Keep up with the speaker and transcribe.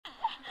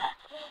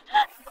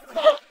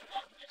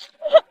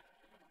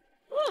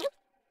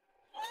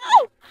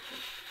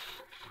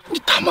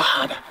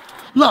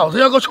老子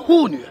要个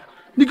处女，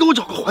你给我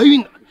找个怀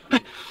孕的，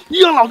哎，你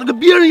让老子跟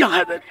别人一样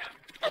还在你。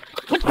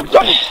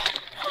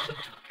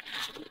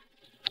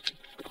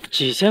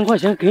几千块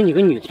钱给你个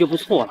女的就不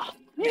错了，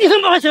你他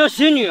妈还想要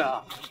仙女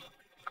啊？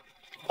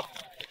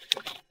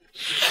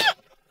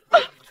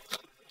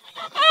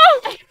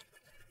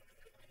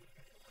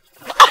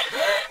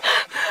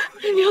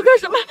你要干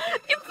什么？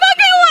你放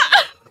开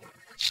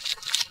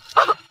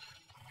我！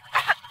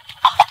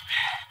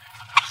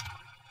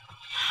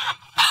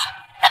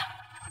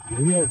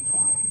明月，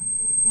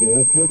有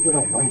人说就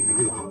让我把你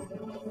领养，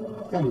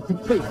但你这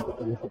辈子都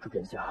不能复制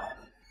真相。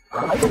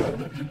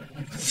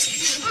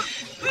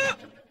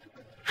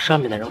上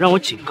面的人让我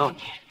警告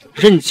你，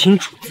认清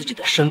楚自己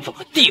的身份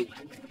和地位。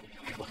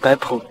我该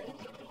碰你，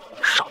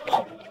少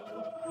碰。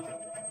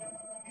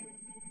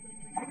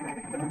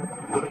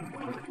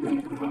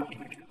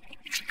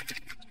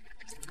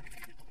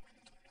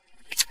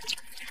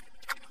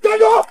站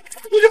住！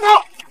不许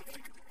跑！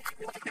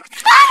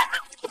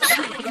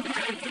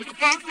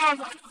妈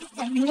妈，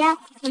怎么样？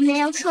有没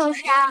有受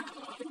伤？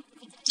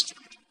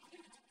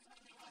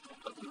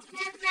妈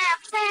妈，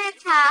快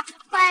跑！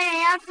坏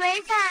人要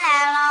追上来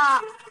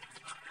了！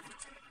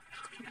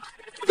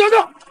站住！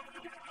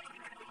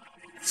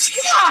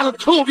妈的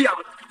臭婊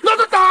子！老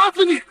子打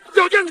死你！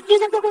小贱子，走！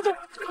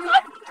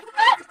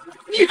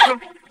你他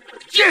妈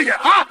贱人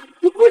啊！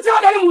你不孝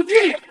点的母亲，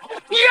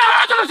你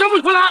儿子都生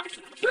不出来，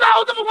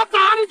老子不怕打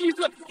你几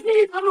次，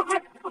你他妈还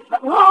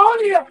好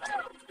你！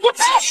我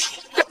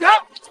去！人！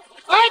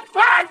哎！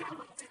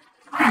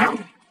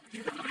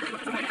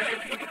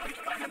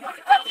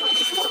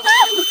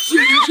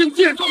贱人生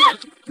贱种，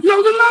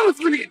老子弄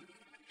死你！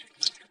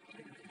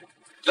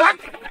来！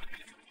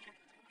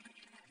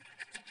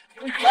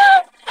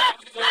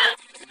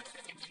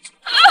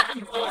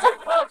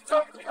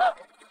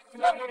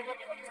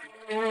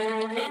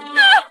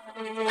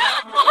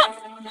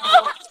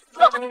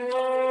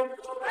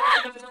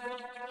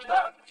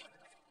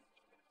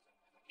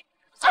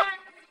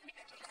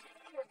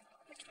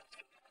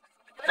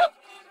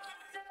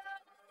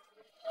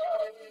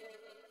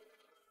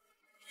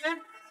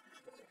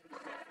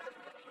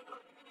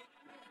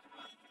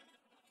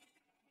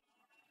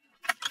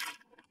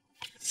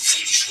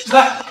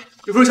来，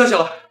有风消息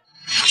了。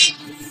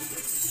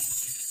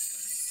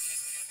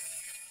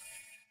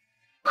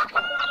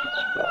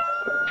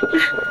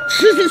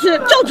吃，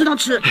就知道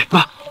吃。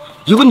爸，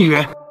有个女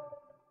人。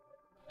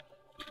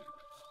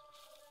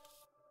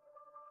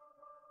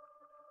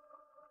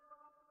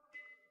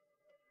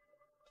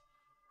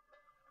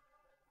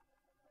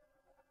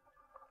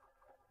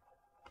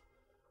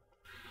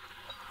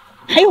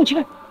还有这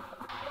个，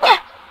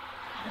快，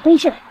背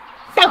起来，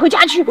带回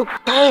家去。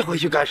带回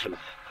去干什么？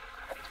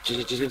这，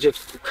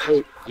看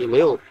也没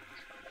有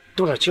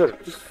动点劲儿，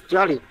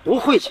家里多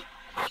晦气。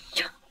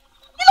你脑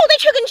袋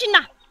缺根筋呐！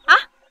啊，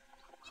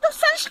你都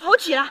30好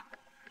几了，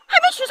还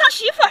没娶上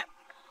媳妇儿，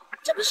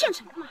这不是现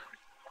成的吗？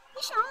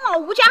你想让老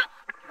吴家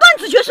断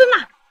子绝孙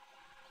呐？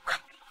快！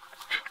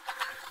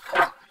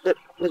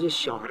那这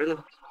小孩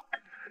呢？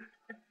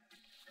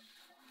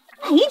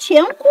没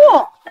钱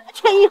货，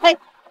钱一黑，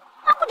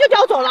那不就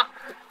交走了？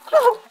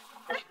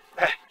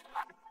哎，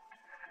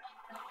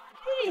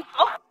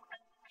好。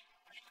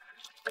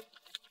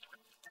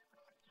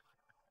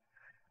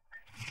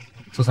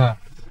总裁，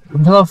我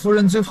们看到夫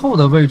人最后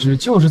的位置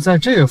就是在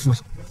这个附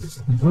近。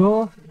你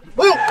说，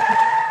哎呦，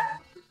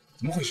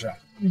怎么回事啊？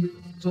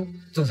总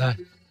裁，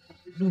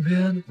路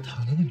边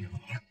躺了个女孩。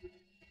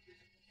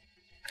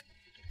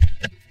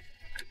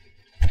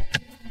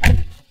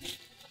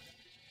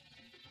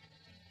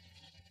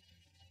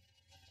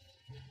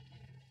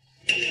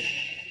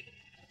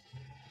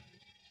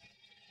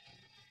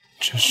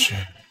这是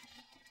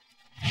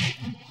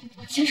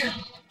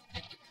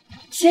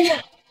先生。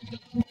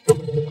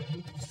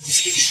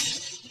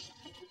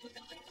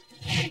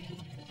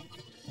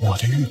我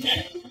的玉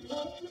佩，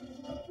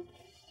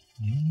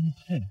玉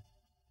佩，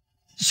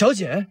小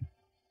姐，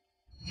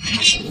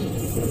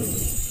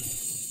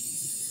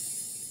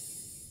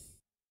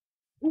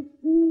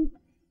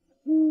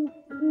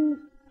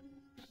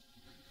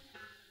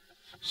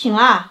醒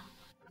了？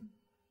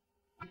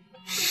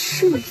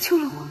是你救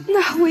了我，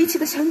那和我一起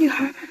的小女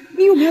孩，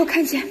你有没有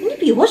看见？你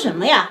比划什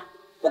么呀？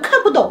我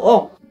看不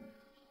懂。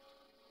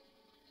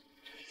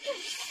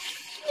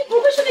你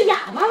不会是个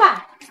哑巴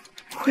吧？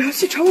我要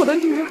去找我的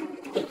女儿。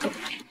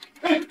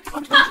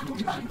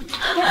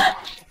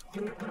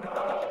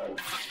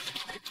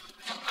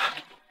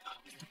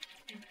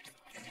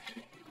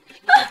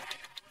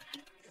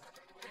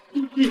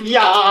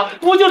呀，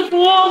我就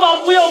说嘛，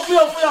不要！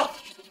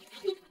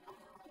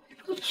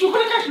你娶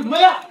回来干什么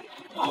呀？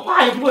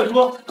话也不会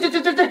说，这，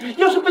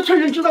要是被村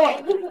人知道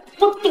了，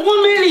我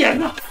多没脸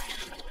呐！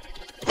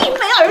你没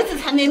儿子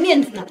才没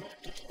面子呢。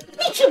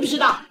你知不知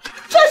道，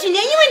这几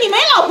年因为你没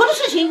老婆的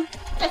事情，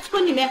在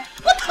村里面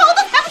我头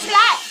都抬不起来。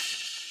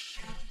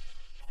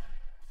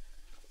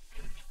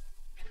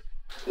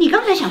你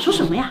刚才想说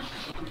什么呀？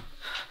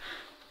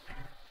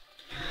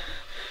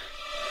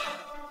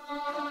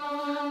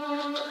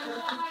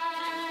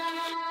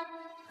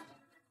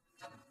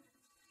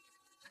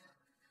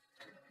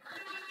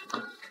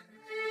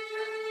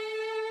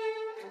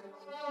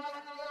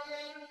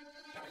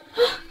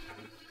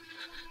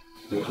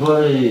你说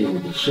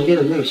你身边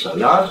的那个小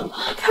丫头，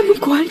他们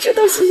果然知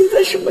道欣欣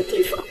在什么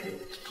地方。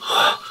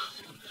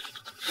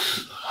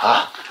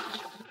啊！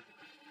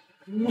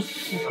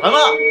死了吗？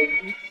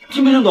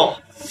听没听懂？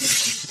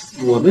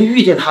我们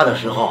遇见他的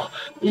时候，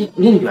你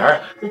女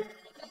儿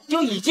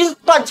就已经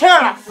断气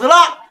了，死了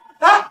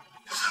啊！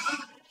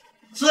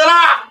死了！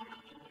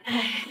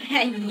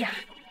哎呀，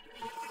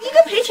一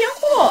个赔钱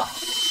货，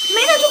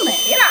没了就没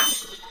了。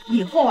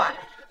以后啊，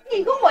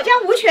你跟我家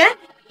无权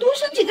多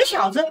生几个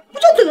小子不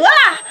就得了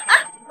啊？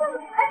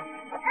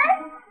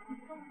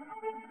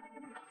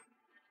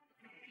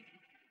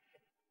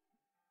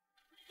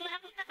妈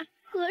妈，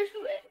喝水。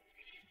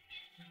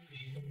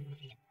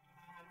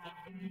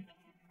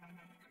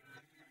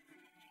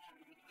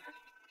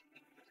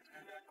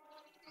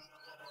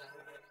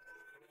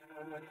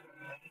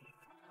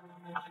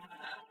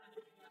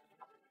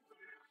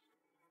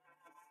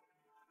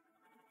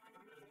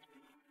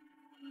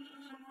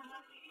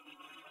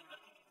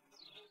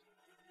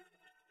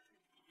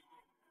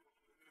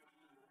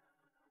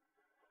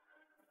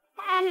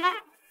妈妈，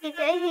你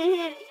跟欣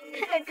欣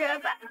在这儿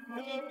吧，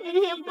欣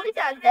欣不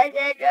想待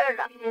在这儿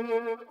了。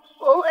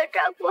我会照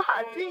顾好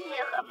自己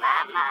和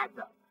妈妈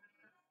的。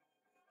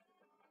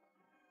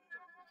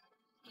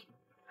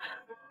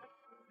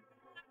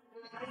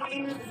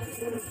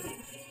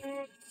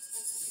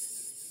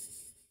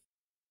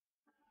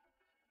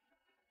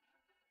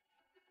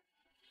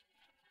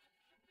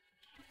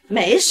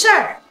没事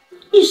儿，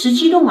一时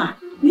激动啊，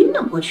晕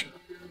了过去，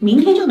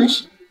明天就能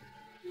醒。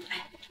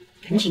哎，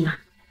赶紧啊，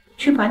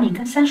去把你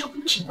跟三叔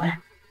公请过来，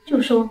就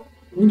说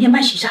明天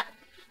办喜事。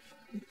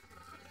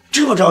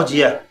这么着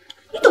急？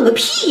你懂个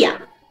屁呀！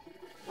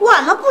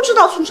晚了不知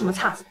道出什么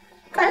岔子，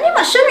赶紧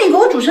把生米给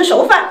我煮成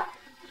熟饭。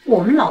我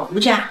们老吴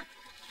家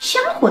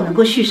香火能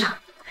够续上，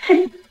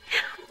嘿，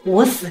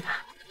我死了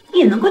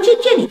也能够见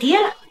见你爹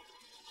了。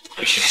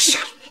哎呀！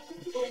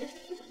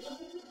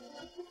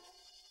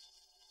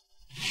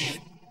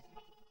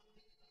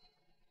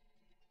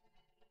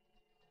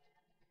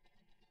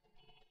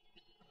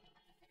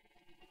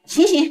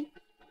醒醒，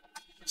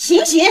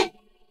醒醒！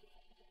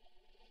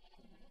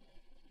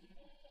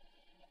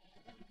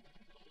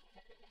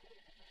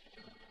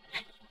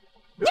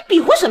你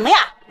比划什么呀？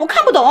我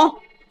看不懂，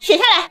写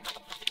下来。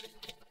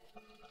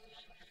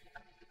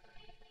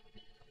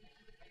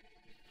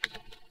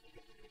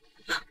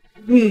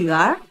女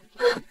儿，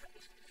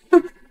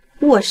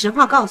我实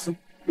话告诉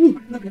你，你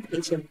那个赔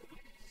钱货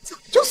早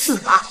就死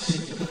了。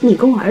你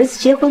跟我儿子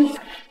结婚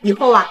以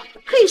后啊，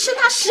可以生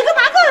他10个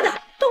8个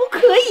的，都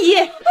可以。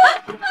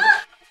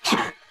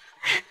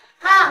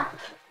啊！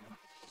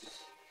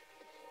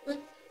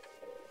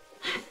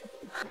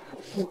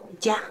我们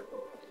家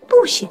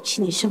不嫌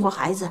弃你生过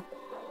孩子，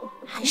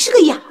还是个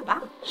哑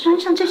巴，穿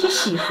上这些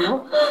喜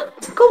服，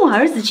跟我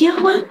儿子结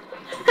婚，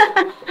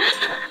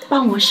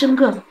帮我生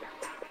个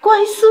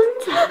乖孙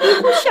子，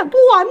以后享不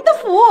完的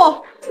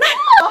福。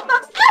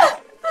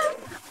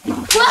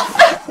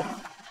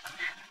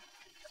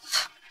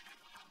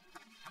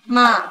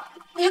妈，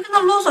你还跟他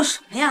啰嗦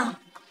什么呀？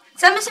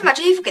咱们先把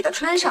这衣服给他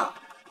穿上，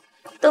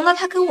等到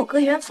他跟我哥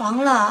圆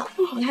房了，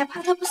你还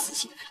怕他不死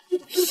心？欣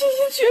欣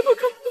绝不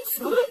可能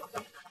死。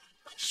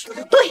说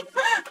的对。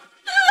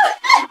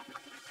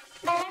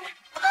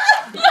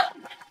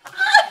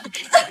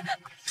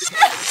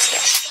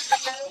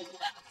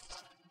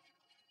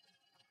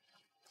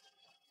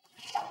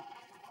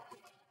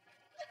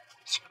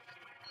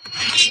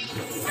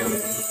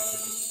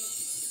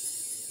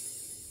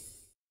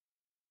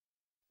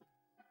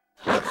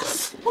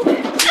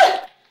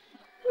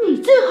你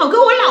最好跟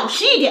我老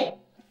实一点。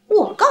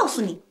我告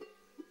诉你，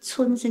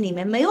村子里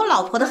面没有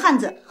老婆的汉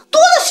子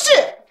多的是。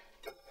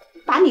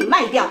把你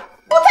卖掉，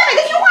我再买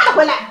个听话的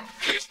回来。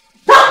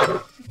走。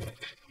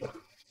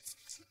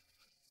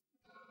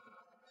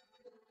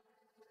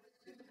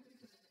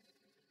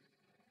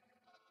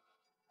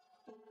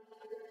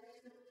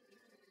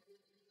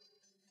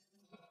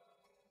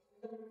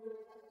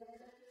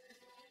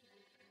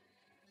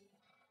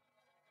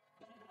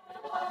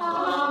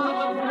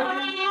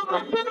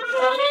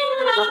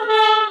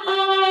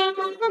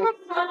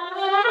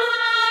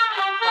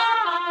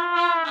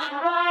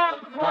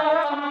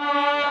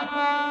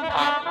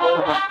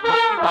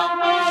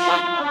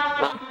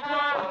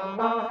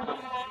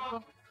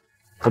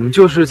我们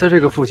就是在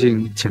这个附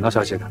近请到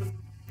小姐的。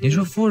您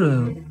说夫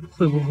人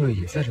会不会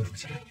也在这附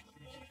近？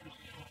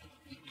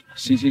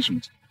欣欣什么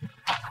情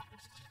况？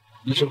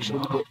医生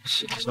说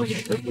小姐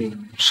的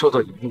病受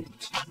到严重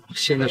打击，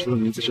现在除了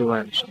名字之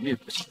外什么也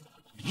不行，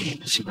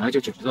醒来就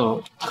只知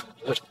道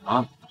要找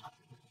妈妈。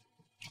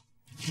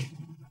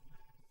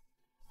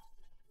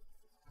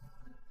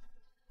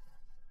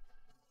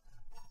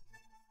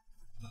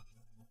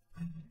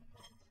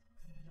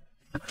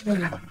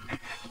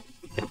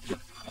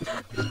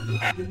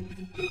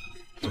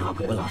最好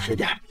给我老实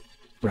点，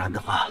不然的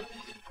话，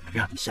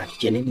让你下去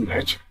见你女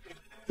儿去。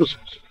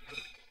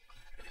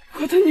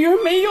我的女儿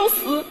没有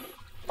死。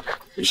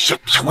你想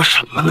骗我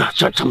什么呢？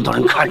这么多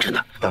人看着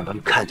呢，等他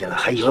们看见了，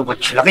还以为我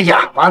娶了个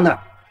哑巴呢。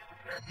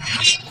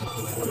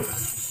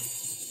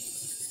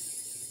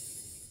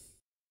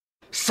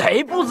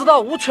知道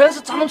吴权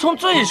是咱们村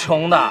最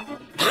穷的，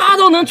他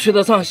都能娶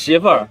得上媳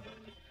妇儿。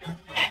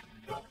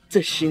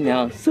这新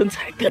娘身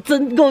材可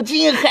真够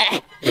劲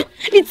嘿！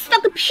你知道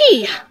个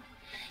屁呀！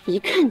一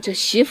看这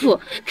媳妇，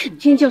肯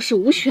定就是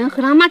吴权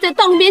和他妈在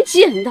道路边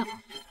捡的。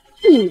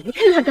你没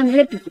看他刚才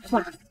的比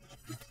划，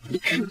一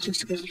看就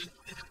是个哑巴。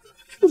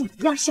你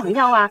要想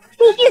要啊，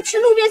你也去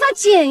路边上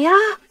捡呀。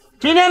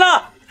今天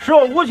呢，是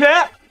我吴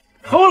权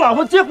和我老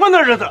婆结婚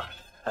的日子，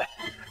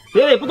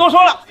别的也不多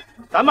说了，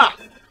咱们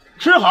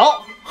吃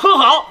好喝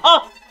好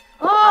啊！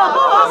恭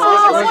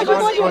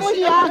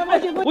喜啊！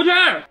吴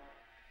权，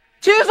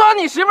听说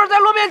你媳妇在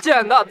路边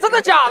捡的，真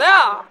的假的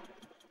呀？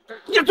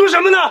你做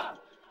什么呢？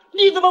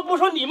你怎么不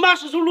说你妈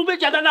是从路边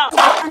捡的呢？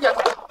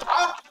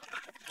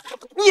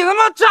你他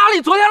妈家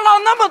里昨天闹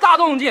那么大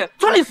动静，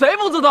村里谁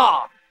不知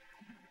道？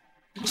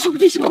说不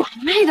定是拐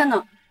卖的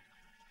呢。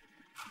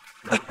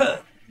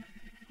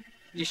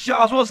你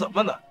瞎说什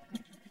么呢？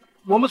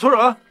我们村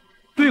啊，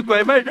对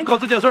拐卖人口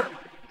这件事儿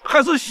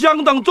还是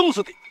相当重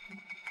视的。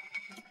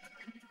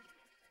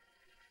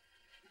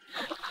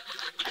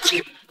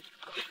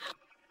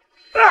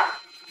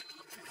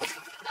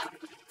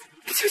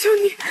求求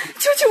你，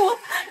救救我！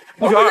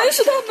我不认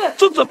识他们。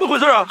这怎么回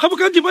事啊？还不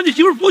赶紧把你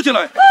媳妇扶起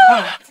来！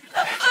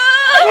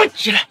我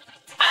起来！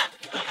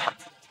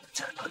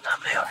这个男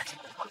没有人听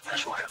我在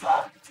说什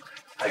么，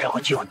还让我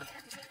救你。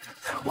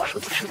我说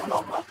你是我老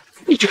婆，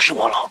你就是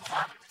我老婆。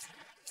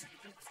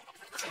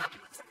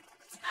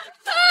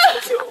上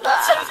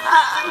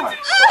哪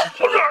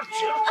儿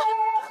去？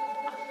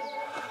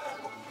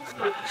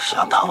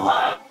想打我，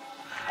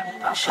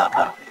等下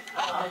班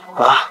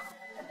啊！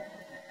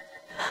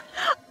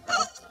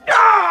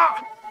呀！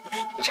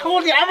臭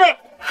娘们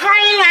还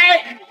来！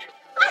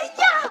哎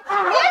呀，别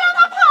让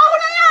他跑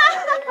了呀！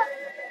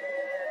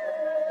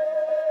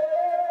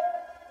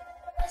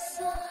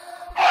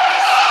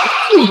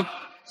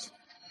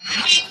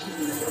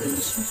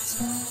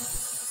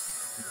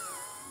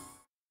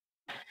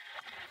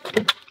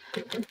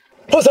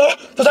破三，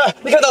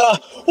你看到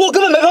了？我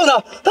根本没碰他，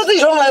他自己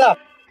冲上来的。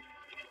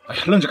哎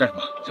呀，愣着干什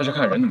么？下去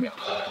看看人怎么样？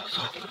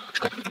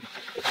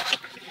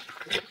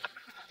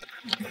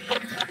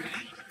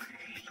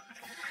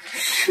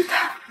是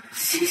他，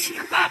星星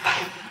的爸爸。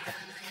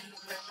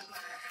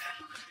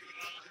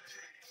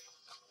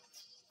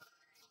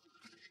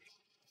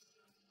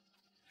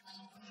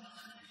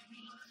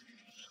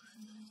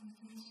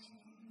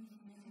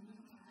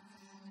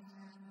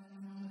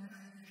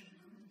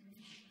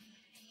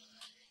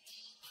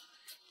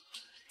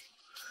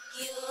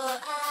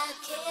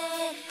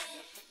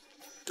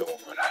等我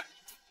回来。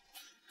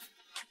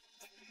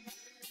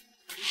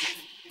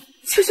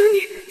求求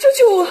你，救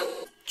救我！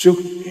救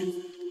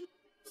你？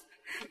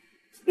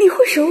你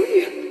会手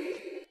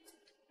语？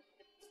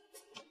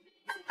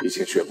以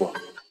前学过。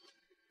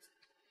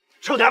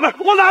臭娘们，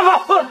我拿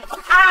吧！老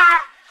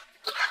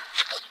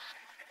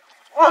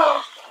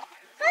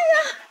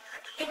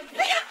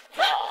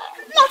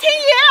天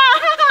爷啊！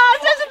哈哈，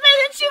真是被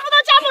人欺负到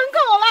家门口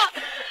了，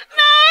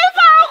没法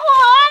活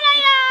了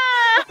呀！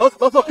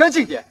老左，干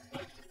净点！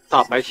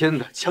大白天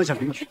的抢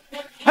邻居，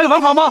还有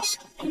玩法吗？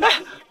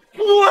哎，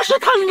我是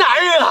他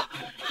男人啊！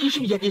你是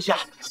不是眼睛瞎？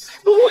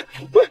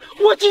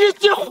我今天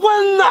结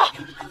婚呢！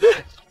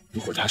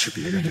如果她是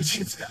别人的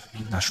妻子，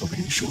那说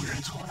明是我认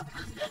错了。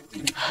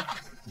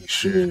你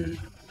是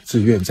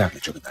自愿嫁给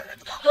这个男人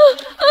的吗？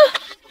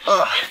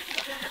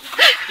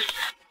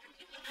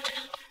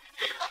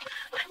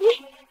你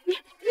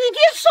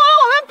爹收了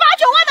我们8、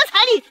9万的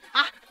彩礼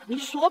啊！你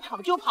说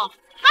跑就跑啊！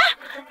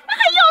那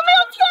还有没有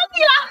天理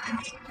了？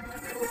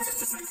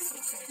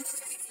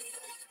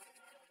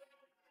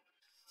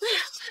哎呀，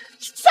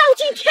丧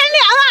尽天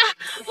良啊！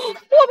我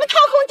们掏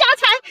空家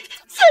财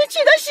自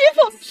娶的媳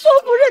妇，说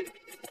不认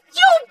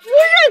就不认！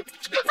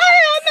哎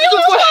呀，没有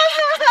办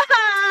法！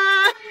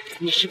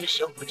你是不是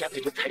嫌我们家给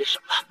的彩礼少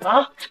了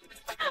啊？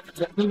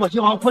等我结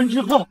完婚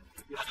之后，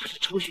哪怕是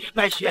抽血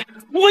卖血，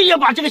我也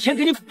把这个钱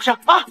给你补上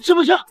啊，行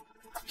不行？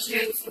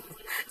骗子！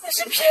你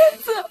是骗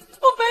子！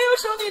我没有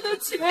收你的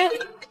钱！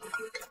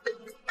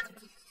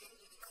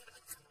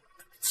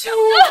救我！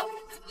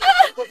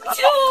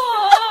救我！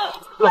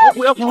老婆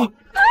不要跑！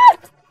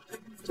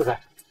左仔，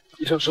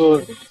医生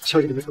说小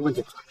姐里没什么问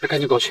题了，得赶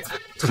紧过去。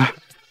左仔，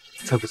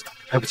再不走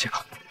来不及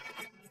了。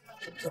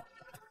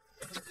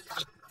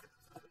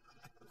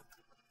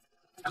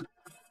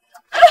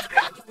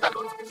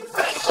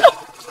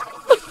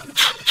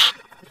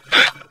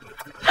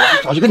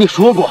我早就跟你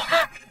说过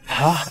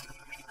啊，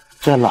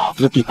在老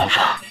子的地盘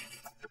上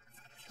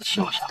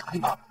就想干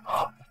嘛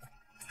啊？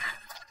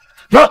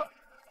走！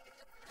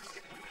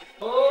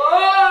一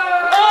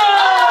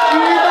拜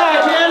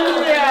天地！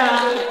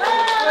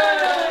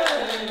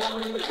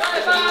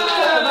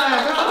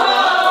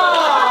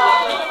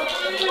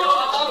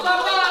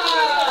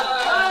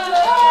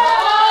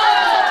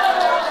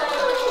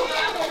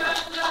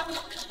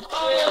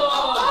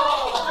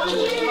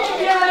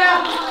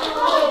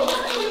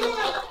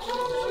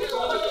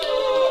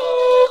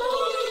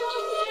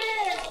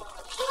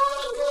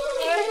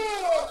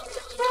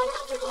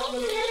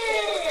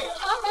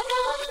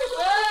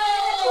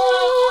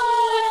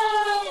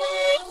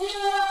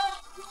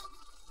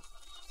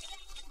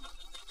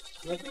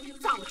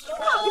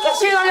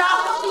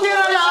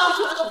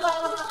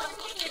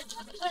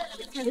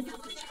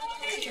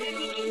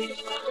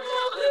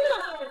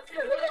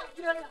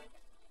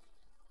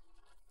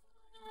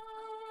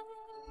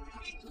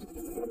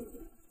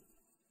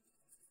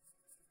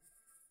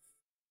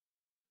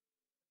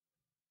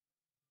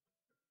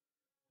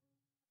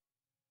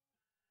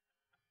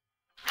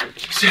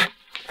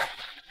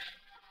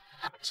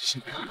谢谢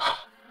爸爸，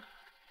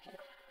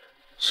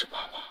是爸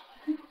爸。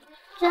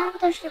真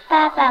的是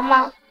爸爸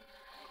吗？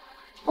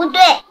不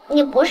对，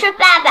你不是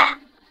爸爸，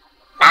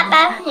爸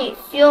爸很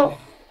凶，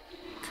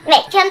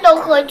每天都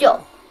喝酒，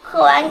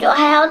喝完酒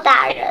还要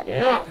打人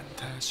呢。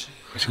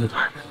喝酒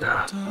打人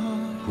的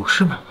不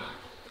是爸爸，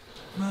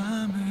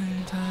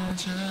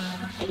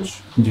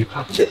你别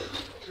怕，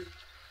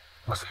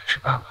我才是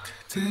爸爸。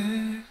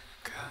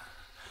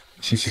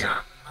星星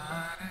啊，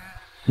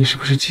你是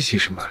不是记起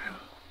什么来了？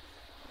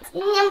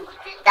今天不知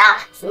道，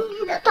星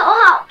星的头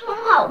好痛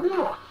好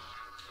痛。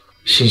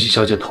星星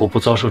小姐头部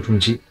遭受重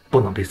击，不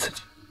能被刺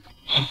激。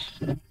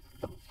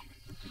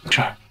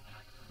这儿，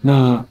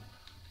那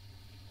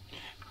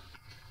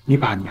你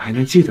把你还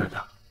能记得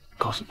的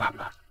告诉爸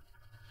爸。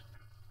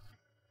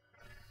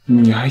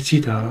你还记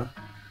得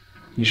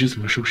你是怎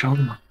么受伤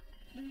的吗？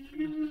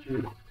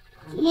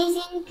星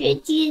星只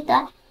记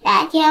得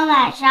那天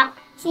晚上，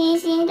星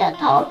星的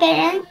头被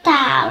人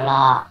打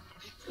了，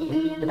星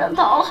星的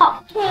头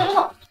好痛好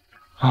痛。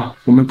啊，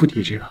我们不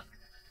提这个。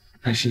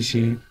那星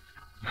星，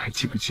你还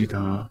记不记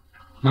得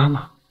妈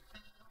妈？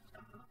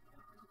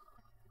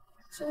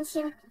星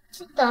星不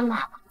记得妈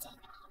妈在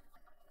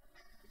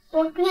哪。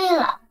哦，对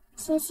了，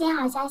星星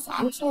好像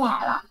想起来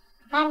了，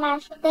妈妈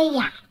是个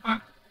哑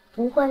巴，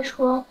不会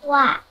说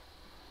话。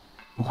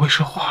不会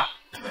说话。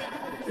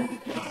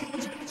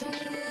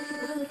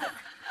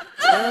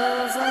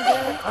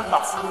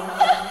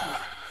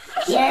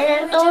别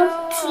人都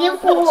欺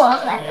负我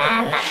和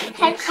妈妈，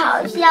还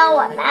嘲笑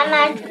我妈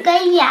妈是个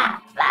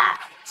哑巴。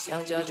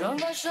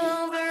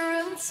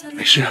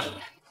没事，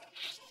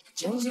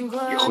以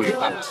后有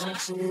爸爸在，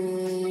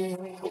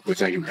不会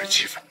再有人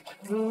欺负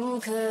你。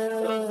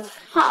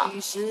好。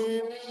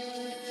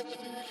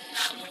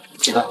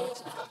知道。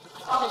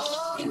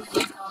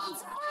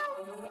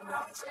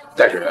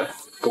带着人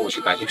跟我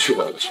去南京去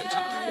过那个村子，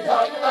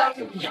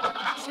哑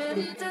巴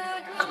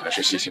可能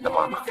是星星的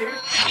妈妈。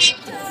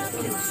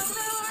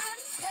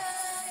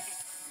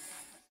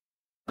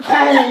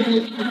哎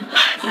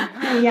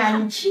呀，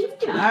你轻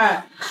点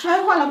儿，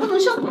摔坏了不能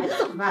像孩子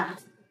怎么办？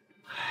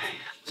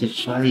这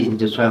摔一下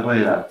就摔坏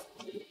了，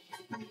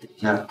等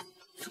一下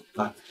怎么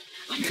办？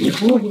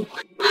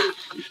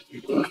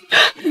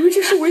你们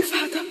这是违法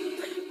的，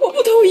我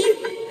不同意，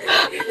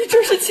你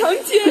这是强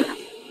奸。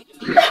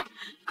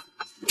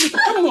你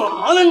干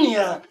嘛呢你？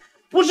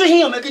不知情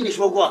有没有跟你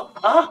说过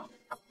啊？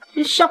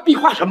你瞎比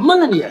划什么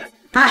呢你？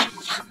哎呀，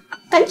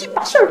赶紧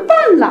把事儿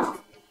办了。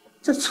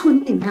这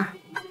村里啊，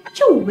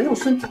就我没有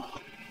孙子，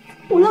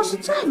我要是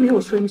再没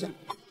有孙子，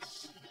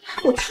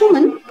我出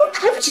门都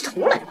抬不起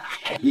头来了。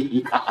哎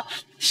呀，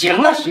行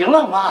了行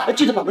了，妈，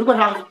记得把门关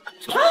上。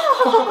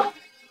好。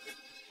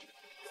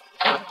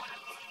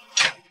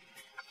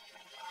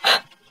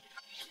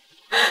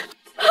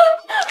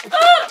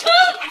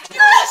这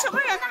是什么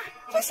人呐？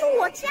这是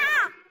我家。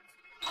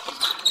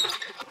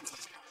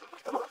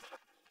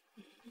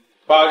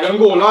把人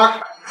给我拉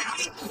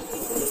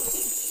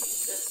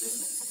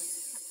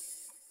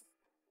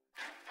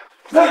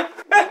开！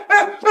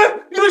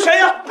你们谁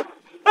呀？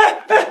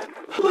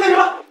你们干什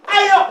么？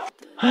哎呦！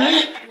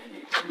哎，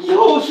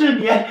又是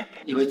你！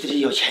以为自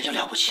己有钱就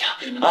了不起啊？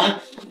啊，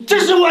这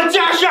是我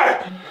家事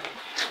儿。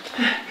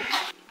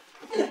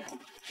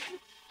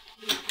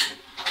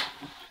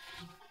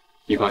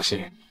你放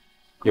心，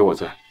有我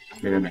在，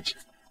没人敢欺负。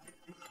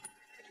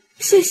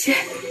谢谢。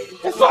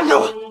放开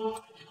我！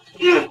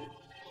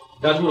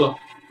压住了。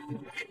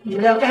你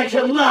们要干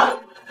什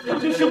么？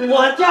这是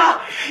我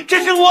家，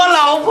这是我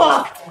老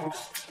婆，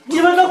你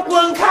们都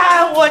滚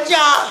开我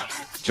家！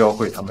教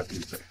会他们闭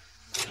嘴。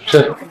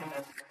是。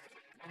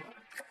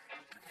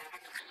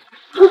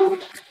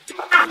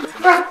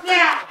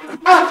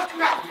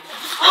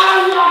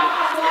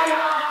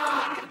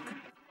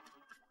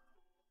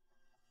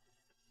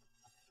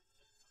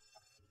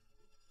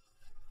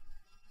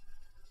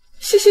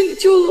谢谢你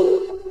救了我。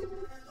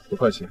不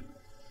客气。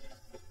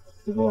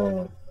不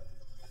过，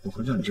我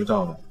很想知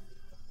道，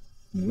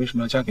你为什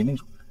么要嫁给那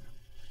种人？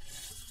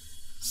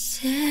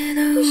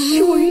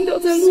是我晕倒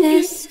在路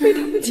边，被他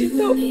们捡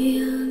到。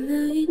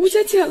吴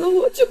家捡了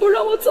我，就不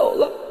让我走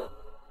了。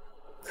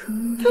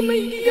他们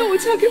一定要我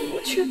嫁给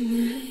吴权，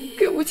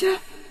给吴家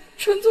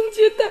传宗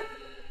接代。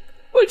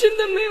我真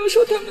的没有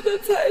收他们的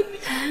彩礼。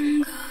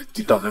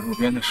你倒在路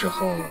边的时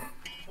候，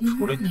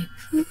除了你，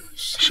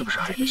是不是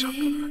还有一个小哥哥？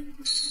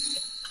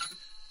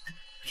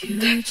对，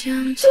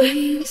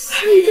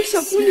还有一个小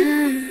姑娘，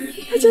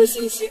她叫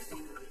星星。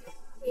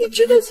你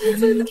知道她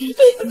在哪，对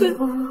不对？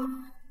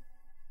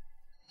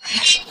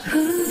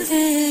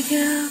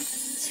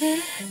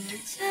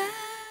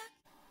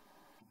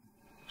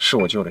是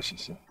我救了星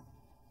星。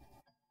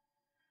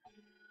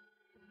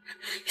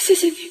谢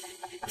谢你，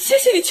谢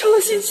谢你救了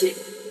星星。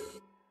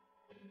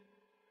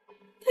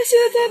他现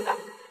在在哪？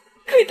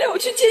可以带我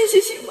去见星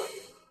星吗？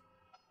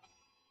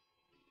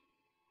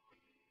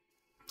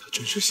她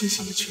真是星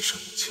星的亲生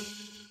母亲，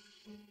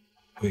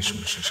为什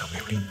么身上没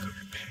有另一个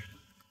人陪？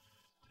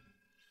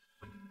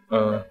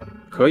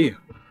可以，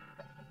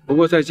不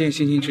过在见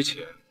星星之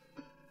前，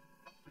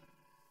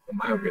我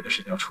们还有别的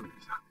事情要处理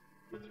一下，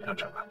先上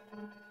这吧。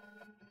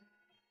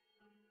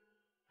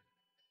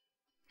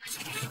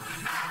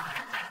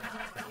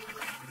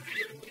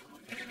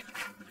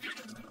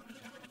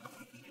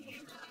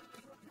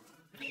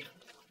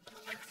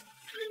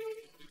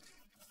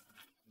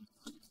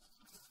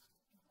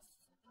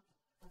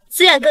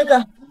思远哥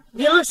哥，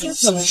一路辛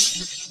苦了。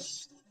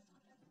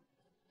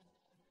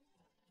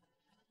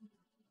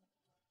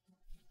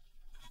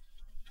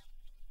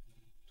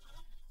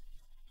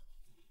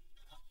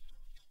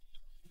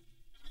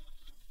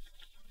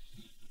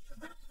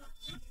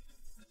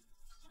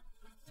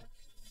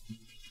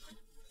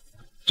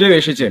这位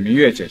是简明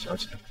月简小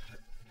姐，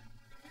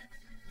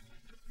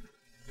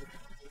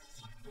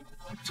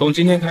从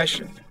今天开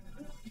始，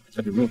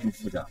她就入住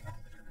夫家。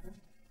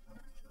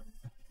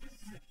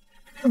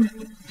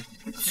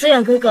思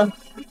远哥哥，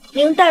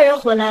您带人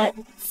回来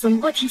怎么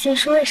不提前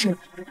说一声？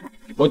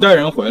我带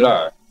人回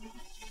来，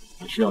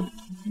也是要你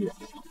同意的。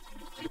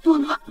不，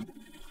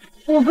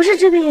我不是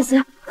这个意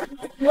思。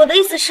我的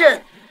意思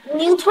是，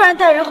您突然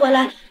带人回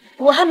来，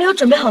我还没有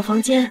准备好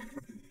房间。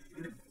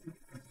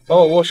把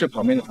我卧室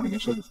旁边的房间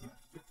收拾起来。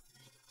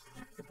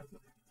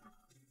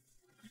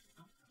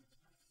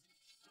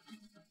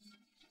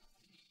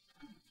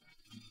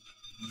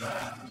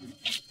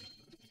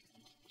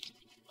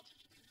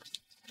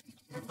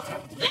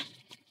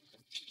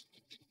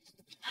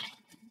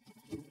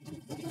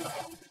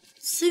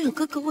思远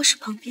哥哥卧室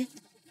旁边，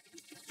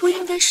不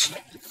应该是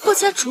霍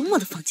家主母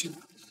的房间吗？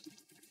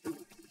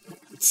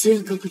思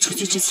远哥哥出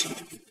去之前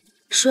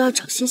说要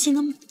找星星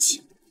的母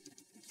亲，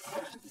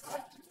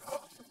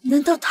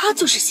难道她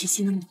就是星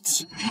星的母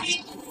亲？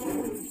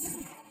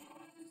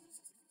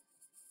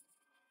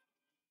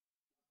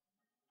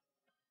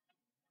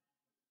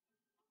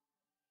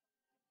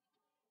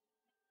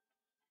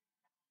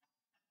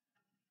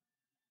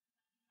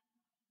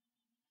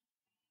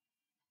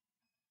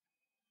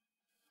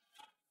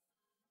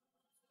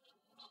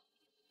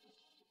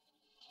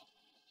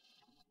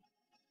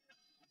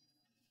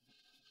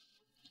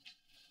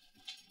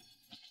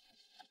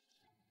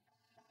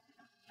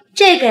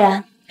这个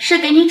呀，是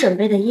给你准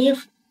备的衣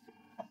服。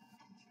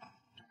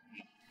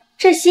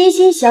这欣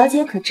欣小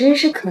姐可真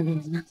是可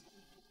怜呐！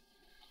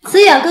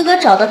思远哥哥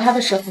找到她的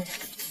时候，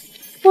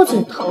不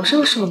仅头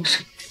上受了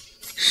伤，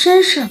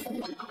身上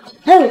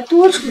还有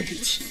多处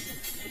淤青。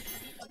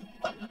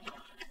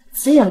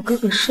思远哥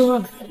哥说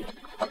了，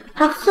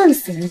他恨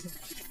死人。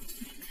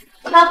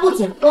他不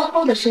仅偷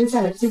偷的生下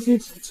了欣欣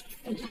小姐，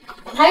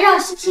还让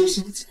欣欣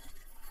小姐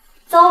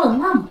遭了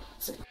那么多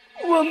罪。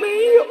我没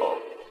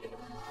有。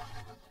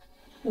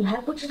你还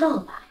不知道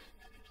吧？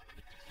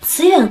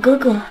思远哥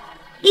哥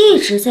一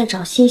直在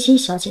找欣欣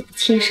小姐的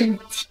亲生母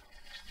亲，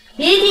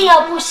一定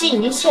要不惜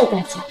一切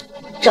代价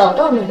找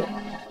到那个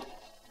人，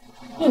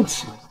并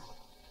且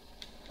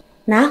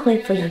拿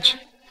回抚养权。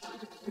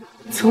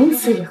从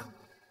此以后，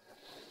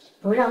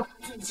不让他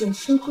再见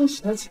欣欣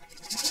小姐。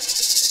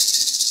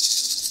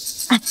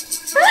哎，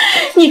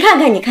你看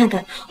看，你看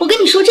看，我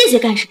跟你说这些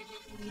干什么？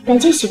赶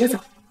紧洗个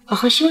澡，好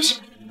好休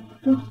息。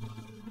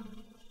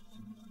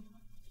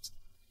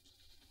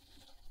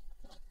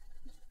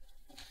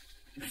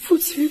父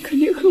亲肯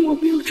定恨我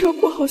没有照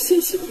顾好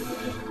欣欣，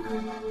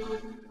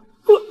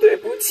我对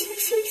不起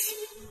欣欣。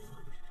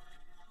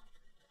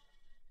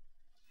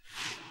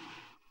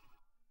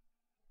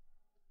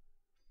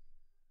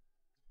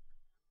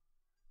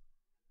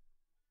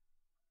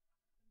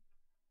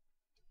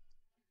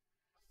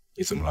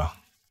你怎么了？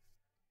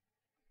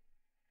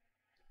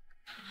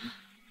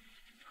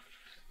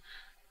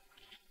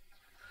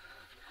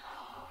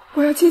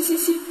我要见欣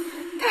欣，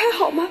她还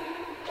好吗？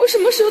我什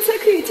么时候才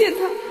可以见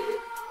她？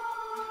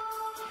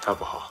他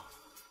不好，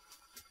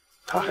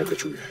他还在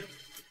住院。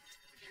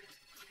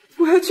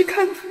我要去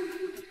看他，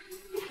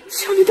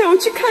求你带我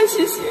去看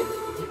欣欣。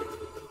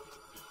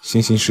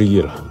欣欣失忆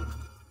了，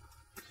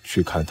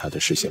去看他的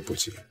时限不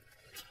急。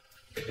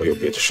我有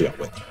别的事要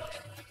问你。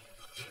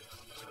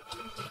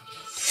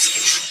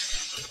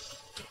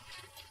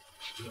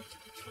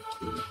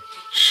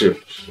是不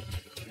是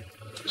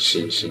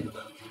欣欣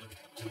的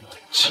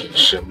亲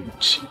生母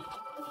亲？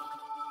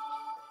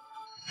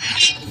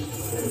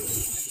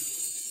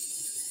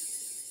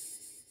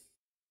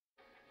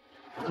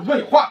我问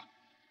你话。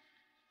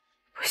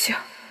不行，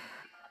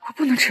我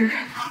不能承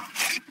认。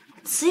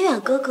思远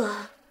哥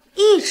哥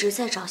一直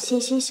在找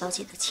欣欣小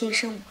姐的亲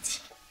生母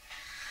亲，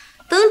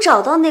等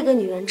找到那个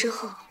女人之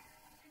后，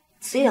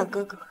思远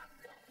哥哥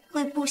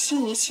会不惜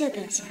一切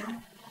代价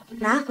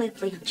拿回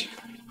抚养权。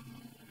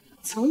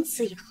从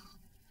此以后，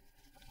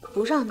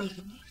不让那个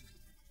女人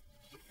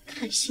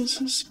看欣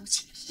欣小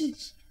姐一眼。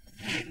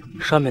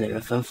上面的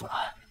人吩咐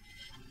了，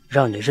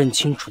让你认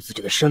清楚自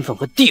己的身份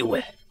和地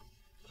位，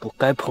不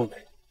该碰的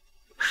人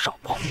少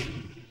碰。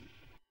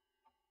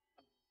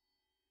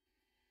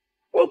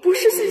不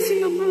是星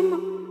星的妈妈。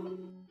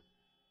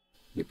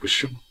你不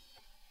是吗？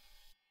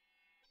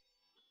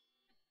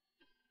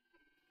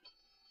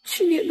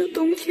去年的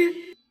冬天，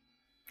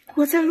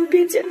我在路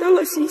边捡到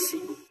了星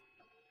星。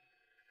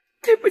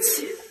对不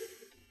起，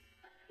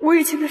我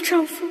以前的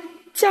丈夫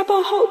家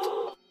暴好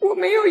赌，我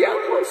没有养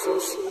好星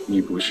星。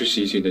你不是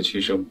星星的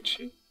亲生母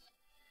亲，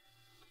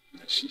那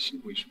星星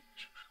为什么会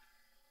受伤？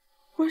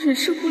我忍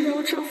受不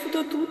了丈夫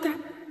的毒打，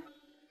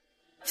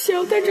想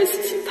要带着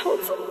星星逃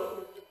走，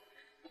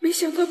没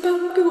想到半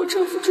路被我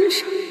丈夫追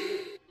上，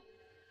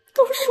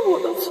都是我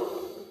的错。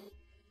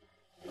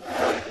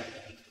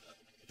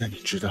那你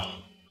知道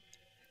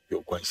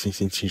有关星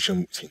星亲生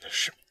母亲的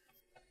事吗？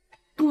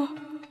不，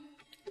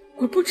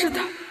我不知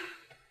道，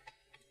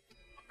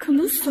可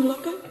能死了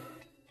吧。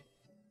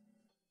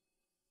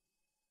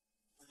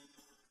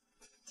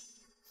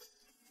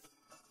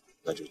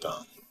那就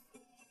当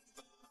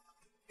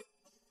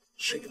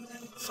是有缘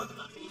分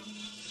吧。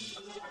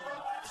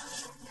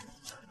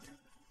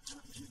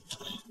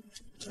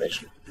没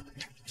事，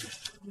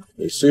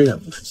你虽然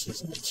不是星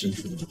星的亲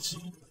生母亲，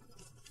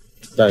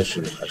但是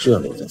你还是要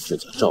留在傅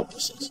家照顾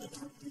星星。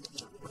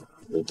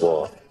不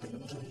过，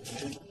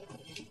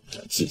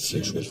记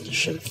清楚你的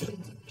身份，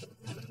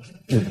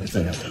不能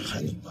再让他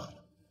喊你妈。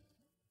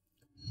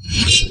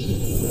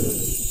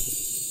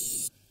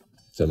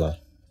怎么？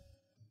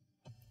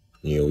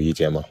你有意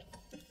见吗？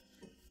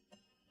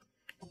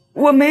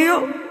我没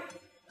有，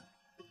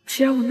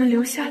只要我能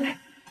留下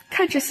来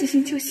看着星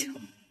星就行。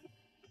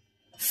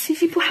星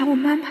星不喊我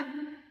妈妈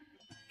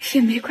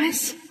也没关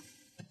系，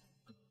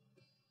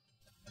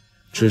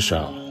至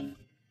少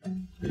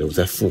留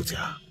在傅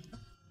家，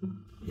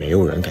没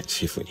有人敢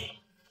欺负你。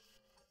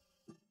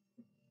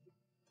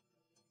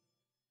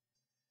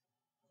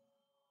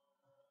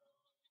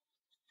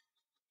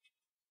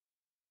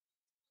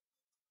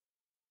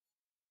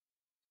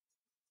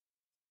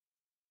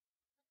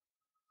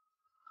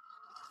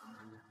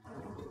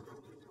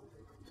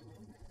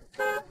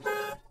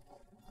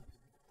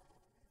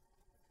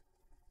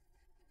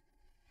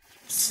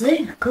子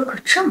远哥哥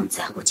这么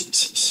在乎锦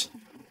星星，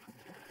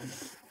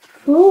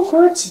如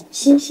果锦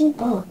星星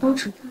把我当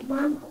成他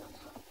妈妈，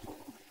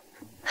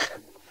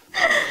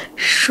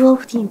说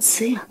不定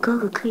子远哥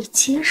哥可以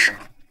接受。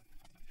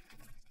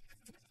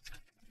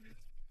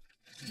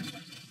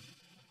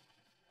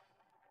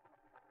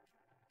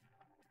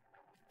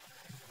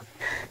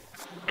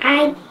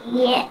阿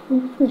姨，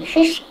你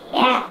是谁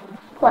呀？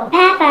我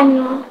爸爸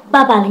呢？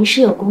爸爸临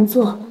时有工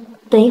作，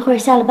等一会儿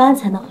下了班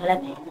才能回来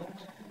陪你。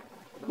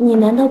你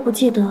难道不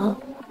记得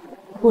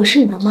我是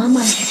你的妈妈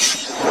吗？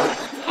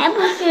才不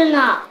是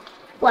呢，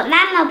我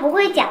妈妈不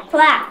会讲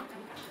话。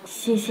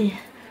星星，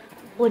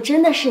我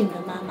真的是你的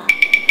妈妈。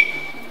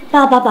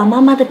爸爸把妈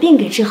妈的病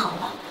给治好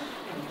了。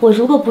我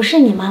如果不是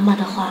你妈妈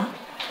的话，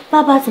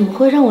爸爸怎么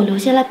会让我留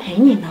下来陪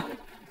你呢？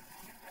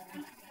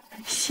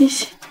星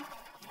星，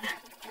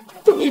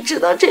你知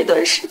道这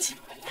段时间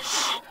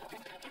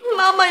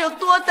妈妈有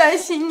多担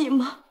心你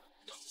吗？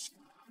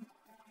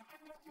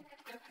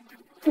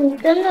你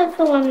真的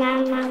是我妈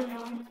妈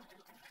吗？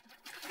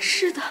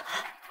是的，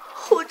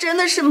我真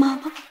的是妈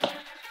妈。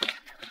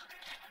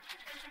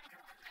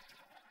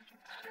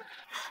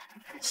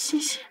星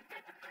星，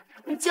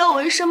你叫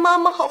我一声妈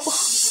妈好不好？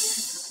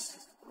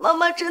妈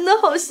妈真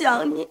的好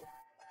想你。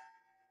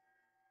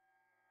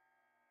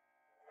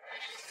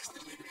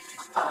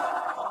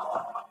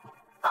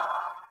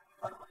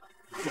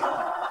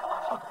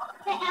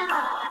太好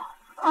了，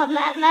我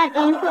妈妈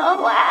能说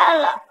话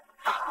了，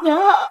以后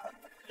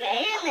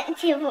没人能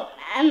欺负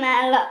妈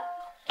妈了。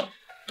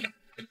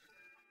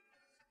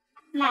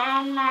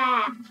妈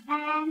妈，妈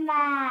妈，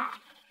妈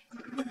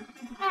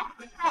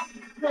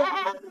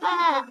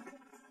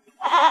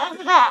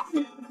妈，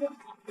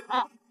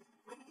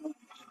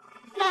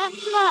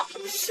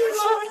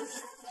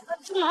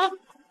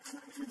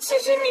星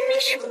星明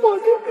明是我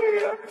的女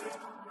儿。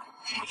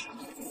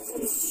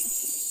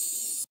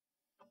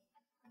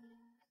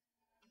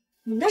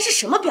你那是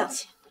什么表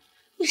情？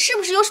你是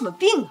不是有什么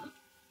病啊？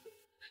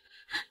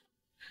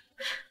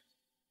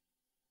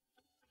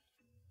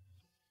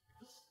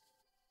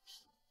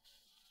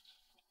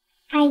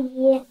阿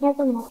姨，你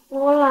怎么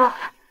哭了？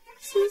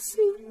星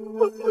星，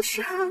我不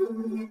是阿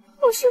姨，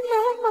我是妈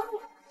妈。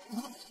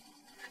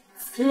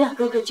子远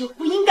哥哥就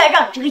不应该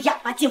让你这个哑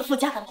巴进傅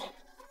家的门，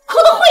哭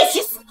得晦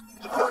气死了。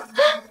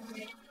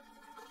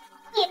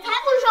你才不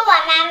是我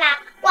妈妈，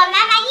我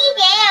妈妈一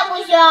点也不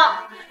凶。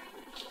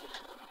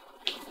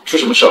出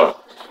什么事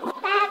了？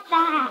爸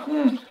爸，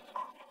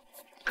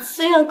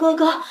子远哥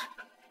哥，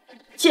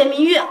简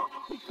明月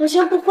好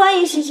像不欢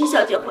迎星星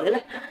小姐回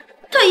来，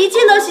她一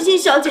见到星星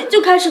小姐就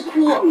开始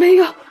哭。没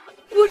有，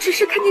我只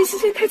是看见星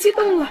星太激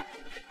动了。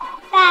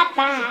爸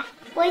爸，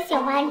我喜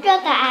欢这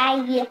个阿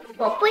姨，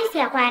我不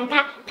喜欢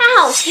她，她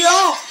好凶。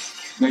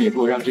那以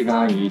后让这个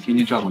阿姨天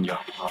天照顾你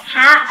好不好？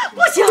好，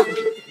不行，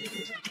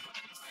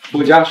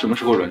傅家什么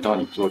时候轮到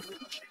你做主？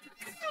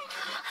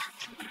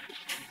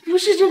不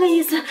是这个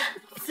意思，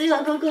子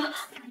远哥哥，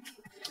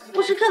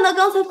我是看他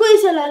刚才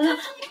跪下来了，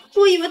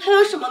我以为他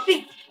有什么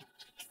病，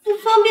不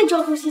发方便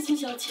招呼欣欣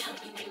小姐。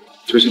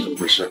这是怎么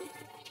回事？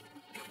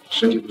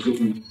身体不舒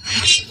服吗？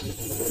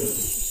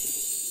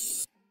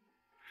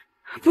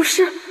不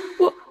是，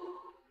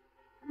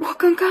我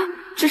刚刚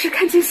只是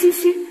看见欣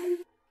欣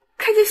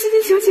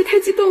小姐太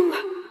激动了。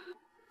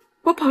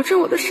我保证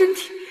我的身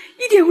体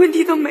一点问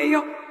题都没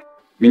有。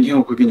明天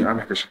我会给你安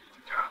排个身体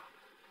检查。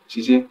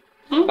欣欣，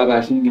爸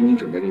爸先给你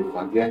准备了一个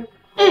房间，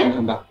看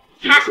看吧，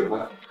喜不喜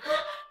欢？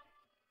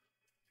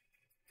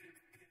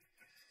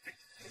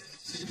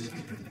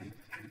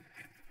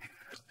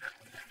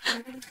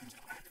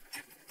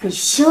你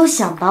休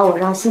想把我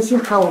让欣欣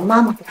喊我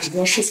妈妈的这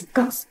件事情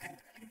告诉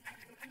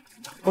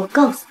我。我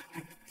告诉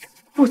你，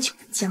不久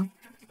将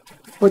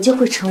我就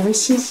会成为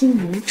欣欣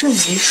名正言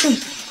顺的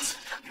母亲，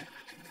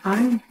而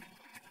你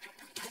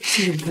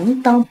只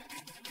能当，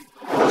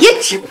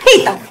也只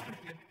配当。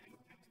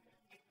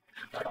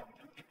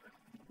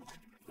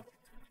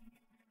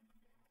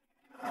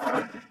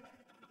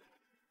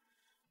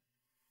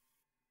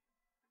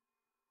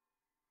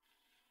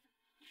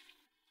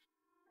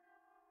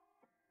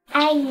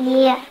阿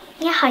姨，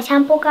你好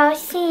像不高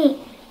兴。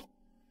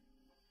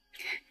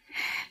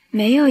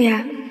没有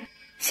呀，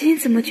欣欣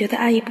怎么觉得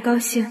阿姨不高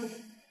兴？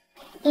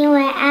因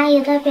为阿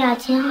姨的表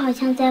情好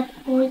像在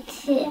哭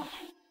泣。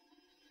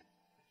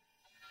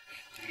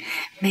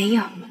没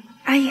有，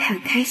阿姨很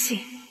开心。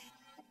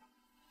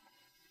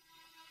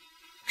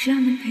只要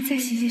能陪在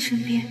欣欣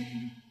身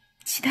边，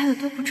其他的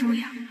都不重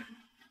要。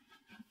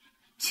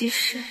其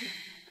实，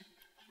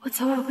我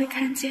早晚会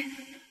看见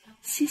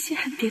欣欣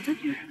和别的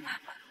女人妈妈。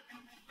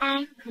阿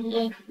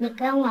姨，你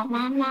跟我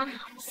妈妈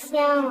好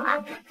像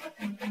啊！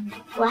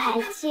我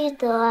还记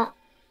得，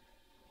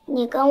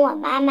你跟我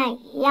妈妈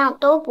一样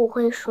都不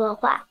会说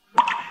话，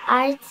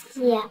而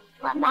且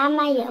我妈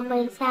妈也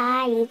会像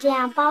阿姨这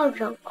样抱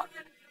着我。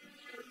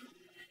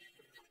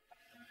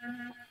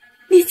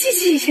你记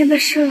起以前的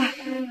事了？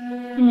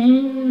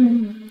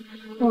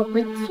我不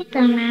记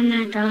得妈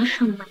妈长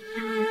什么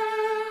样了。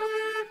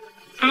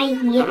阿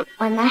姨，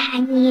我能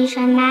喊你一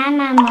声妈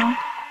妈吗？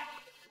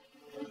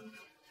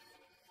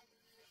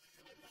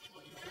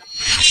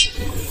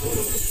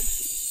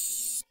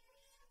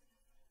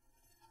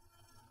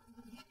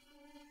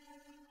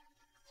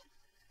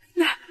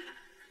那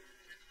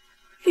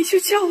你就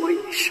叫我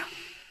一声，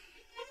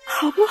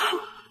好不好？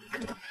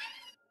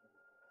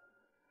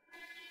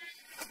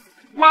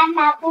妈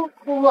妈不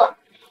哭。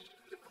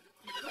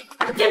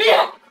经理，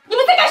你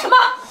们在干什么？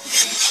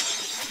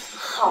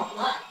好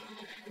了，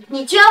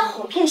你居然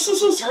哄骗欣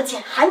欣小姐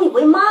喊你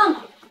为妈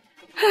妈。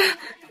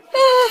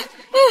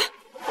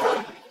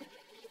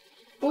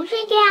不是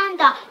这样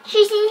的，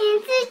是欣欣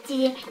自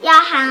己要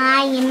喊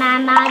阿姨妈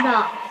妈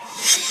的。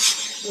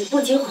你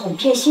不仅哄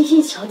骗欣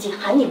欣小姐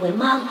喊你为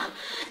妈妈，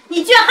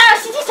你居然还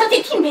让欣欣小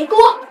姐替你背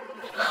锅。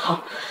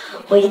好，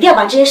我一定要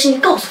把这件事情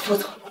告诉副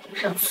总，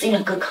让慈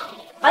源哥哥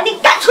把你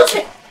赶出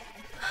去。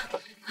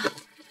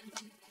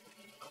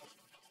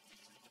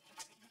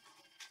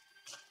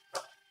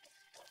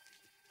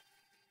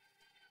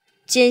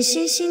简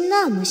欣欣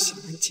那么喜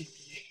欢简明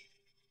月，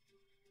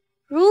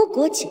如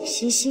果简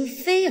欣欣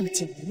非要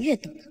简明月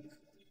当她妈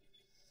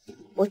妈，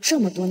我这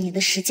么多年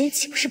的时间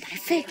岂不是白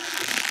费了？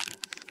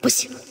不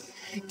行，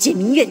简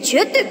明月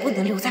绝对不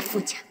能留在傅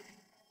家。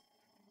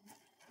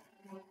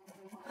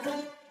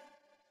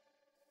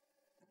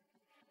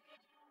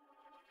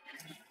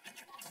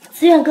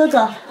慈远哥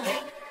哥，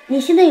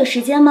你现在有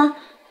时间吗？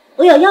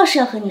我有要事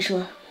要和你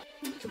说。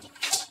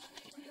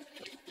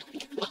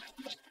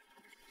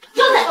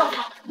就在刚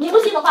才，你不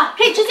信的话，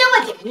可以直接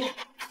问简明月。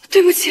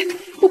对不起，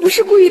我不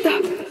是故意的。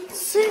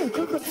慈远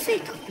哥哥最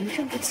讨厌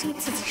认不清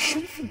自己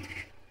身份的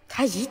人，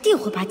他一定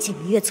会把简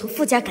明月从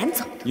傅家赶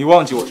走。你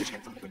忘记我之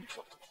前怎么跟你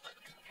说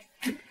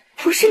的？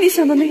不是你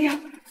想的那样。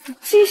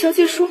欣欣小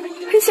姐说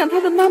很想她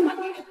的妈妈，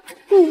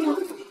问我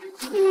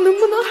能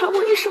不能喊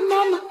我一声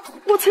妈妈，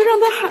我才让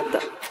她喊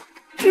的。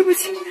对不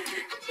起，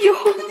以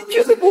后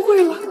绝对不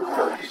会了。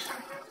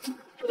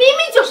明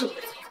明就是你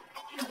的错，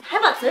还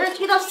把责任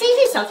推到欣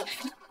欣小姐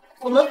身上。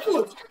我们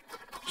傅家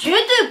绝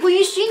对不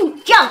允许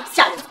你这样的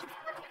下人。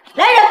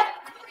来人，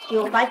给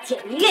我把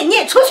简明月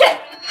撵出去！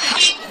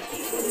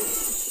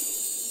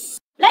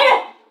来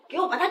人，给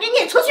我把他给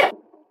撵出去！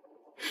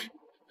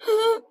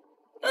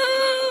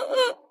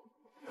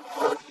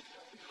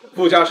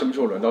傅家什么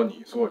时候轮到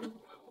你做主了？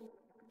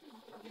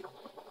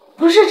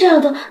不是这样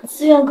的，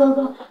思源哥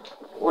哥，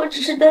我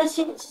只是担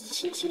心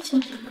欣欣小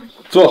姐。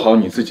做好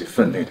你自己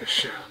分内的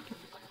事，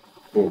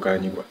不该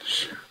你管的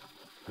事，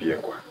别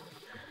管。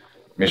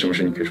没什么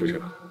事，你可以出去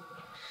了。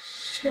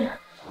是。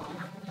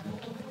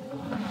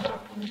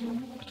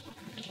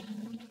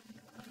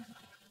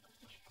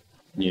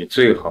你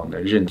最好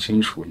能认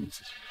清楚你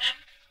自己的事，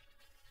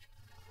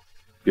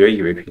别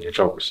以为凭借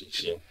照顾欣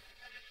欣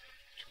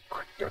就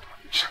可以得到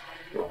你想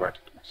要额外的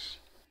东西。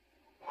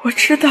我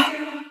知道，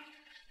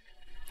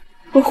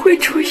我会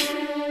注意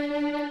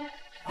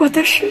我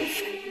的身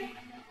份，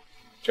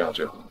这样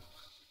最好。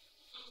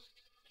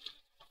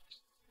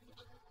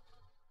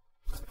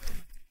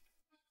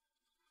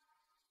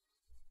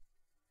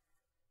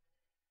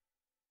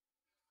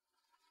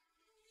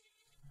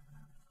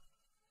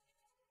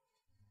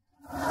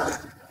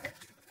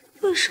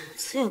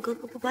慈远哥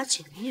哥不把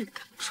简明月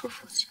赶出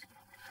府家，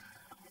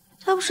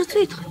他不是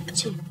最讨厌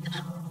简明月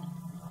的吗？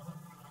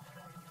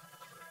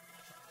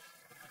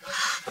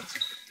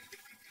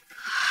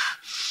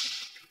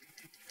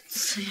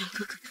慈远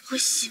哥哥不会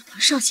喜欢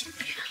上简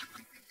明月了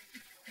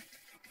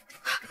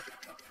吧？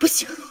不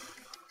行，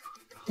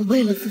我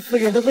为了傅夫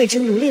人的位置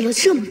努力了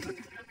这么多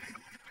年，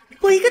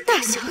我一个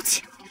大小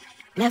姐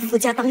来傅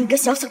家当一个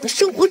小小的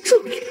生活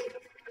助理，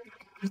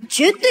我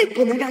绝对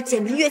不能让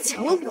简明月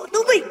抢了我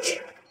的位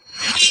置。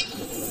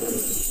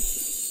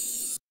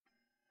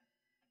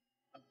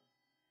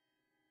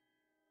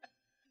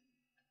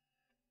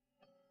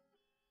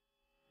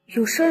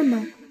有事儿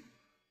吗？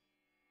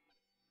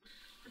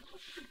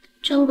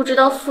真不知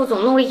道副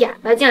总弄个哑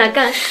巴进来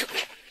干什么，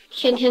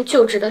天天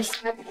就知道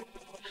瞎逼。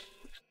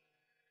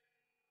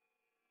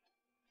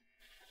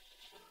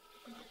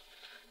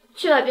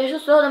去把别墅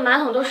所有的马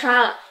桶都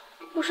刷了，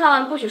不刷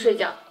完不许睡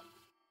觉。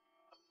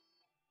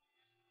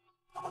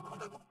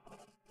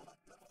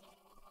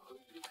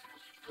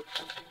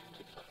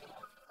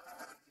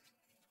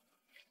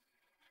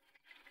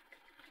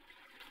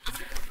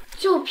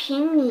就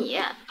凭你，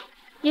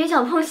也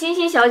想碰欣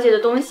欣小姐的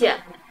东西？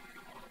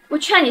我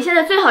劝你现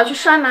在最好去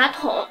刷马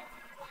桶，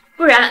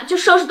不然就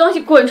收拾东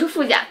西滚出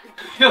傅家。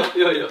哟，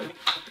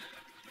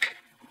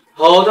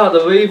好大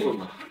的威风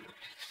啊！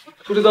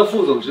不知道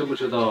副总知不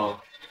知道，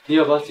你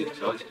要把简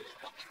小姐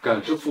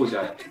赶出傅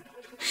家呀？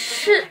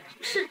是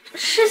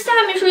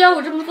夏秘书要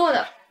我这么做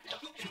的。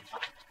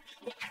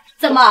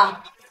怎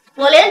么，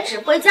我连指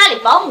挥家里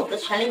保姆的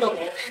权利都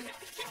没有是吗？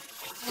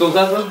总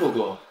裁吩咐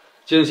过，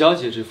简小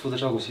姐只负责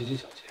照顾欣欣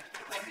小姐。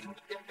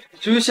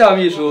至于夏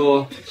秘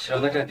书想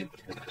让她干点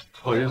别的，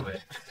我认为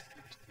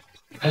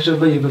还是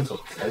问一问总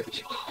裁比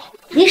较好。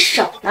你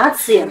少拿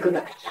慈远哥哥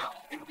来压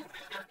我，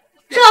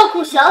照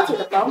顾小姐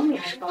的保姆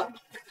也是保姆，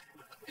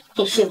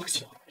你信不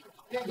信？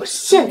我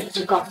现在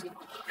就告诉你，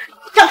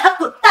让他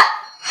滚蛋！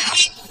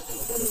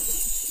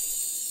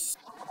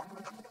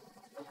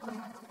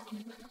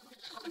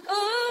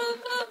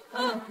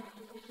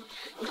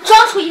你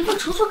装出一副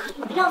楚楚可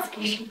怜的样子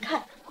给谁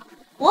看？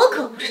我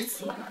可不是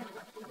慈远哥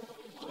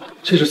哥。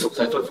这是总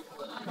裁吩咐的，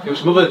有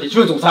什么问题就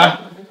问总裁。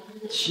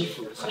欺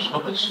负人算什么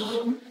本事？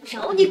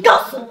找你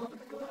告诉我。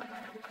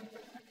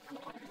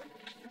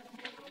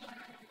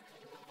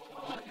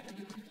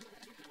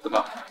怎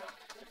么？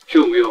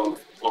用不用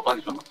我帮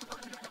你刷马桶？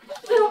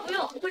不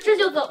用，我这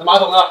就走。那马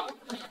桶呢？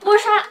我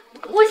刷，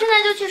我现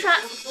在就去刷。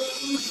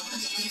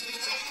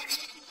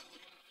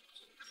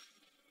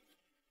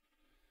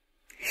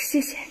谢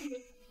谢。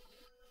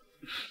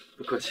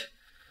不客气。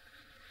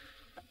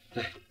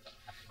来，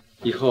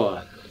以后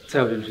啊，再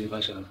有这种事情发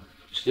生，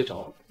直接找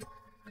我。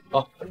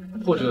哦，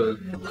或者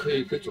可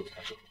以跟总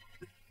裁说，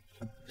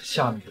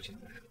夏秘书现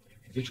在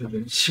已经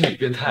成心理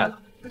变态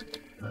了。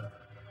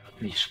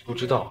你是不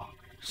知道啊，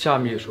夏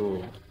秘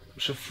书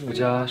是傅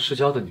家世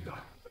交的女儿，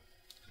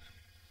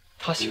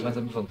她喜欢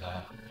咱们总裁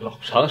啊，老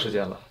长时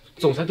间了，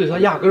总裁对她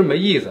压根儿没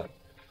意思。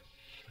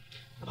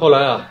后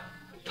来啊，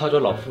他找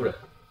老夫人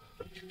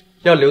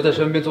要留在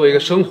身边做一个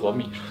生活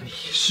秘书，你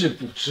是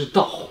不知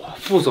道啊，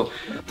副总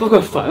都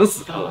快烦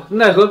死他了，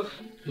奈何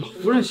老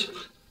夫人喜欢，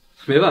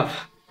没办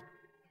法。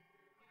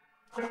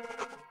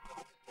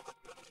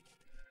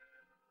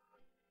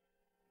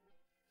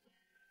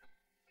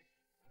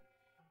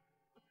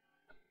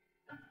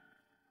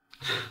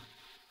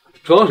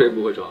装谁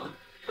不会装啊？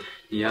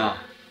你呀，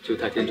就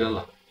太天真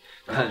了，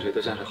看谁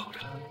都像是好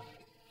人。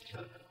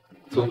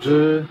总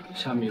之，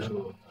夏秘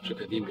书是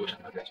肯定不会上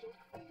他干球的。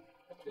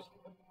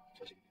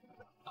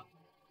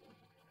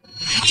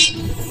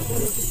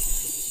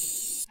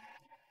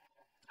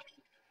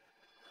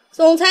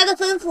总裁的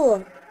吩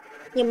咐，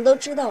你们都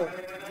知道了。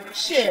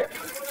是，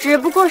只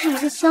不过是一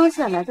个乡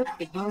下来的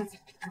土包子，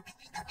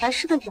还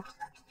是个哑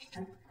巴，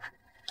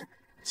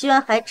居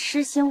然还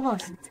痴心妄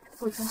想在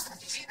傅家混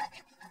起来。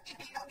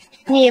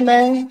你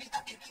们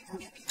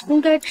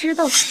应该知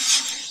道什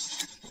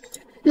么？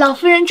老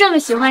夫人这么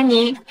喜欢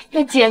您，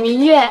那简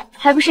明月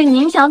还不是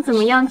您想怎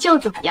么样就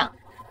怎么样？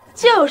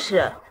就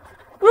是，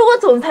如果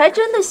总裁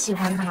真的喜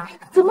欢他，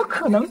怎么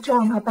可能只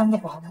让他当个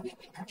保姆？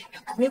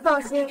您放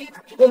心，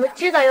我们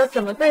知道要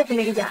怎么对付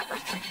那个哑巴。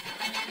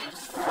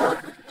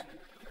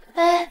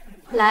哎，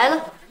来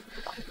了，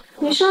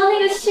你说那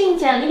个姓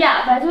简的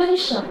哑巴究竟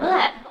什么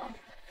来头？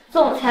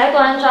总裁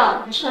关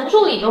照，陈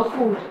助理都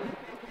护着，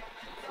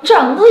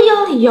长得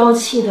妖里妖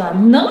气的，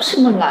能什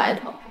么来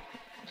头？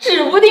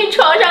指不定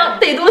床上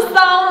得多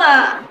骚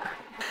呢。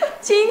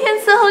今天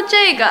伺候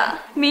这个，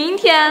明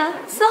天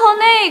伺候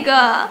那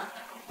个。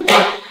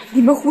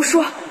你们胡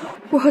说！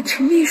我和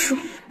陈秘书、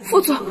副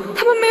总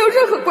他们没有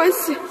任何关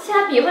系。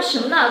瞎比划什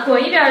么呢？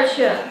滚一边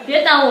去！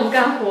别耽误我们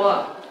干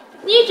活。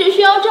你只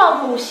需要照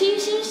顾欣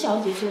欣小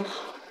姐就好，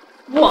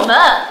我们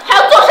还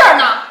要做事儿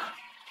呢。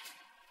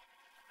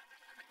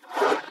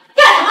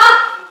干什么？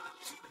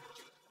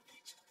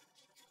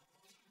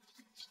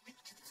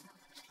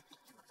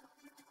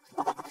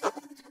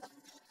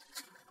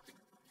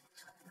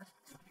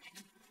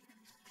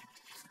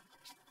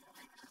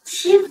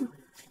欺负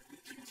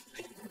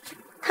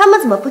他们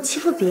怎么不欺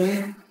负别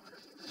人，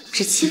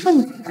只欺负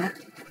你呢？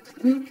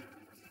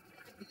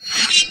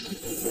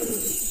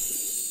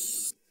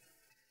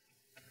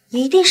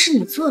一定是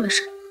你做了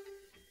什么，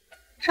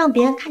让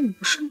别人看你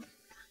不顺眼。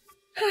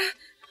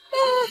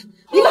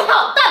你们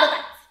好大的胆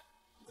子！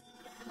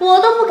我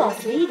都不敢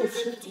随意的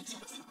欺负简小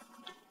姐，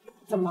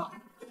怎么？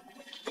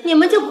你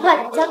们就不怕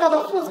人家告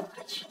到副总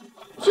那去？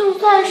就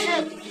算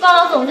是告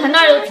到总裁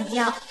那儿又怎么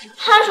样？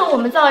他说我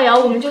们造谣，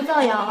我们就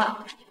造谣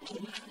啊。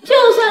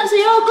就算是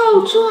要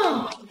告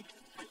状，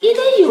也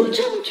得有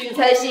证据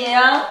才行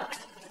啊！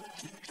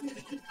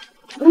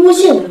诬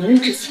陷无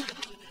人之前，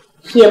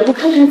也不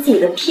看看自己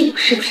的屁股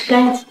是不是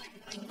干净。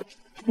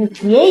你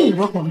别以为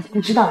我们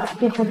不知道你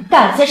背后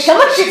干了些什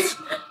么事情。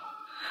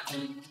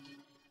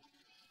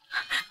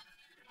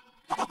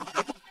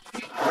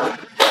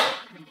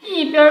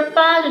一边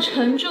扒着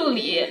陈助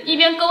理，一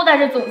边勾搭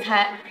着总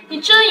裁，你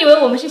真以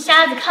为我们是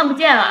瞎子看不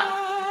见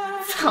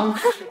啊？仓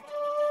鼠！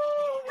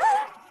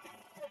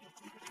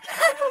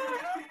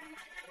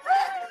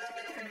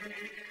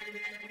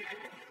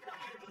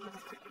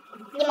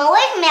你们为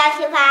什么要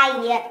欺负阿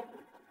姨？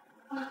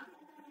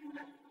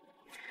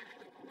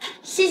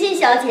欣欣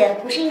小姐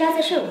不是应该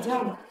在睡午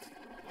觉吗？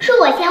是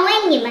我先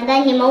问你们的，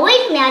你们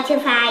为什么要欺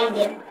负阿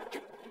姨？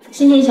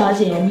欣欣小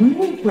姐，您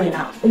误会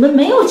了，我们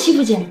没有欺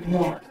负简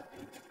妮。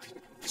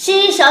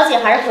欣欣小姐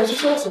还是回去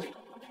休息。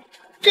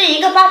这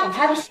一个巴掌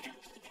拍不响，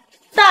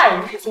大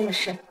人之间的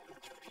事，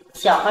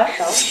小孩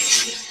少管。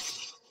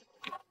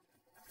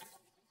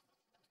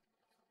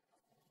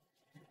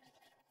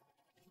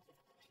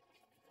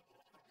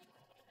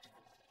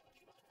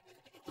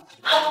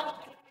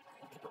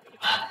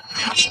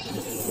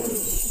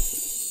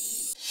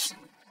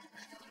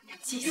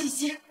欣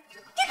欣，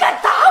你敢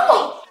打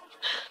我！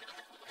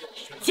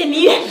简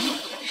明月，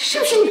是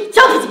不是你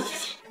教的简欣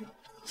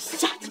欣？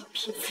下贱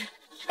婊子，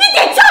一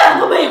点教养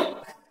都没有！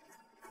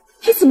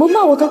你怎么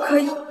骂我都可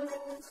以，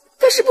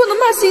但是不能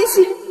骂欣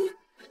欣。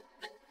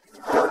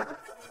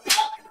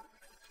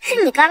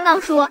是你刚刚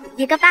说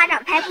一个巴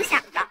掌拍不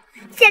响的，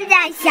现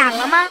在响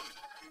了吗？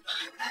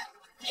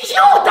你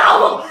又打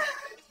我！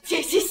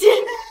简欣欣，你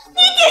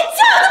一点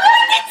教养都没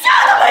有，一点教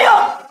养都没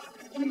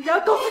有！你要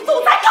告诉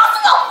总裁，告诉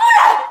老夫人！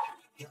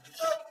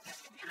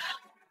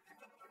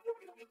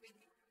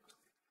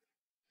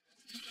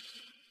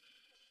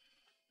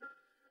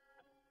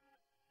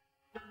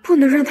不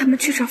能让他们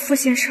去找傅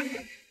先生。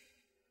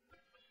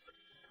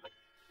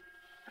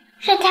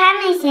是他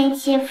们先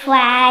欺负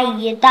阿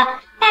姨的，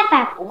爸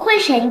爸不会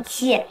生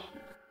气。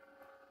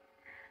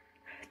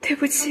对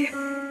不起，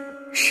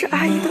是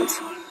阿姨的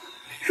错。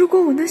如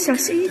果我能小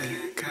心一点，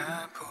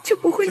就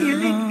不会连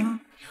累你。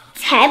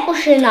才不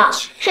是呢，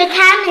是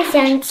他们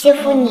先欺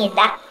负你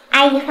的。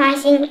阿姨放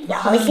心，以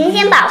后欣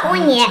欣保护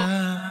你。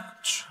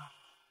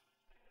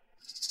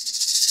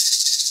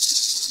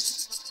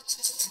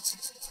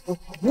我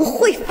不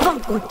会放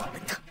过你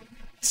们的。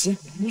简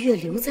明月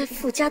留在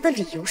傅家的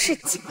理由是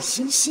简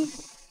欣欣，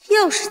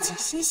要是简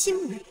欣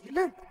欣没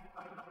了呢？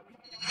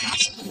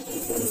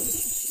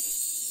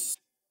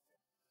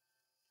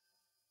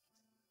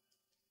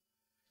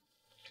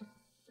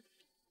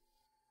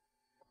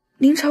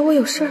您找我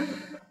有事儿？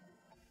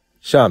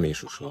夏秘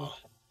书说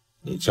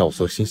你教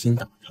唆欣欣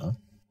打他。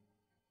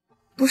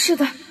不是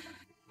的，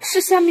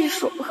是夏秘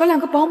书和2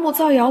个保姆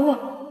造谣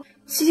我，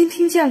欣欣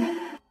听见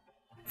了，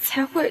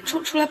才会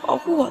冲出来保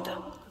护我的。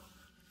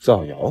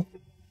造谣？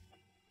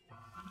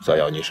造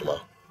谣你什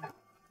么？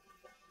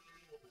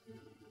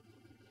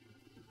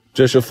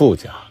这是傅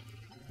家，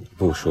你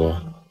不说，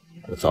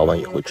我早晚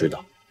也会知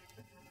道。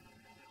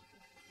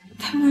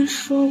他们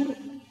说我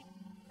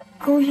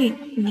勾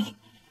引你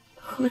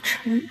和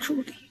陈助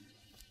理。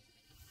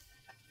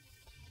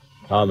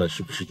他们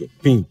是不是有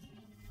病？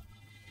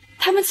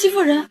他们欺负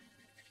人，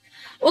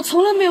我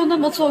从来没有那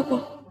么做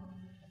过。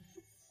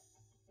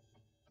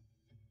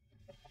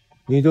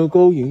你都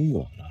勾引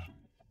我了，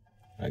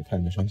还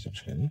看得上小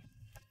陈？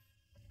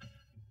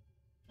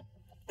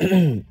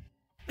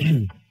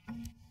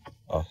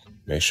啊，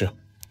没事。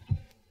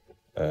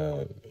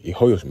以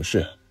后有什么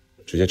事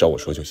直接找我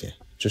说就行，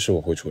这事我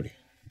会处理。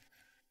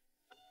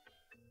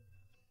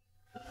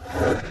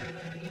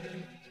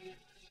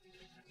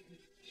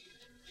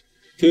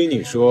听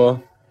你说，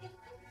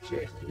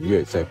简明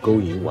月在勾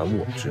引完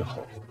我之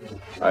后，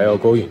还要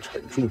勾引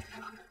陈助理。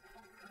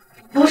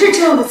不是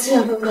这样的，思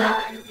远哥哥，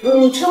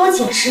你听我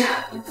解释。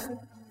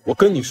我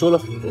跟你说了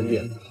很多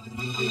遍了，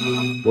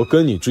我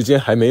跟你之间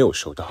还没有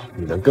熟到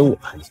你能跟我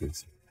攀亲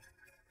戚。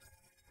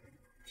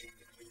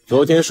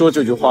昨天说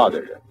这句话的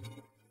人，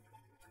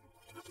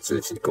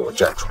自己给我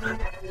站出来。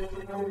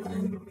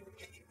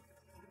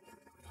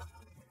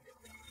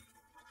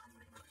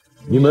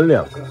你们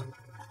2个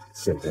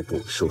现在给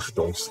我收拾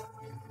东西，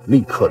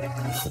立刻离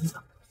开傅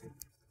家。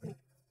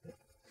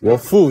我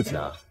傅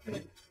家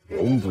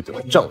容不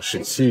得仗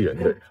势欺人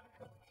的人。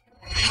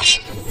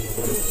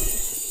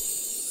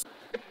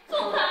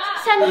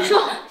夏秘书，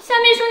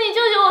你救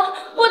救我！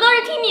我都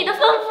是听你的吩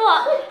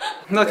咐。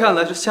那看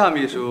来是夏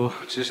秘书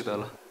指使的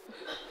了。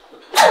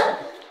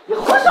你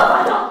胡说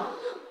八道！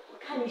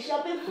看你是要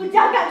被夫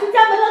家赶出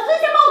家门了，所以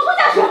想把我拖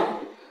下去。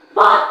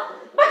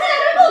把这两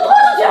个人给我拖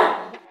出去！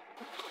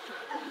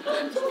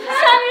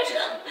夏秘书，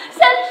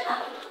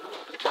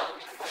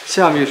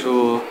夏秘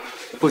书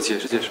不解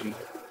释解释吗？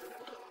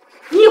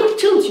你有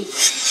证据？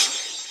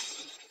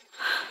思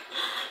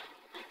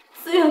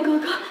远哥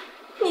哥，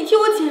你听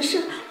我解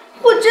释，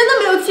我真的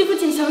没有欺负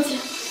简小姐。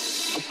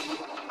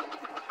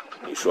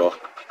你说，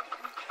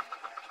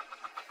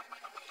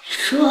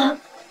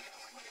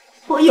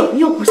我有没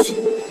有不信？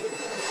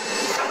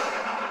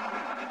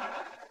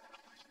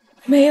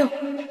没有，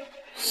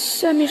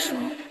夏秘书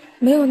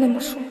没有那么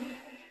说。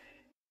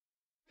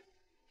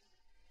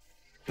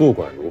不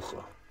管如何，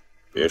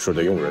别墅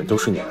的佣人都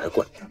是你来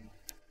管的。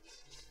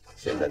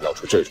现在闹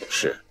出这种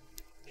事，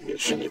也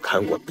是你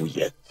看管不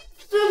严。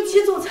对不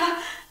起，总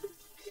裁，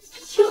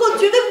以后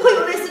绝对不会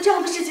有类似这样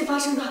的事情发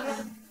生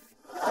的。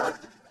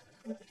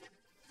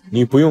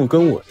你不用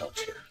跟我道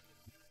歉。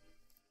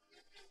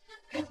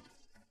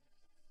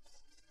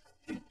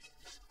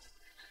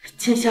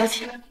简小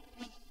姐，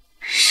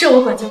是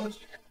我管教不严，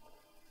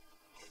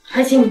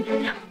还请你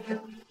原谅。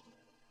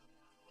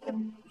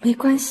没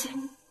关系。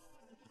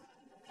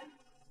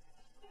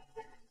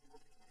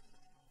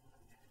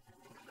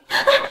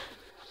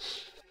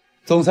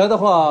总裁的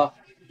话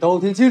都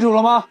听清楚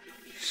了吗？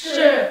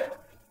是。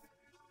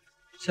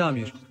夏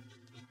秘书，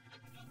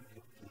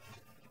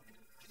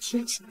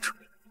听清楚。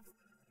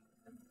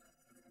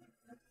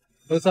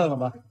都散了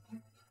吧。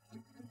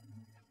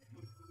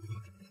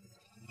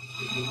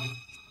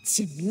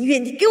简明月，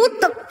你给我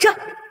等着！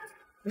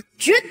我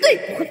绝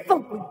对不会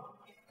放过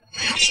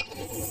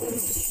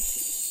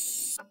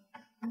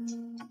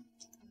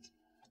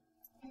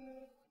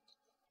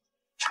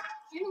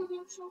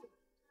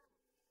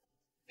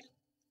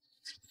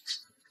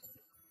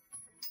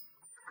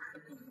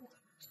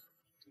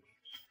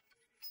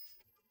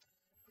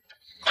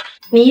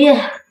你！明月，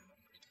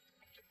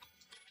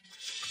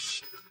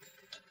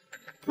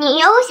你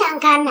又想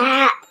干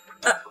嘛？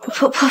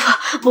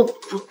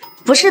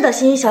不是的，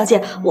欣欣小姐，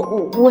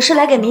我是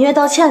来给明月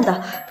道歉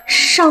的。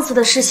上次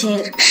的事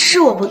情是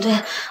我不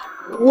对，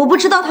我不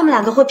知道他们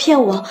两个会骗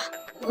我，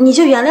你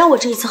就原谅我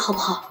这一次好不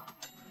好？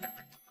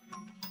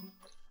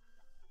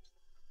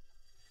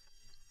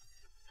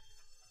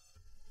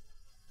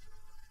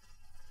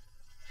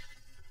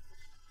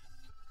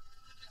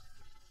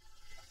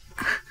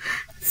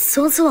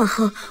从此往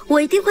后，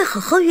我一定会好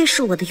好约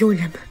束我的佣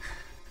人们。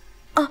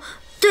哦，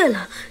对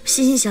了，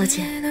欣欣小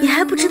姐，你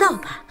还不知道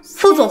吧？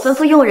副总吩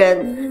咐佣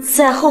人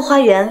在后花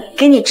园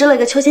给你支了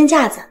个秋千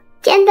架子。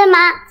真的吗？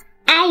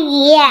阿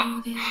姨，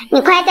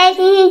你快带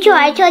星星去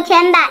玩秋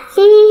千吧，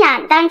星星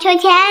想荡秋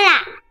千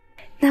啦。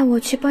那我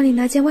去帮你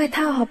拿件外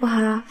套好不好？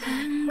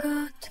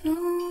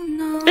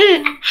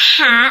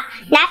好，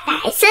拿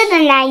白色的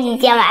那一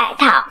件外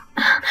套。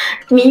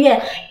明月，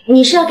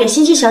你是要给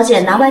欣欣小姐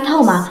拿外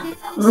套吗？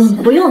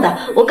不用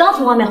的，我刚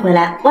从外面回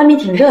来，外面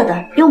挺热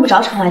的，用不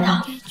着穿外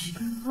套。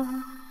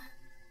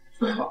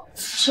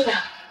去吧。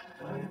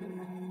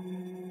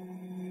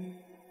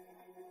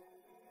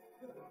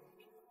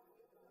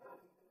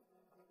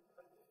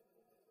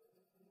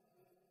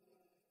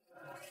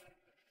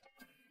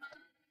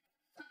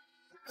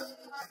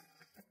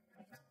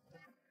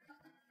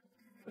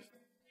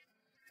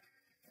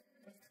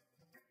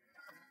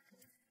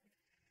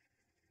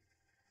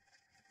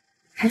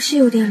还是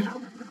有点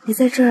冷，你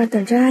在这儿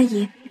等着阿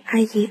姨，阿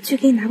姨去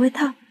给你拿外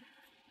套。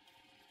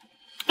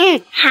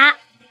好。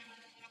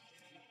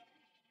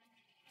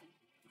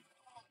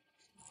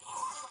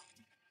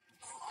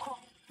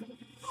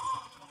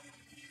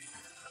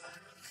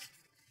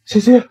欣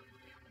欣，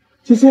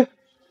欣欣，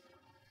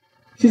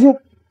欣欣。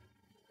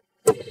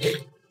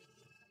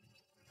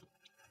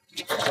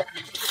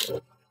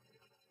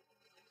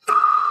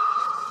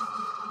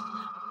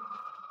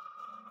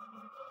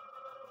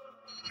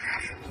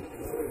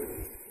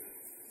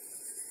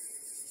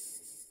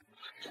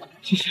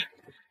欣欣，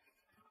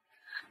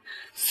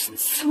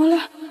怎么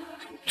了？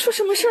出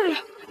什么事了？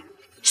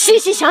欣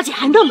欣小姐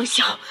还那么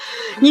小，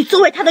你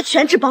作为她的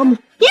全职保姆，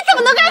你怎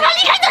么能让她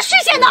离开你的视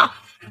线呢？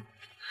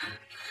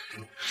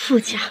傅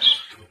家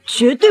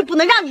绝对不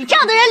能让你这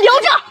样的人留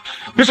着！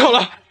别吵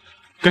了，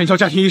赶紧叫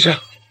家庭医生。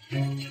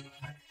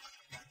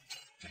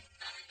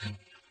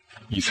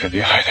你在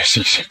恋爱的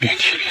新鲜遍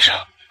体鳞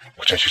伤，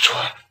我这去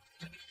穿，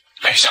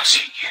没相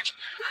信你。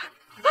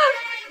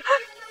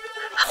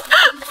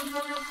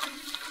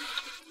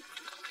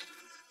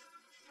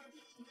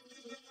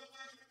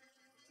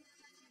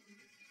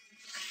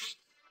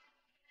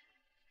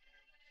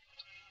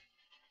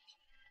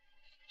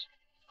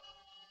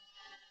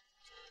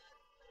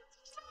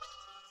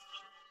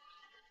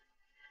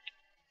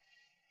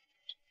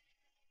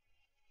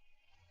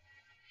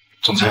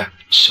总裁，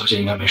小姐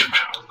应该没什么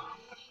事了。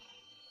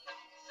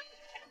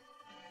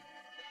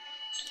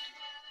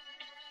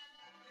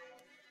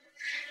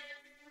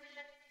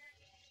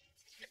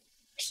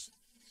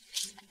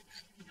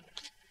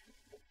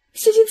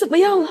欣欣怎么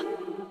样了？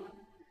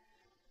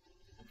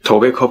头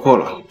被磕破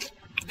了，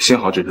幸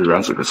好只是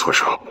软组织挫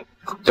伤，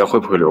但会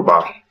不会留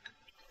疤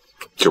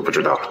就不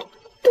知道了。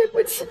对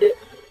不起。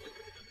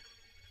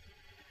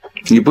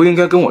你不应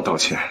该跟我道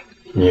歉，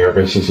你应该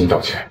跟欣欣道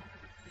歉。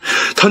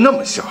她那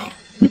么小，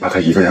你把她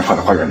一个人放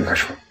在花园里干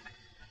什么？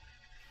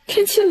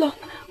天气冷，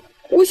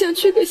我想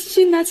去给欣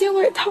欣拿件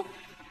外套，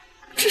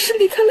只是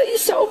离开了一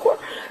小会儿，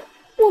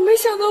我没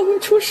想到会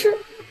出事。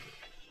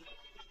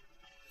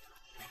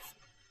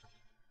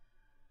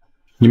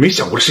你没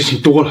想过的事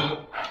情多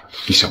了，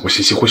你想过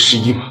欣欣会失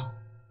忆吗？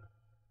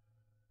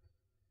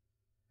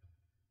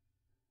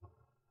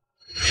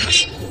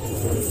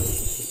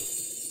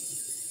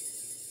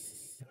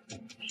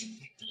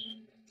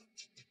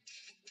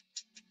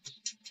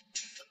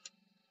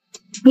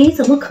你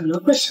怎么可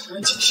能会想到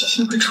简欣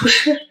欣会出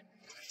事？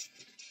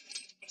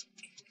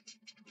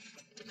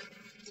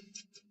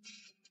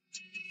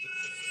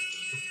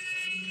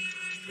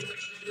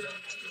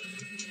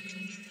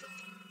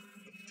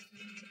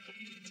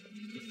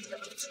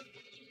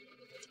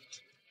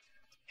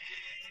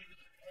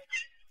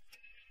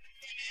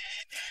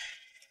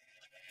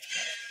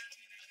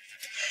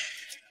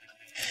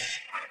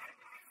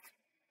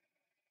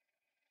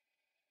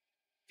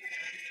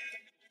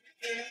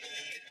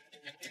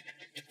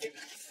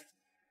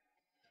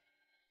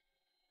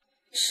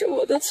是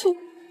我的错，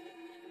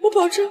我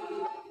保证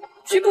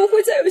绝不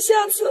会再有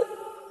下次。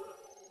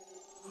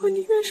我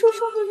宁愿受伤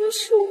的人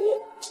是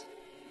我。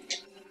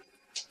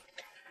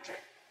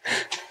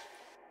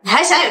你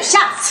还想有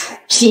下次？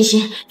欣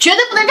欣绝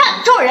对不能让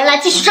你这种人来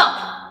继续照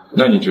顾。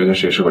那你觉得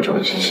谁适合照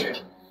顾欣欣？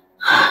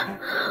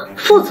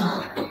副总，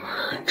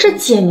这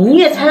简明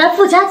月才来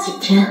傅家几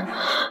天，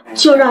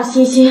就让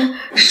欣欣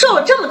受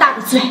了这么大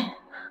的罪，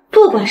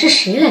不管是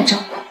谁来照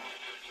顾，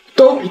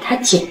都比他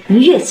简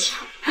明月强。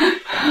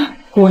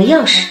我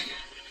要是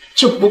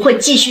就不会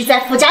继续在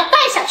傅家待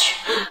下去。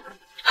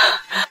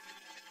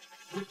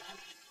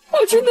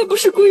我真的不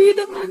是故意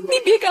的，你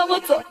别赶我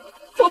走，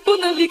我不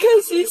能离开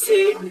欣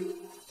欣。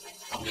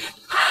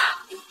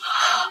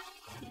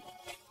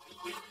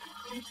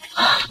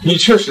你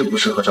确实不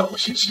适合照顾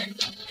欣欣。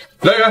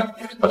来人，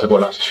把他给我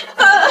拉下去。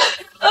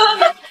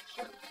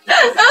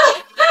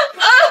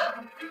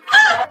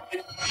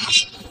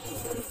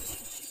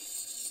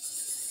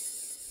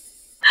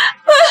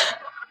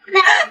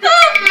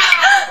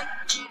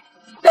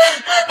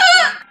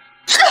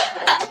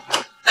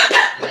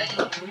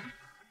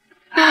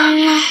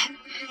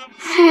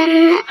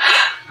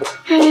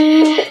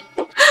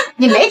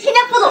你没听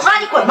见副总说让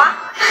你滚吗？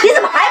你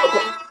怎么还不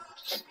滚？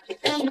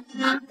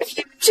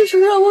就是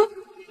让我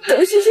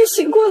等欣欣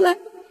醒过来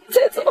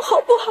再走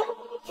好不好？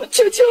我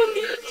求求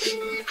你。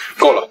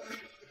够了，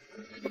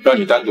让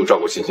你单独照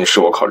顾欣欣是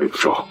我考虑不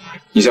周，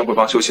你先回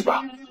房休息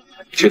吧，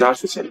其他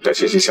事情等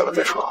欣欣醒了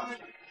再说。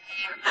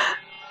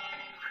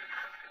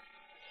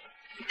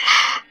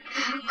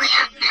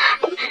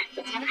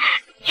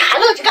你还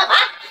愣着干嘛？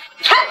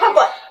还快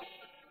滚！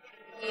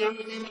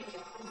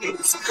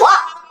走啊！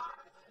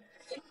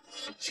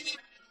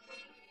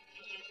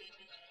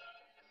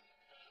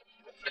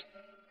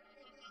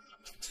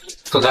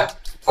总裁，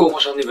供货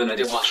商那边来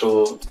电话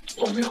说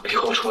我们有批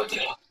货出问题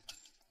了。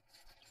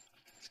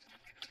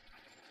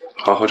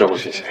好好照顾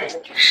欣欣。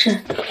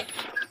是。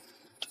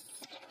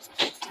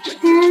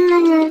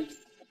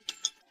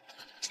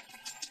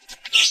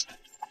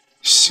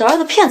小二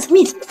的骗子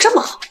命怎么这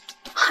么好，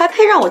还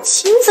配让我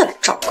亲自来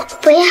照顾？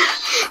不要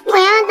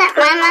打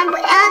妈妈，不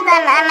要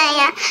打妈妈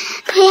呀！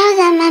不要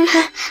打妈妈，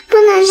不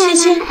能打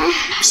妈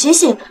妈。醒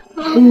醒，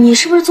你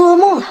是不是做噩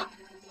梦了？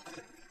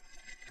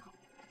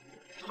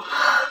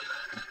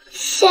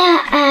夏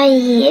阿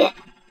姨，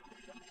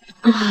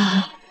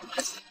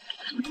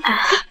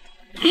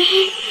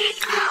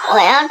我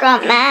要找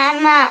妈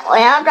妈，我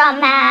要找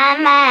妈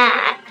妈。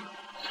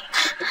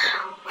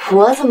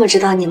我怎么知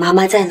道你妈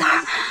妈在哪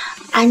儿？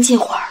安静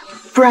会儿，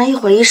不然一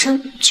会儿医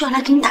生就要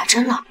来给你打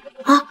针了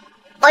啊！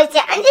我想起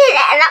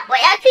来了，我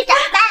要去找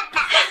爸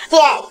爸。简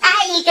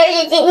阿姨就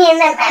是今天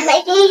的妈妈，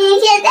欣欣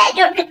现在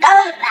就知道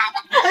了爸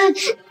爸。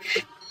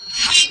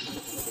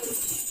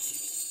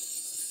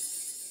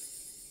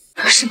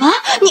什么？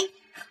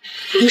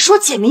你说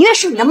简明月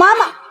是你的妈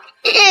妈？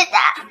是的，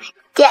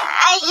简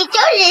阿姨就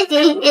是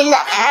欣欣的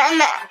妈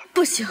妈。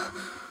不行，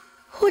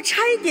我差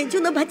一点就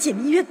能把简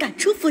明月赶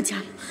出傅家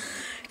了，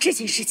这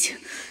件事情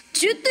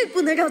绝对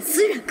不能让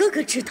子远哥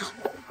哥知道。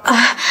哎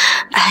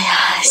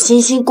呀，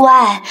欣欣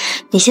乖，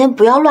你先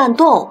不要乱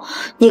动。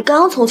你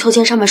刚从秋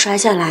千上面摔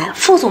下来，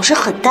傅总是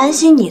很担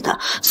心你的，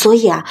所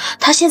以啊，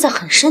他现在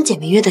很生简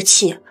明月的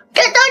气。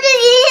这都是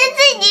欣欣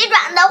自己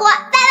闯的祸，爸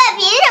爸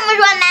凭什么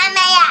说妈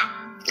妈呀？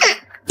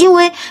因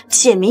为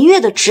简明月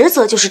的职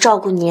责就是照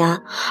顾你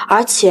啊，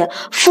而且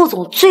傅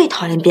总最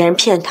讨厌别人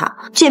骗他，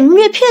简明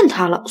月骗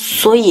他了，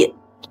所以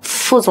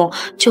傅总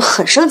就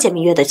很生简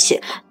明月的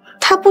气，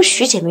他不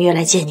许简明月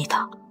来见你的。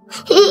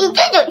欣欣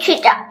这就去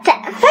找他。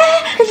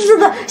哎，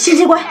欣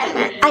欣乖，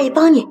阿姨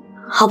帮你，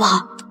好不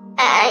好？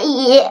阿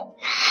姨，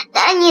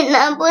那你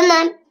能不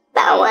能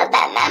帮我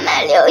把妈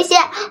妈留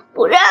下，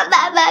不让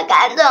爸爸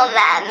赶走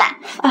妈妈？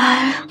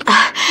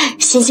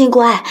欣欣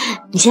乖，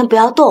你先不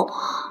要动，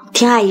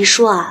听阿姨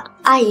说啊，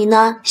阿姨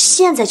呢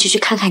现在就去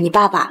看看你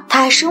爸爸，他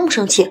还生不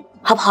生气？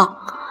好不好？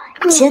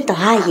你先等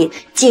阿姨，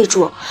记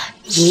住，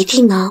一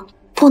定呢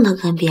不能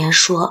跟别人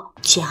说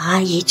简阿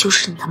姨就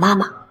是你的妈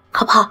妈，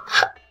好不好？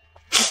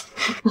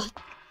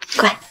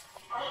乖。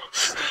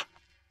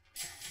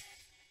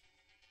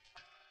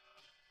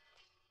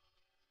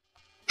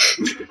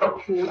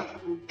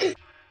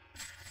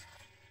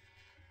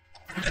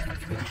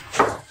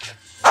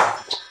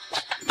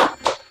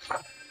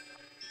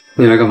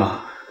你来干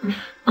嘛？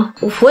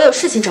我有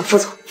事情找副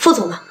总。副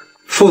总呢？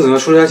副总要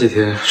出差几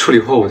天，处理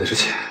货物的事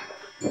情。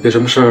有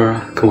什么事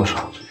儿跟我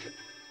说。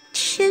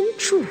天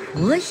助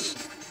我也！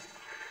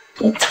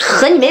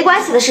和你没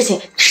关系的事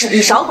情，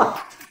你少管。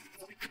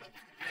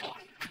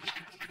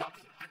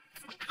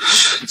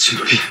神经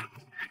病！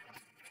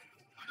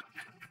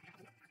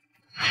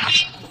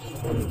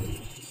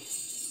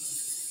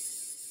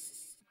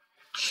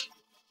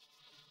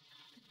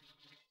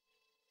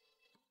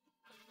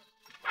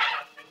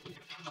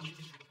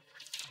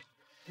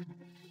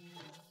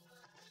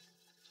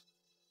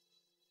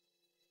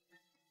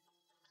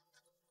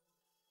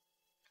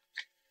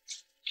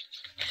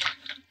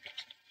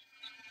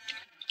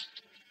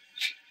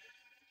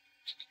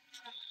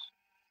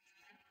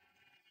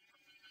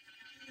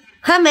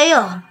还没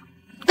有，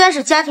但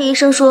是家庭医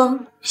生说，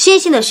欣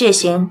欣的血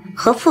型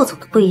和副总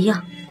的不一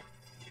样。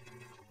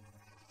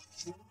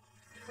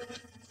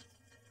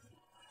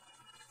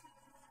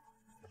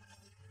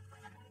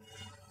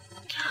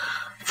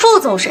副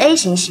总是 A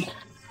型血，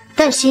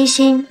但欣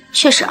欣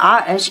却是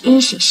RH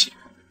阴型血。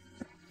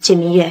简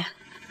明月，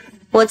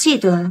我记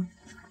得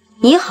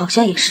你好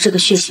像也是这个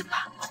血型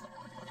吧？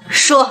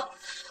说，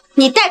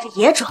你带着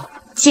野种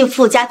进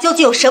傅家究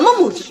竟有什么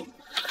目的？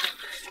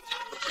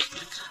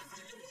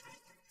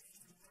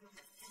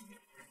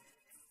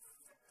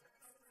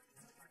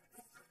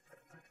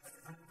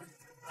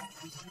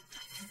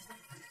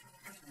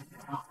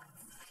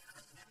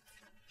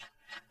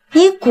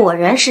你果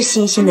然是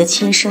欣欣的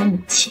亲生母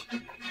亲。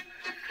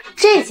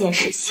这件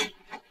事情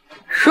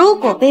如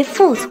果被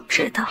副总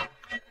知道，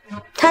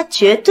他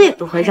绝对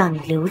不会让你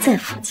留在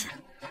傅家。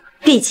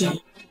毕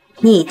竟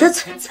你的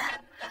存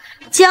在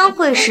将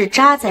会是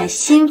扎在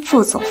新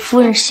副总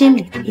夫人心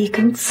里的一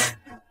根刺。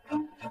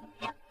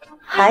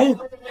还有，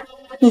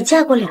你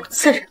嫁过2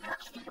次人了，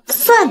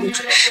算得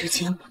准时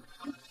间吗？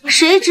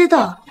谁知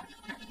道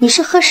你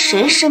是和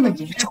谁生的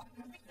野种，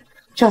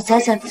要栽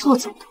在副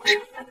总头上？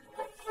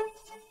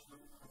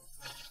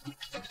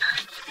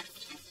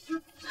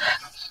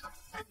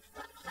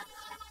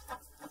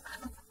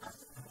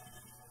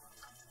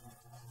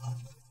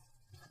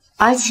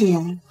而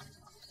且，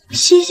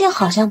欣欣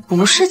好像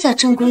不是在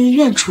正规医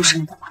院出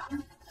生的吧？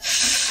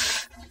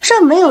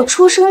这没有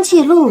出生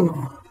记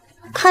录，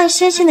看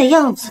欣欣的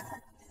样子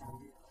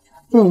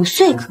，5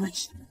岁可以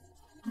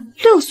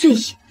，6岁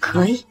也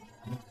可以。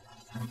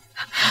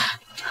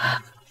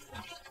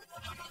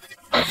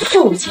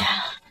傅家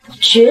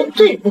绝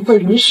对不会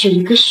允许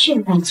一个血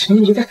脉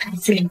存疑的孩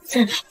子留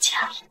在傅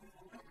家里。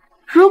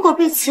如果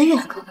被慈远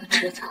哥哥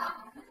知道，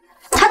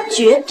他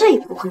绝对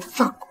不会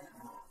放过。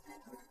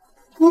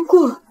不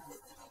过，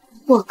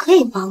我可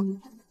以帮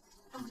你，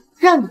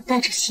让你带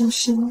着欣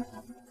欣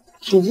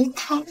离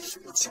开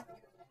傅家。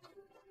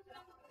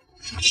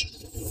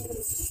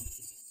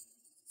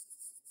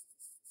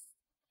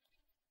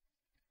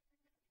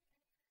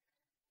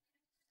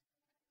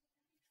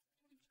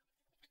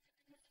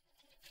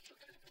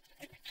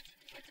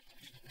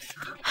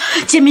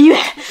简明月，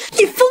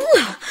你疯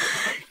了！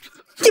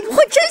你不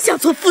会真想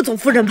做副总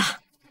夫人吧？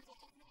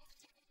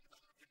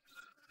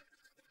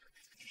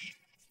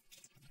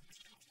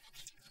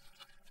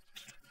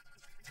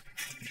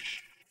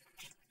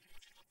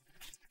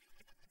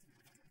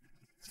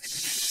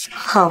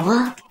好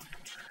啊，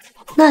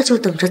那就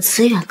等着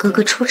慈远哥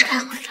哥出差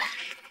回来，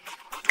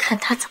看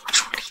他怎么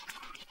处理。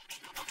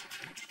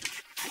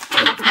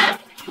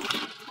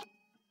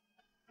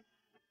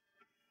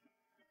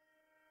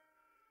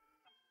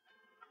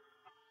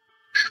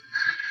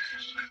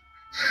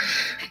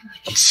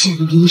简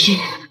明月，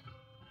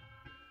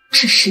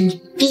这是你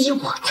逼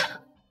我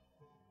的。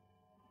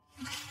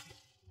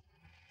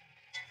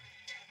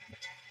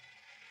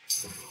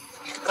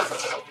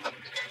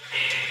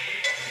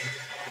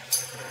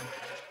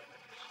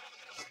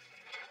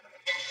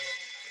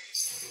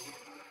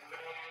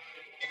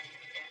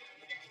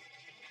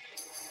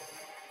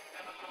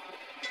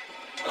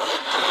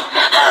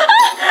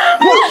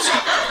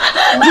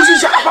你这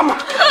是哑巴吗？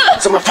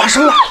怎么发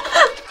生了？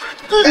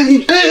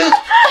你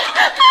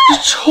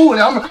抽我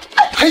2把，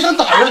还想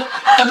打人？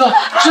大哥，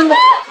真的？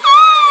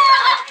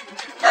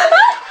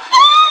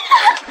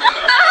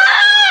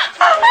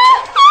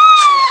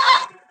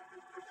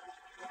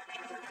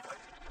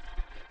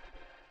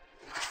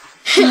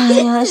哎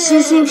呀，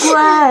欣欣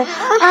乖，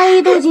阿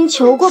姨都已经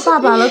求过爸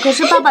爸了，可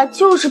是爸爸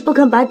就是不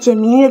肯把简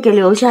明月给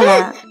留下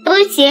来。不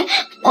行，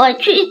我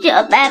去求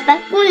爸爸，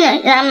不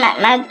能让妈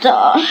妈走。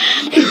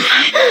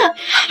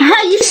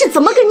阿姨是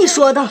怎么跟你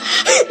说的？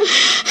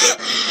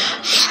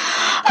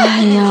哎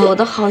呀，我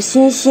的好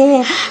欣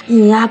欣，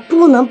你呀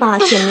不能把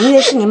简明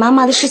月是你妈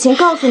妈的事情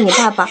告诉你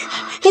爸爸，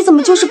你怎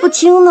么就是不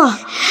听呢？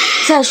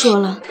再说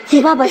了，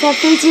你爸爸在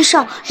飞机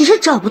上，你是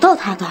找不到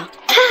他的。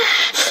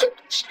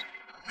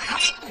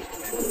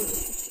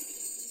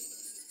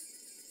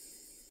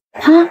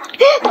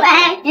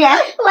坏人，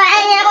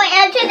我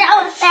要去找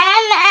我妈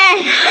妈。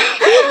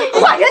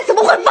坏人怎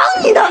么会帮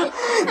你呢？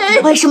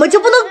为什么就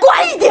不能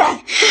乖一点？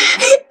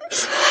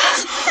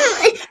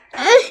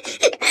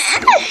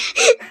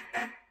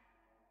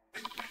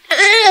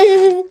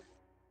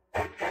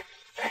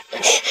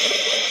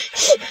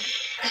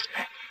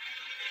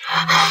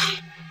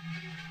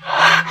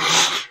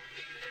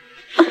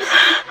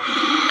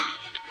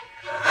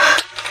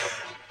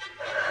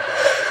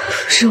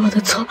不是我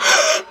的错，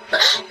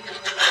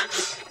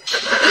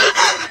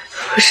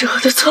不是我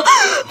的错，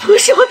不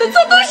是我的错，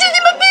都是你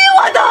们逼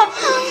我的。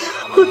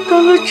我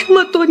当了这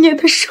么多年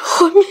的生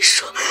活秘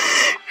书，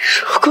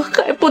如果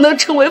还不能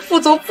成为副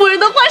总夫人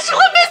的话，是会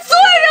被所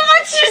有人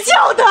而耻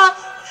笑的。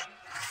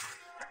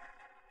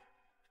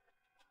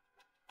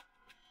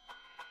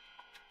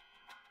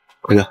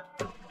快点！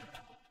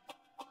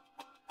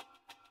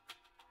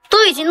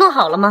都已经弄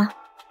好了吗？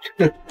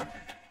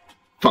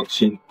放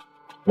心，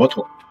我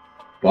懂，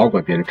保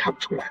管别人看不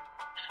出来。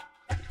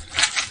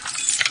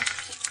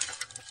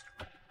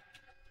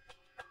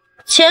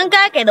钱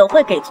该给的我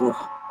会给足，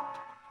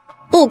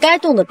不该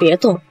动的别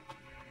动，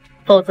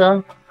否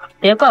则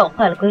别怪我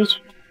坏了规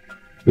矩。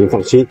您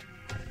放心，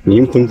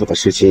您吩咐的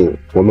事情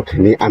我们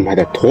肯定安排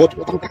的妥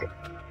妥当当。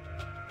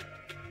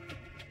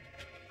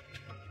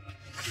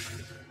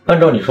按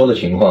照你说的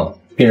情况，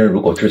病人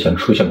如果之前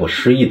出现过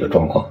失忆的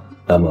状况，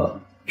那么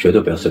绝对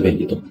不要随便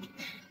移动，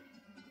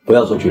不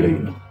要做剧烈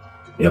运动，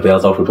也不要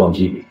遭受撞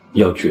击，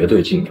要绝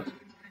对静止，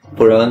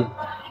不然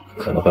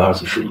可能会二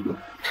次失忆。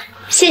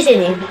谢谢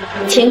您，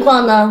情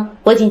况呢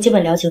我已经基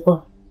本了解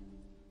过。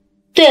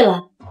对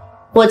了，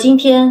我今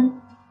天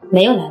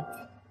没有来过。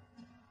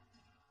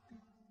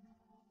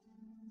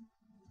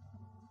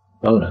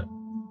当然。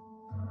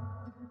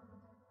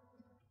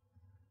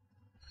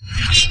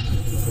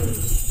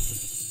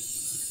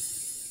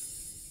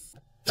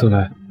总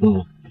裁，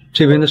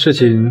这边的事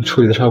情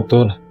处理的差不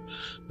多了，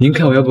您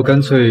看我要不干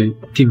脆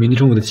订明天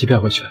中午的机票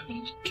回去？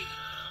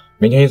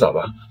明天一早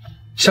吧。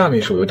夏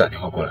秘书有打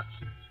电话过来。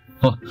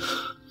哦，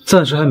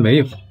暂时还没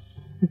有，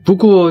不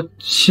过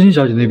辛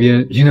小姐那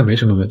边应该没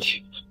什么问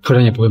题，不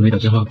然也不会没打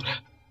电话过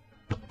来。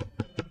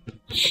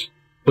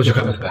我去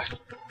看看总裁。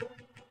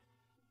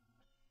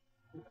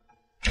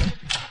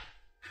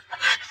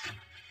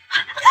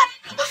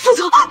副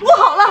总，不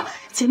好了！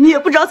简明也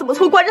不知道怎么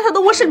从关着他的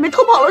卧室里面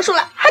偷跑了出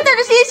来，还带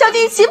着欣欣小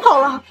姐一起跑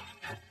了。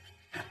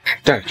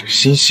带着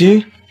欣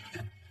欣？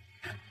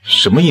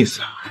什么意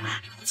思啊？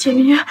简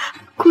明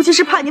估计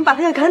是怕您把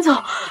他给赶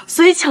走，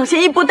所以抢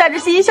先一步带着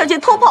欣欣小姐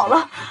偷跑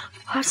了。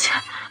而且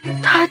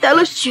他还带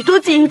了许多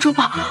金银珠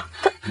宝，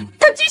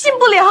他居心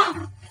不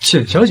良。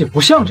简小姐不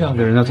像这样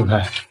的人啊，总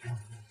裁。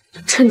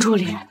陈助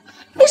理，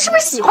你是不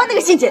是喜欢那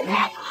个信姐妹？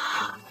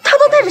他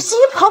都带着欣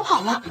欣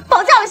跑了，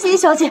绑架了欣欣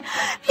小姐，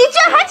你居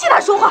然还替他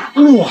说话！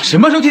我什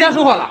么时候替他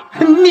说话了？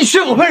你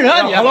血口喷人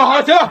啊你！好了好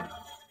了，行了，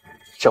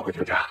交回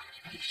队长。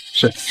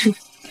是。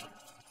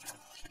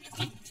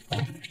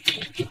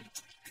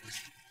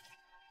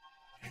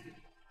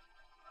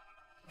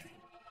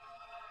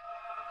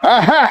哎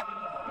嗨，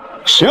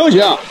醒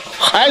醒，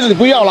孩子你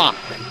不要了。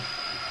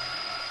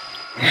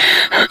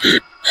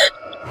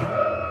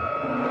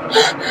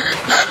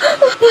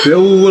别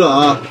呜呜了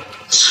啊！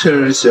千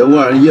人嫌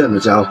万人厌的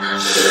家伙，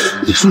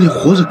你说你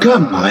活着干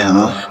嘛呀？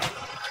啊！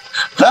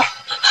来，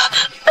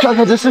看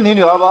看这是你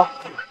女儿吗？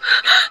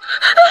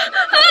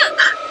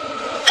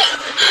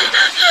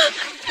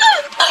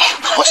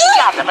我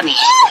吓人吧你！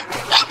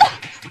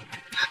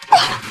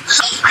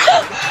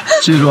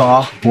记住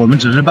啊，我们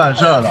只是办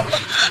事的，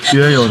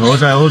冤有头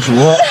债有主，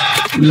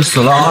你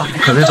死了啊，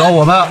可别找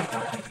我们。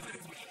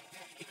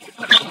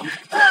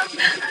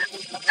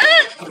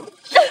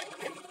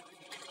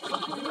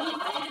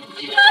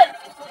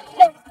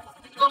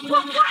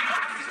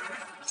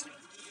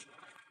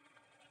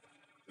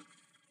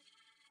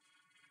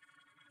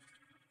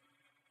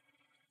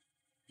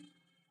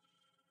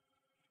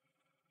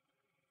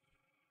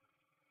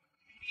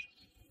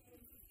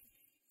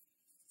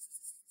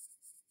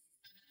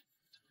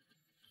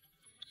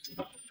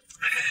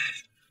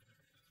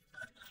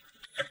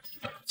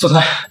总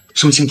裁，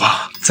什么情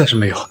况？暂时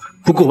没有，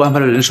不过我安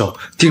排了人手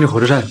盯着火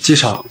车站、机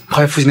场，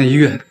还有附近的医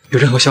院，有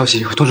任何消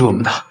息会通知我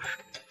们的。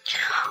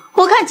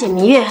我看简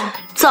明月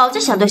早就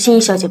想对欣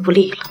欣小姐不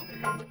利了。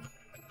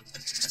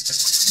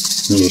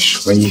你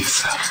什么意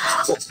思啊？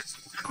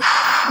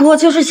我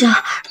就是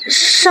想，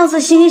上次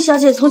欣欣小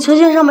姐从秋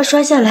千上面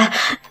摔下来，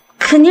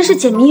肯定是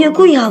简明月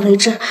故意要为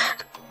之。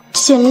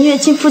简明月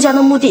进副驾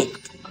的目的，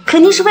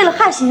肯定是为了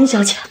害欣欣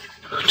小姐。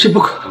这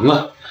不可能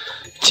啊！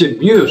简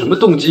明月有什么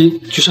动机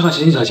去伤害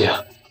欣欣小姐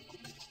啊？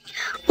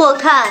我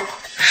看，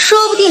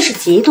说不定是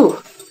嫉妒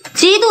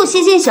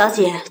欣欣小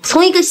姐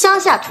从一个乡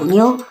下土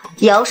妞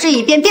摇身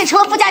一变成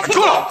了富家千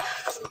金。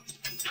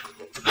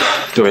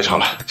队尾吵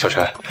了，小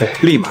陈，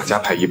立马加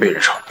派1倍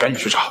人手，赶紧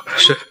去找。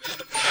是。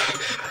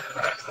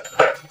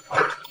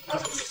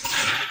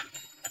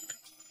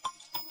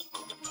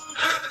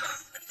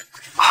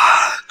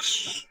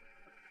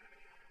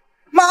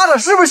了，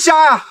是不是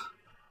瞎呀？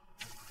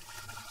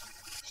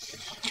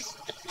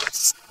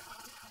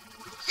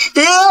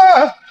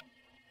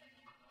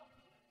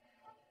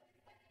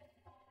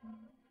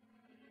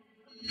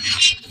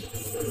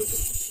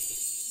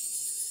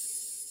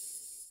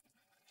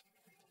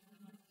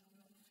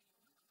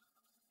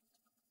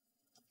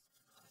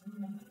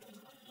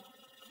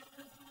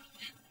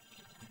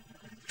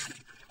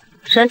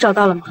人找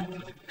到了吗？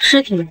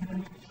尸体呢？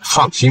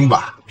放心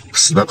吧，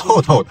死得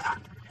透透的，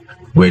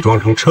伪装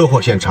成车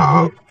祸现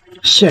场。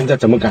现在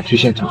怎么敢去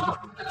现场？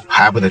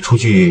还不得出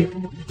去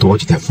躲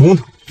几天风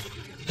头？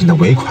那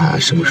尾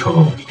款什么时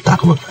候打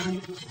给我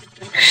们？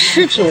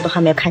尸体我都还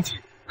没有看见，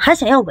还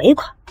想要尾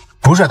款？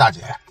不是大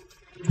姐，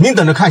您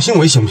等着看新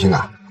闻行不行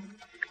啊？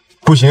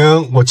不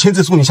行，我亲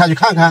自送你下去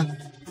看看。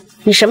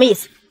你什么意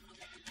思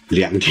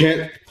？2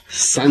天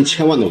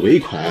3000万的尾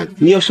款，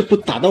你要是不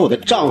打到我的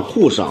账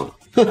户上，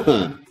哼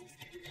哼。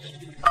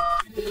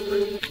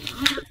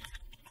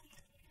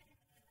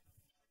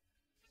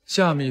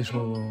夏秘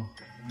书，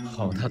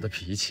好大的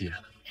脾气啊！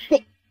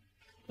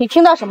你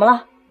听到什么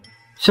了？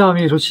夏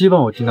秘书希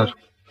望我听到什么？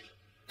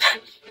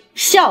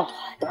笑话！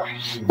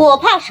我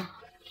怕什么？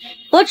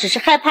我只是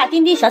害怕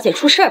丁丁小姐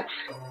出事儿罢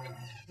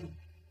了。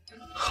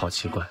好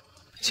奇怪，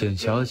简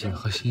小姐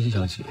和欣欣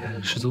小姐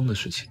失踪的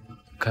事情，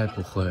该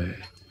不会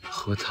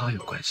和她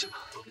有关系吧？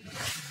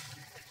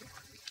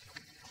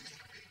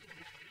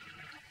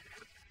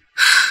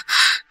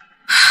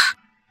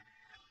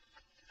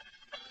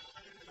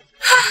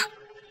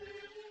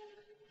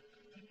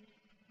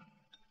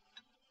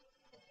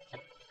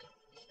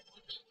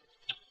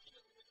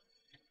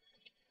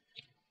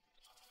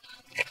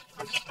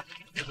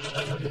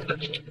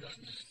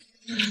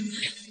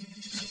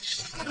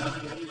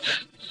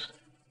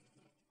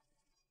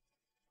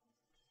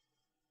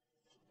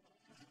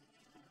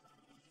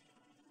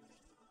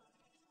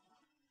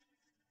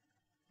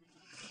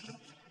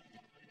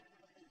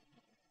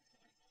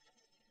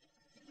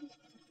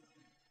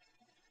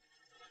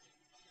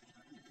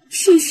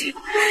欣欣，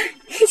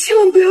你千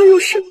万不要有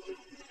事，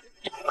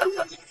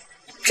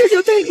这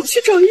就带你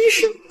去找医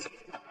生。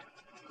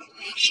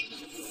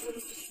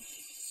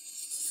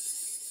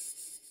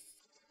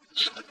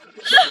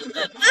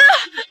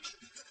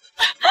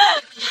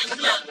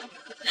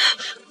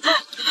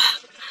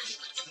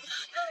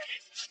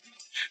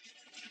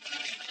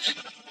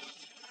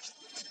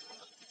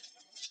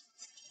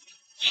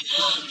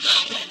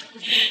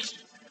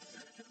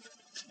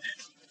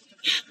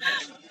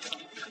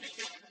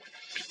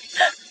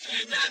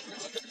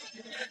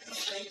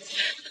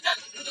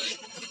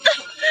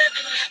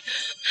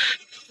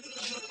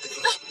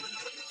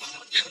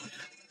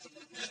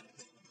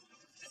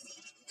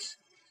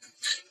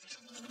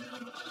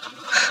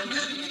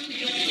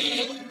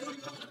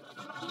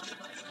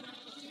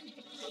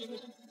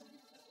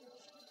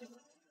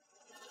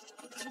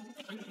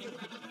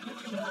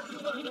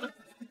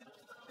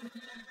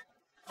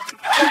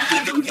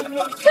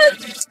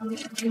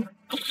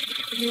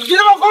你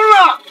他妈疯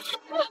了！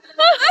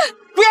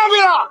不要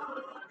命了！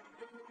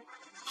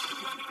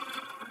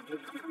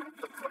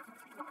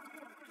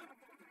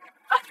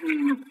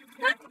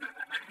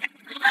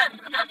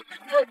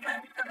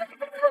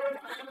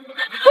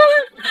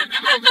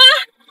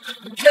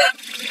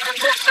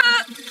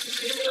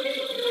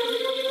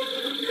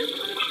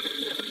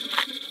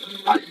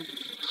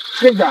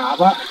这哑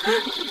巴，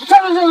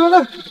站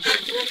着！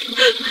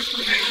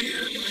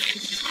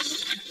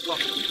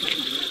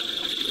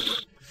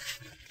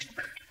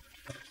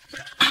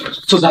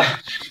总裁，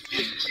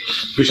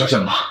有消息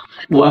了吗？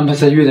我安排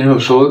在医院的人有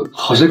说，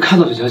好像看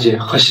到沈小姐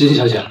和欣欣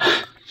小姐了。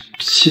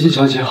欣欣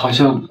小姐好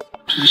像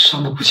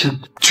伤得不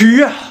轻。去医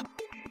院。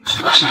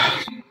是。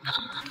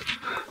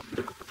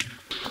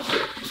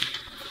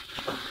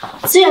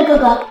资源哥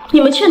哥，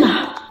你们去哪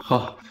儿？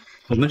好，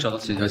我们找到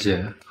沈小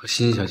姐和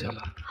欣欣小姐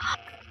了。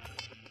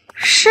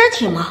尸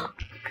体吗？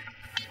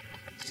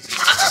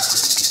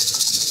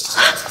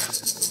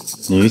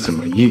你怎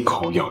么一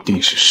口咬定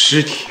是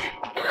尸体？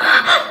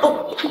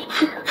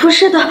不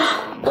是的，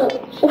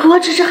我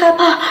只是害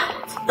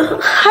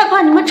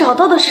怕你们找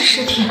到的是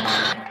尸体。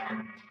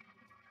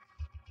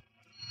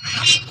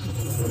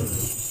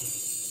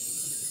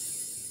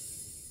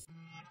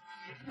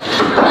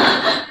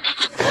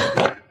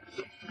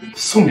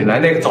送你来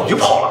那个早就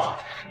跑了，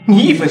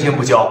你1分钱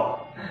不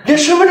交，连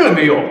身份证也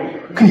没有，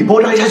给你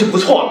包扎一下就不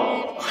错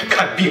了，还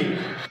看病。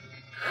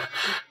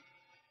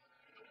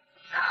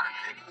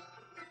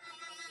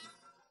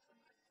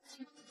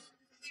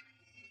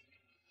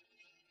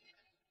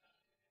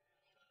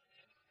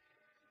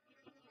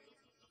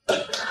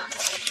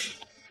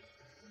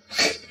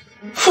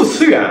傅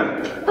思远，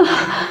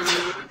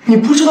你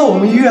不知道我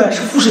们医院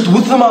是傅氏独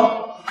资吗？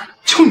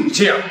就你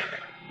这样，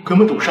根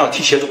本董事长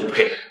踢鞋都不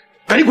配，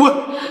赶紧滚！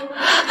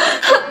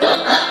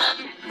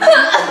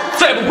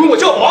再不滚我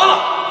叫保安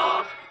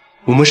了。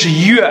我们是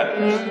医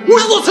院，不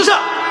是做慈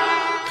善。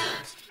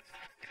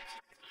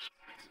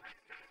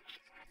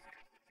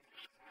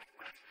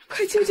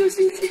快救救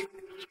欣欣！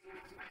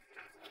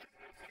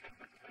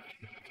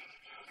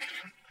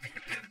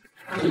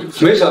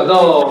没想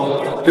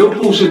到由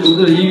布氏独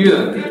资的医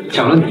院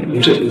养了你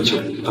们这群酒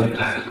肉笨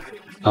蛋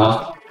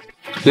啊，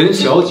连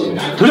小姐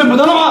都认不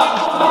得了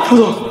吗？副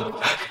总，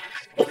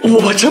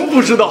我真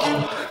不知道。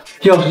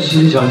要是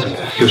欣欣小姐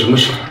有什么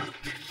事儿，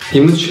你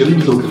们全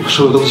部都给我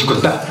收拾东西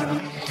滚蛋！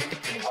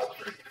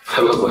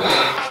还不快滚！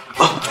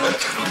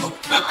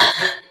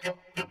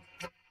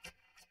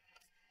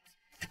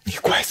你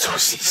怪罪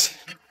欣欣，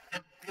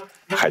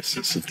害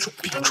欣欣重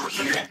病住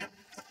医院。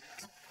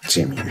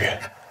简明月，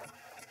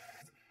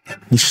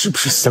你是不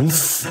是想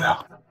死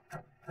啊？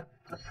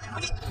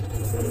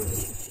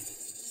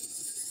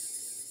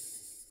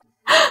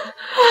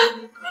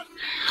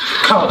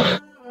看我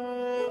的，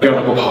别让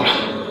他给我跑了。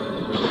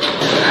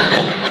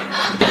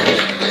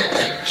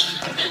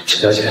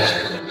小姐，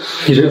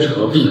你这又是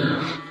何必呢？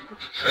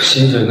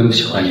欣欣小姐那么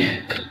喜欢你，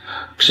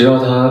只要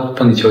她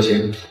帮你求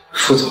情，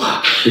副总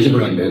啊一定不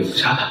让你冤枉自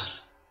杀的。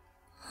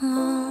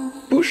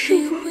不是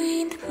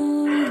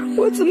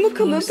我怎么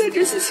可能带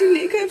着欣欣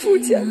离开傅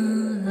家？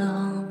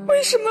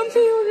为什么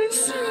没有人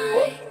信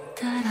我？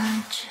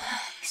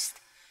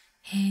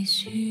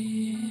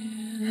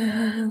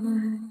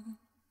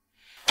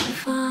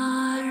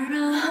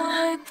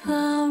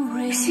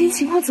欣欣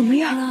情况怎么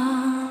样？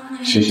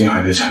欣欣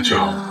还在抢救，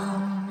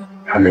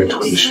还没有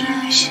脱离生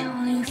命危险。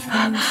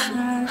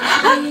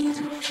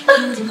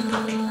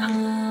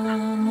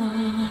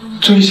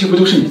这一切不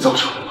都是你造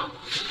成的吗？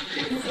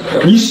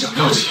你想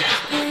要钱，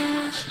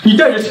你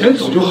带着钱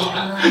走就好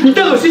了，你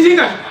带走欣欣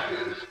干什么？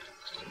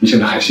你现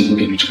在害欣欣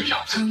变成这个样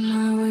子，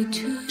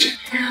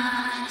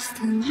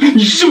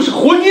你是不是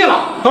活腻了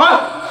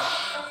啊？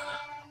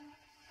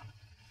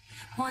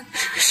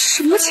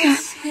什么钱？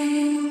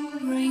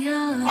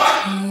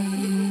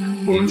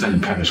我们在你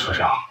开的车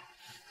上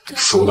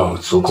搜到了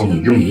足够你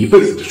用一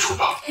辈子的珠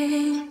宝，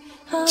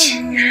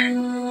简约，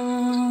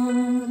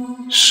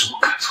是我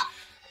看错。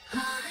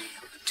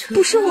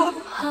不是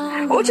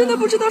我真的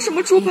不知道什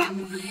么珠宝，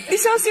你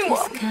相信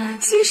我，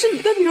欣是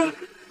你的女儿，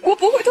我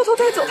不会偷偷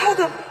带走她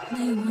的。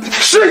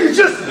是你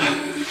致死的，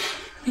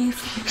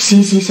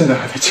欣欣现在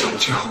还在抢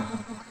救，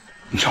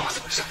你让我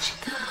怎么相信？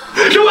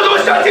让我怎么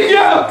相信你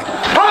啊？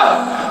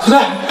总裁，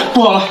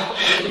不好了，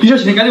你这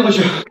几天赶紧回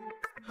去。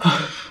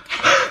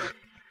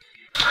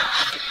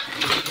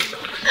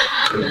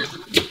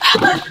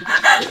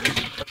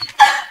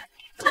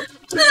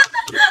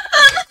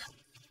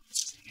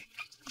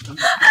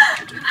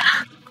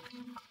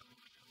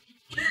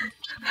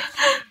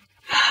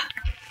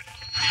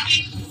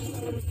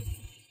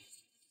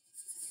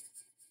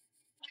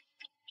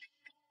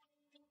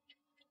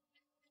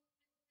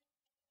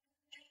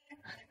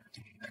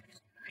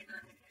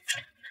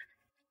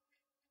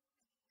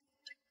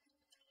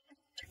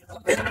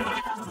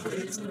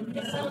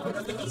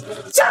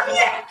张毅，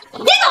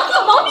你脑子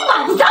有毛病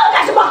吗？你找我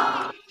干什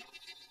么？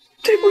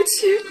对不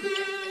起。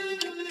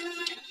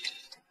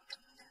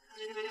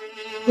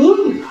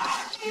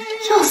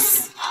要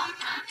死了！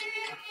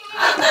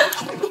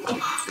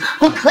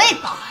我可以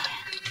帮你，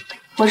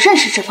我认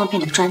识这方面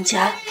的专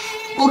家，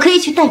我可以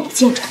去带你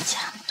见专家。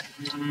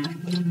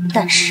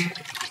但是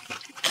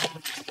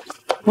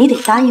你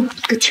得答应我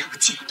一个条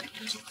件。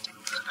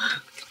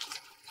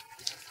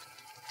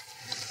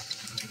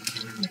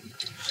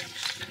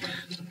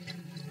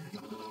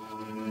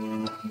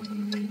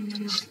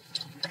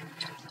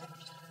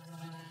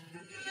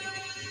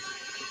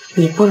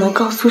你不能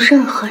告诉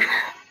任何人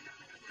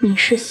你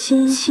是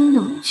欣欣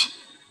的母亲。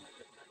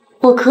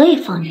我可以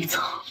放你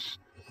走，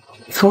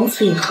从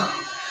此以后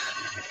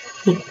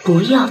你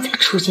不要再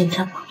出现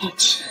在我面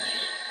前。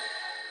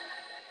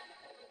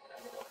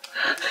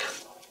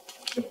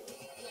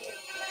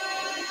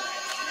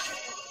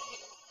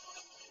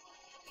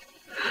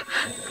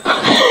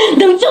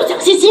能救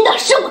蒋欣欣的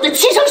是我的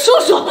亲生叔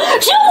叔，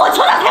只有我求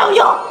他才有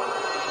用。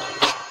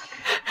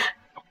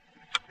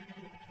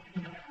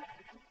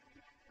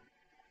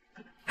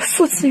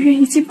傅子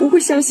渊已经不会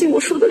相信我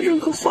说的任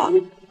何话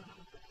了。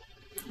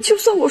就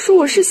算我说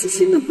我是欣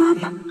欣的妈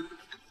妈，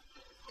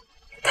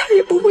他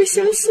也不会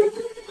相信。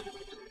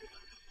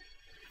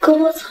跟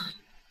我走，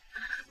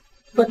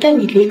我带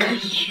你离开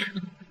医院。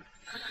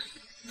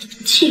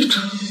记住，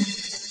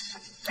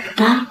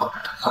答应过我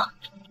的话。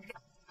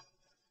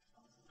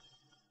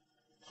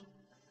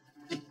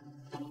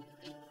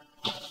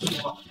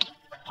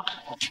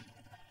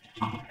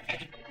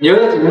你要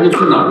在警察局去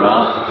哪儿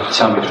啊，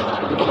夏美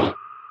说。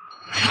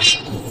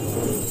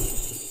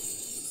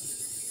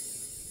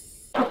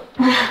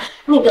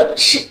那个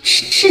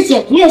是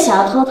简明月想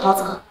要偷偷逃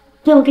走，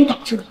被我给打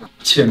住了。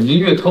简明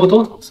月偷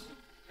偷逃走？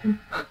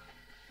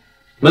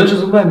门是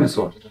从外面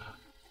锁着的，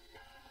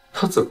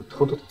他怎么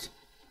偷偷逃走？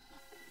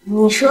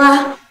你说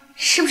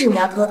是不是你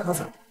要偷偷逃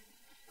走？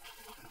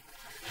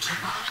别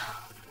忘了，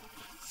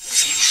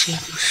只有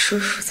我叔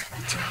叔才能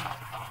救你。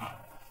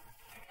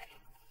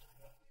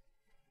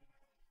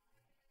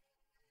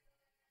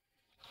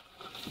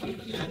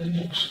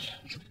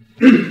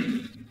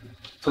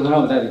总裁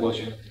让我带你过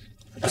去。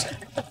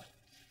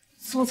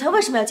总裁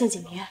为什么要见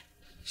简明月？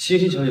欣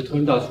欣小姐突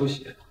然大出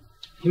血，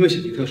因为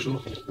血迹特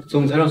殊，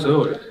总裁让所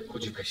有人过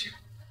去陪行。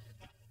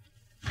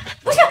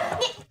不是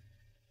你，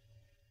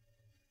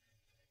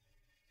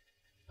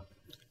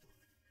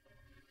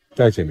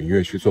带简明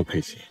月去做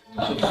配型。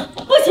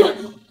不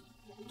行，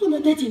不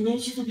能带简明月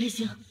去做配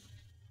型。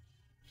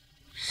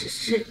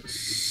谁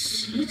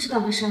知道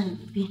他身上有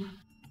病？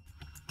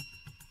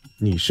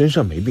你身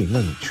上没病，那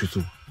你去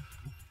做。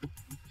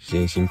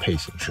星星配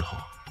型之后，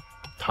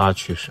他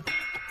缺什么，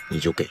你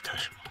就给他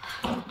什么。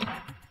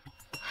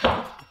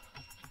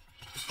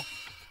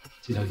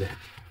季小姐，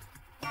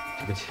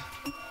对不起。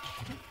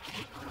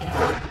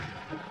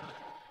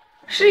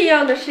是一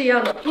样的，是一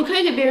样的，你可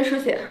以给别人输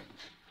血。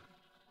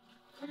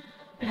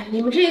哎，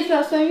你们这一次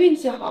要算运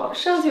气好，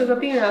上次有个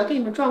病人跟你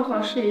们状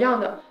况是一样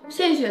的，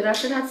献血的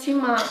是他亲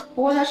妈，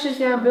不过他事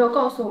先没有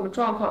告诉我们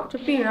状况，这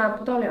病人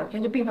不到2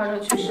天就并发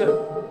症去世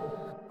了。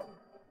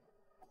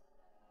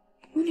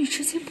母女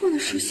之间不能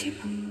输血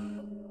吗？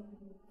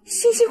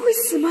星星会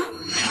死吗？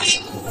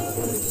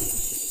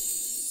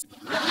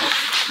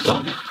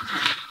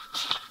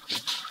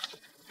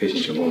配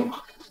型成功了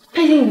吗？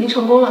配型已经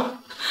成功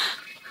了。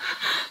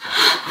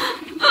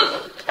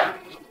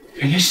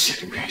连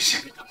血都不愿意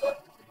献给他。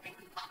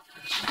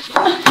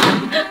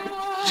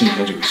今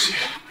天这个血，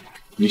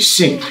你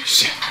信也得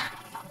献，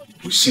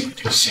不信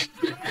也得献，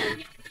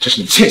这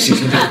是你欠星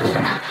星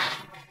的。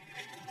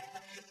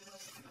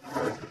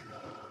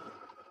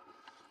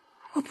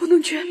我不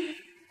能捐，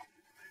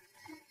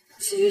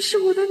星星是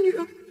我的女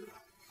儿，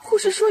护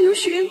士说有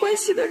血缘关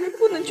系的人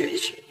不能捐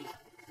血，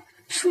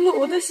输了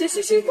我的血，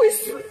星星会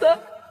死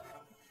的。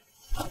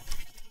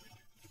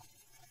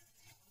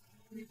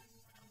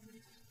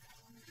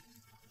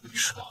你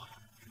说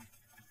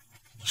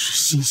你是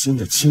星星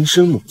的亲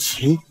生母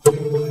亲？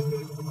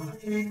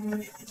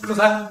刚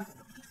才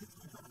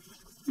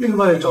另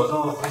外找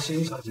到和欣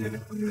欣小姐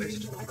联系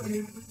这个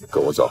人，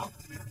跟我走。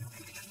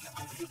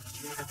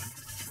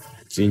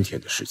今天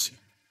的事情，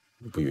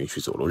你不允许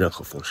走漏任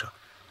何风声。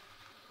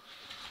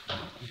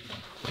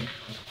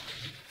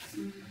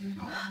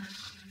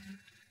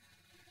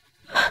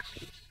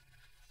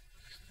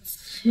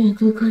子远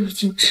哥哥已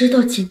经知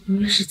道简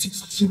明月是简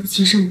欣欣的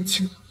亲生母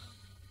亲了。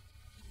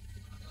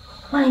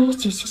万一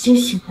简欣欣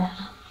醒来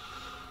了，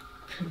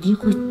肯定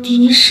会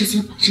第一时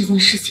间把这件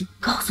事情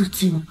告诉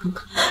子远哥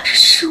哥，这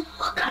是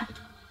我干的。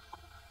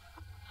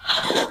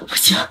不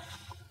行，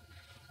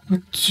我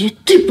绝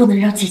对不能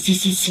让简欣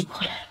欣醒过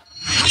来。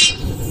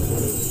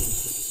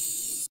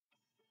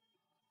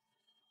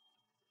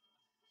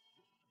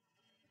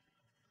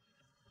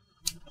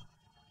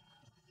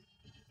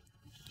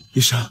医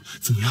生，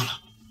怎么样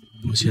了？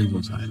抱歉，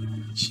总裁，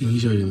欣欣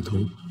小姐的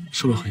头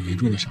受了很严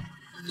重的伤，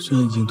虽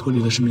然已经脱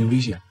离了生命危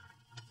险，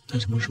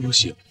但什么时候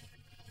醒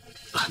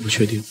还不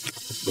确定。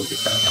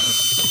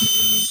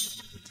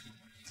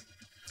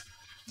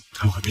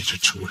他会变成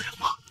植物人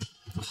吗？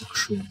不好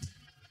说，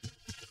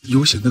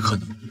有险的可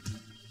能，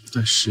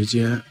但时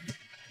间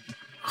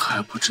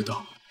还不知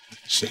道。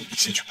行，你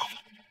先去帮忙。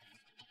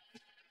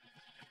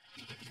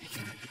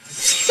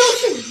都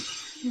是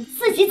你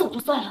自己走就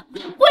算了，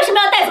为什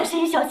么要带走欣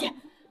欣小姐？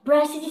不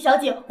然欣欣小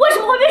姐为什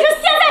么会变成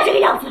现在这个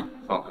样子？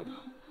放开他！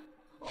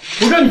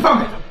我让你放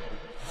开他！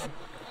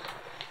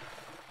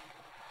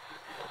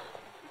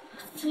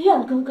子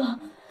远哥哥，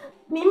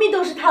明明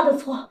都是他的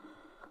错，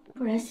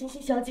不然欣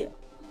欣小姐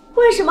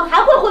为什么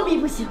还会昏迷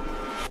不醒？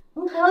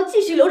您还要继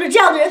续留着这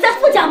样的人在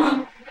傅家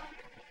吗？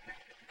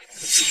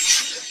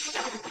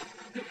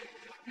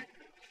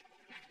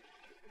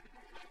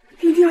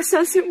一定要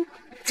相信我，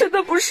真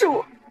的不是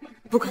我。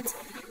不管怎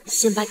么样，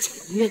先把简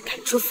明月赶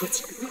出傅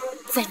家，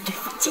再对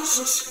付简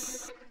欣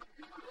欣。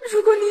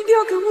如果你一定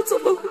要赶我走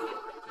的话，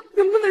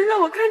能不能让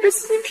我看着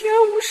欣欣平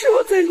安无事，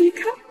我再离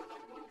开？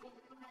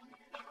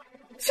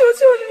求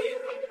求你！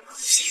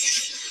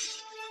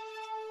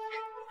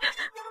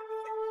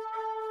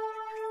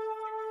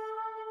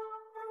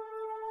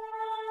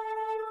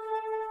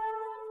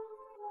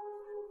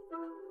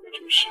这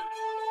个事，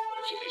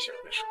今天下午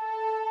再说。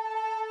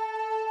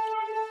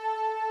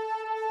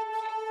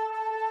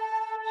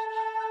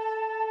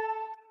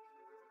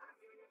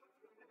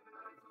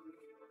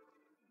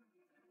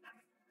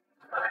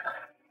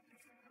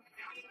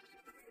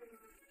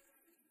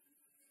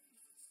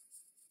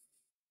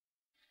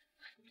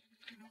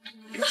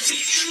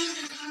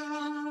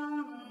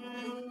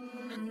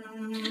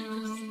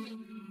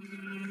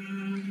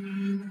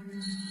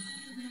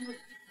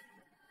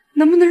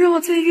能不能让我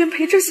在医院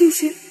陪着欣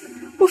欣？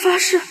我发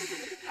誓，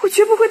我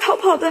绝不会逃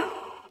跑的。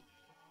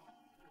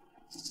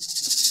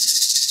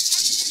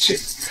这个，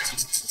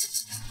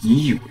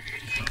你以为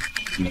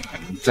你还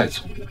能再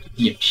从我的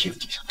眼皮子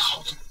底下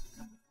逃走？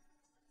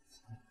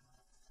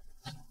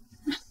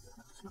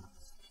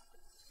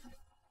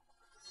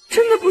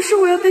真的不是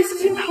我要带欣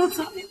欣逃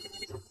走，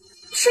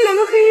是2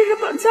个黑衣人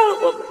绑架了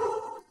我们。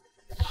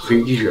黑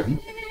衣人？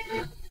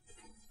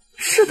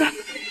是的，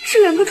是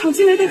2个闯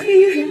进来的黑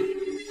衣人。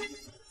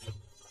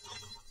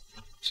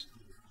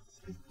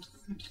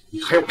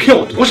你还要骗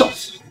我多少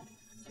次？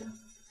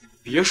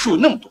别墅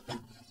那么多，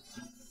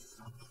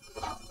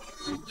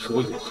你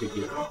说有黑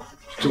衣人，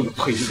真有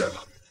黑衣人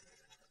吗？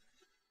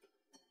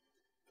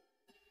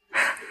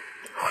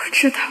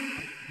是的，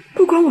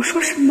不管我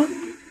说什么，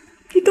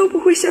你都不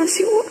会相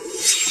信我。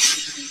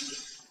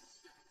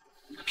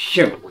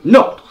骗了我那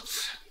么多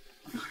次，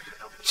还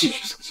让我继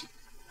续相信。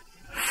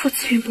傅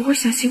子远不会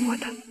相信我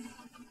的。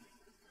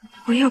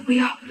我要不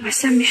要把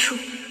夏秘书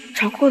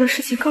闯祸的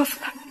事情告诉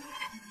他？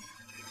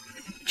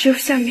只有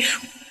夏秘书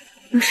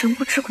能神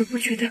不知鬼不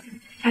觉的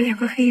把2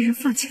个黑衣人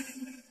放进来。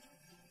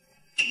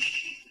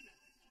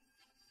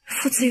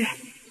傅子远，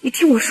你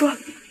听我说，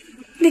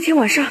那天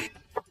晚上，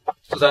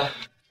总裁，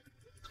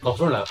老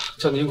夫人来了，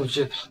叫您过去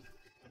见她。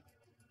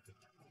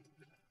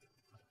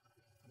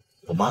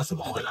我妈怎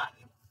么会来？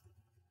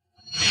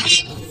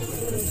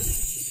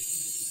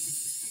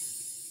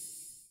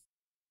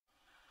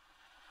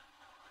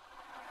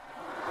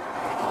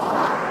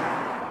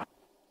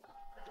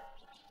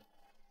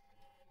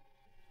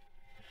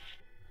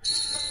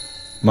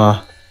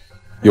妈，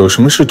有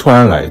什么事突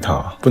然来一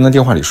趟，不能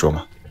电话里说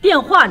吗？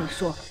电话里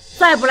说，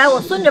再不来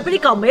我孙女被你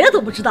搞没了都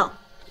不知道。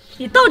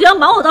你到底要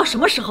瞒我到什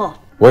么时候？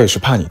我也是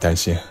怕你担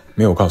心，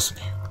没有告诉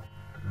你。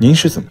您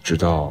是怎么知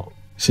道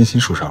欣欣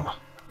受伤了？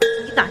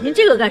你打听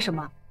这个干什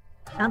么？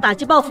想打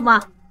击报复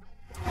吗？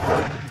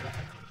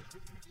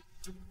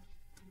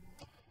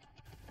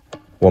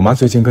我妈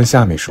最近跟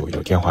夏秘书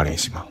有电话联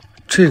系吗？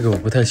这个我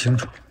不太清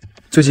楚，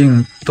最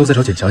近都在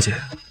找简小姐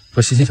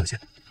和欣欣小姐，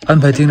安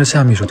排盯着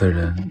夏秘书的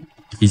人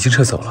已经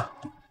撤走了。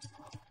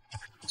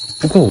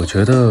不过我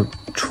觉得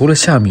除了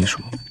夏秘书，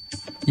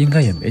应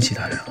该也没其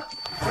他人了。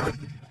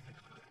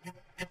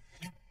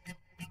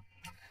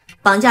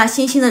绑架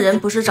欣欣的人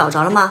不是找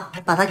着了吗？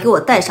把他给我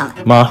带上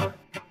来。妈，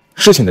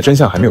事情的真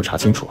相还没有查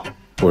清楚，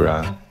不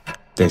然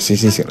等欣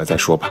欣醒了再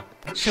说吧。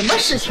什么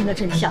事情的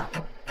真相？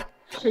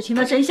事情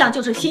的真相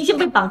就是欣欣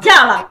被绑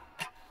架了。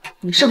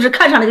你是不是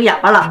看上那个哑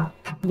巴了？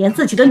连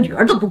自己的女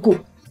儿都不顾。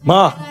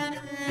妈，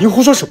您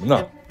胡说什么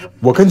呢？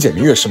我跟简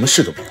明月什么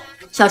事都没有。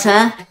小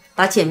陈，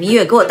把简明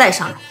月给我带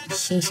上来。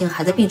欣欣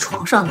还在病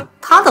床上呢，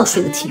她倒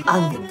睡得挺安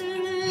稳的。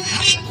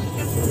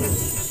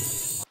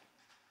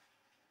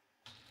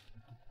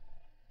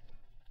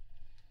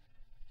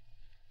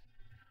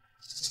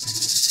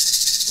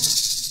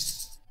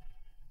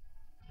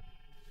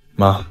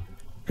妈，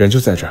人就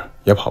在这儿，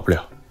也跑不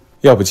了。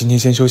要不今天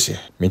先休息，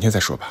明天再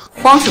说吧。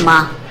慌什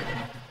么？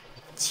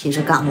急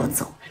着赶我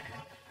走，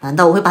难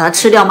道我会把他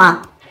吃掉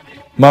吗？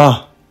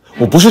妈，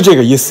我不是这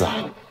个意思啊。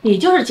你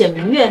就是简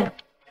明月，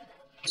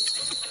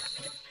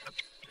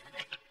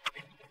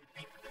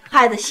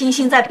害得欣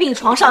欣在病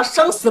床上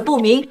生死不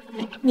明，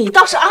你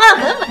倒是安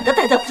安稳稳的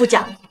待在傅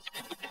家。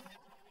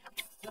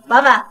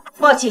婉婉，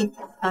报警，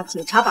让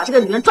警察把这个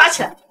女人抓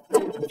起来。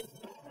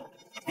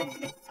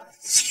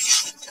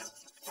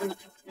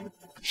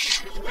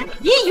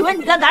你以为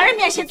你在男人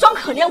面前装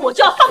可怜，我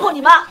就要放过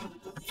你吗？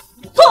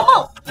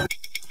做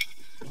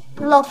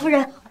梦！老夫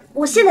人，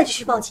我现在就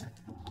去报警。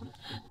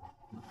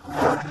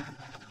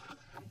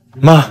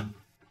妈，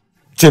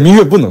简明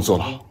月不能坐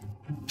牢。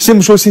先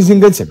不说欣欣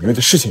跟简明月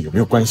的事情有没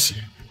有关系，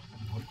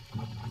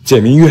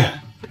简明月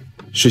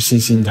是欣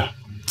欣的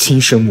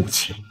亲生母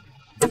亲。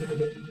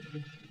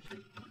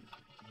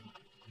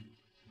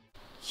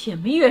简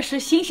明月是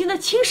欣欣的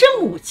亲生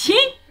母亲？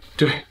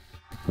对，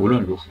无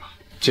论如何，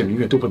简明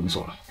月都不能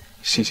坐牢。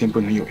欣欣不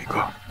能有一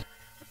个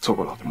坐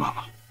过牢的妈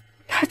妈。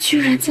他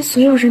居然在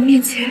所有人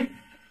面前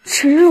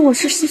承认我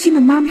是欣欣的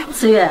妈妈。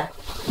思月，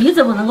你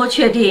怎么能够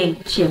确定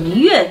简明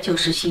月就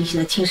是欣欣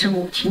的亲生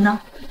母亲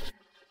呢？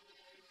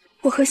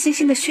我和欣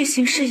欣的血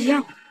型是一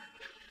样的，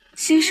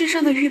欣身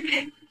上的玉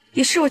佩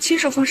也是我亲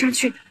手放上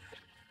去的。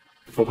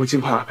我会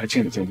尽快安排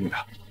鉴定的。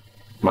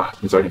妈，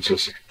你早点休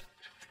息。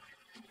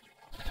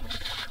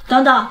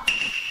等等，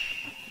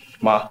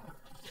妈，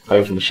还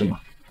有什么事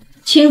吗？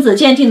亲子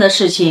鉴定的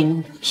事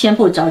情先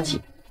不着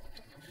急。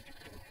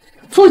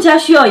傅家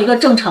需要一个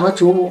正常的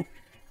主母，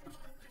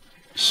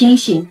欣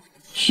欣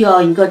需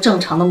要一个正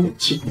常的母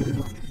亲。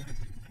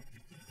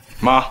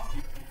妈，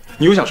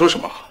你又想说什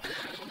么？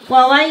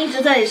婉婉一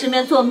直在你身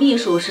边做秘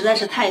书，实在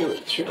是太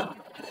委屈了。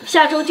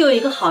下周就有一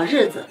个好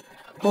日子，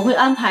我会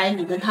安排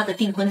你跟她的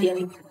订婚典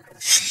礼。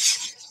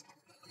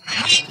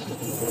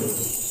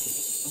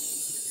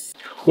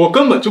我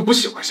根本就不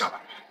喜欢夏婉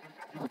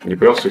薇，你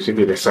不要随随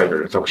便便塞一个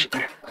人在我身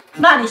边。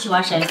那你喜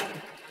欢谁？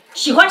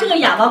喜欢这个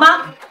哑巴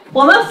吗？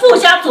我们傅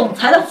家总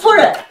裁的夫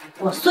人，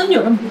我孙女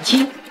的母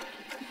亲，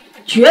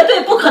绝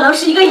对不可能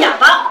是一个哑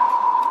巴。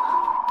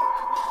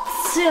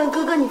思远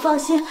哥哥，你放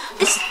心，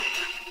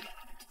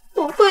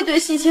我会对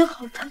欣欣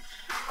好的。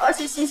而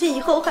且欣欣以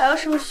后还要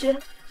上学，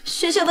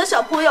学校的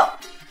小朋友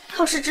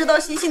要是知道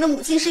欣欣的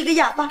母亲是一个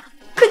哑巴，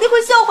肯定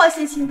会笑话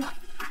欣欣的。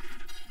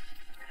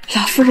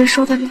老夫人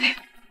说的对，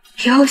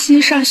以后欣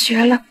欣上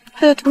学了，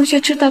她的同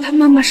学知道她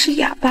妈妈是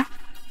哑巴，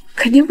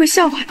肯定会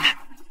笑话她。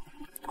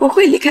我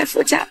会离开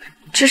傅家，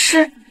只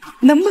是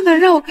能不能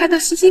让我看到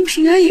欣欣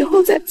平安以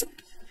后再走？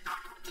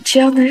只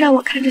要能让我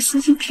看着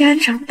欣欣平安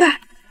长大，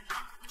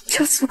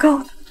就足够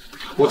了。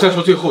我再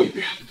说最后一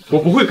遍，我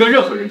不会跟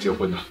任何人结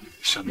婚的。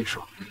夏秘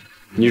书，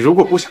你如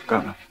果不想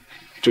干了，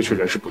这群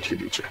人事不提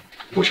离职，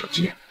不想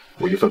接，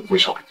我一份不会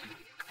少给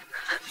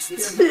你。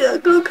思远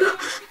哥哥，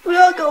不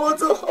要赶我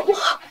走好不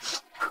好？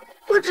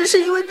我只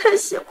是因为太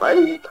喜欢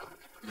你了。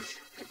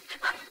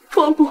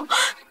伯母，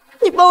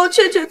你帮我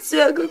劝劝资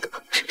源哥哥，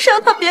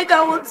让他别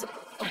赶我走。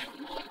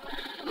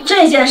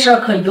这件事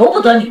可由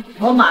不得你，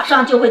我马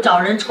上就会找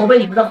人筹备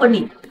你们的婚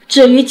礼。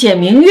至于简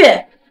明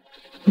月，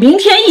明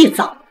天一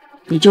早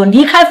你就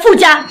离开傅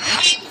家。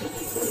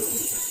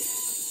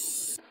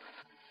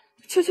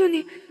求求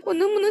你，我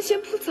能不能先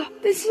不走？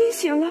等星星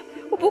醒了，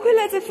我不会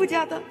赖在傅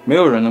家的。没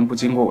有人能不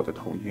经过我的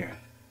同意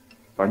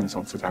把你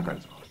从傅家赶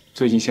走。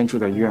最近先住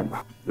在医院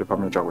吧，也方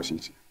便照顾星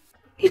星。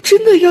你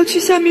真的要去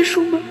夏秘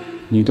书吗？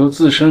你都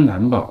自身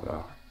难保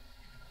了，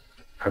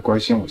还关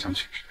心我想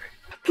娶谁？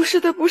不是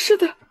的，不是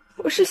的，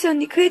我是想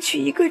你可以娶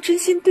一个真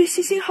心对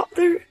星星好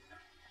的人。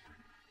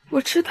我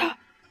知道，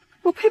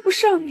我配不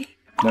上你。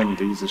那你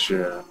的意思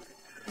是，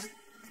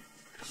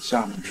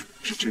夏秘书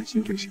是真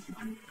心对星星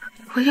好？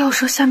我要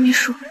说夏秘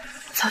书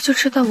早就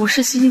知道我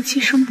是星星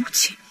亲生母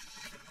亲，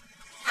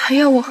还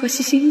要我和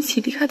星星一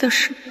起离开的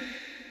事。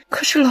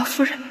可是老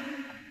夫人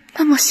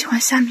那么喜欢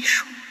夏秘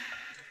书，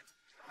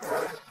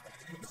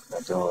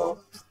那就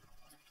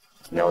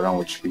你要让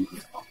我娶你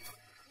吗？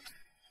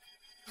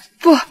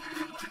不，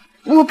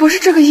我不是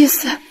这个意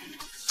思。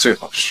最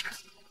好是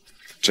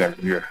这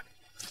个月，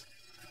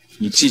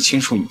你记清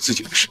楚你自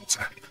己的身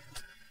在，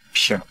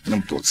骗了那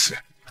么多次，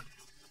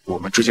我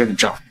们之间的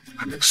账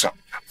还没有算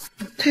完。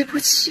对不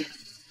起。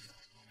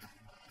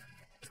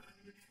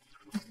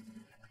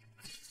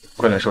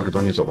快点收拾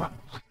东西走吧。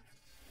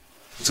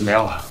怎么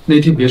样了？那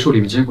天别墅里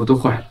面监控都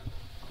坏了，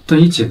但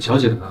以简小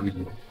姐的能力，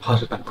怕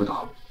是办不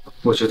到。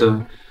我觉得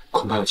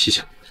恐怕有蹊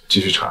跷。继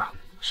续查。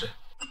是。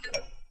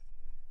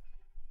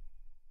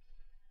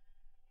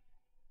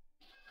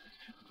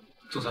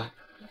总裁，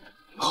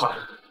坏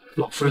了，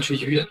老夫人去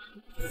医院。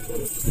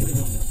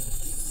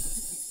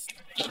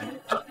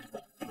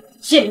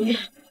谢明月，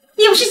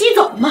你不是先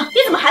走了吗？你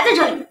怎么还在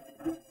这里？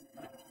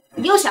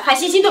你又想害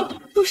星星对不对？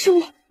不是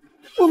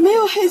我没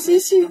有害星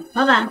星。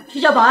婉婉，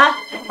去叫保安，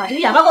把这个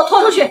哑巴给我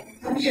拖出去。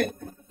是，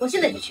我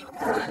现在就去。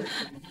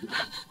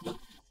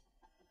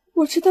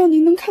我知道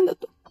您能看得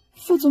懂。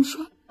副总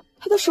说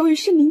他的手语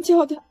是您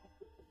教的，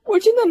我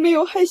真的没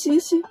有害星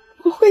星，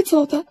我会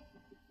走的。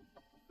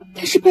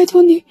但是拜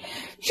托你，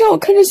让我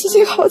看着星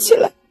星好起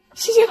来。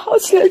星星好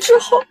起来之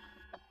后，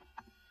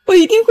我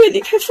一定会离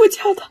开傅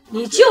家的。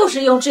你就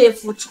是用这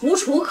副楚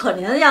楚可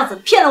怜的样子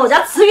骗了我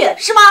家慈远，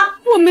是吗？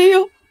我没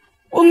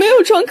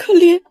有装可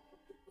怜，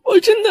我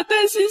真的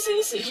担心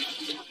星星。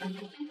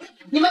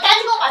你们赶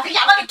紧给我把这个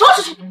哑巴给拖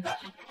出去！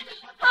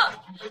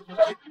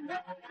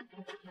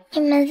你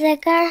们在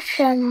干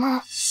什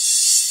么？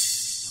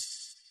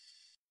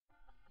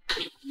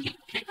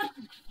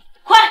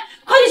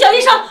快去叫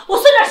医生，我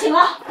孙女醒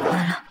了。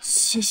完了，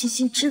谢星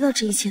星知道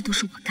这一切都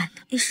是我干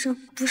的。医生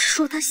不是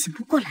说他醒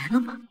不过来了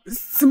吗？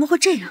怎么会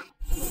这样？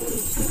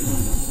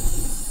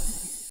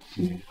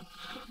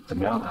怎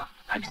么样了？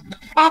还疼的？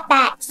爸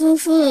爸，星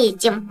星已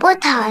经不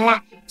疼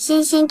了，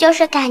星星就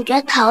是感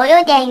觉头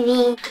有点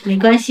晕。没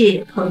关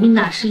系，头晕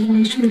呢是因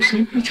为睡的时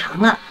间太长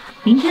了。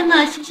明天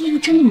呢，星星一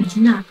睁眼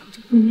睛呢，头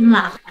就不晕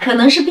了。可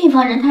能是病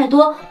房人太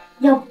多，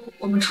要不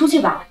我们出去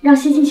吧，让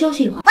星星休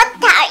息一会儿。我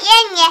讨厌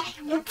你，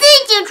你自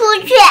己出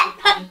去。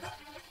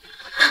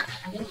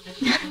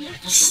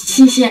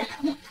星星，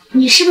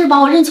你是不是把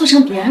我认错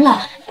成别人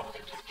了？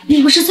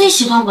你不是最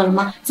喜欢我了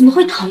吗？怎么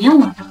会讨厌我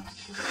呢？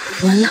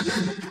完了，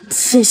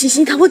谢星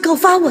星他会告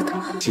发我的。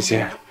星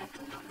星，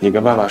你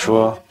跟爸爸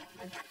说，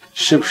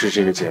是不是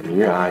这个简明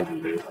月阿姨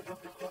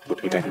不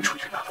推带你出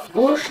去的？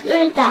不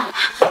是的。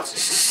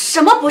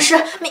什么不是？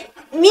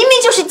明明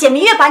就是简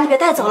明月把你给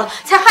带走了，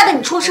才害得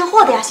你出了车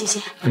祸的呀，星星。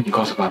那你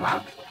告诉爸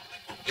爸，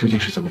究竟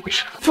是怎么回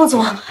事？副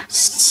总，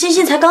星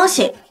星才刚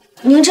醒，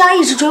您这样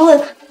一直追问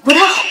不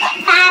太好吧？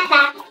爸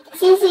爸，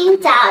星星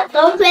早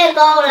都睡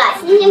够了，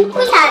星星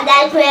不想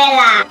再睡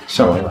了。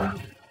夏婉婉，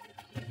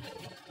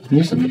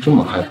你怎么这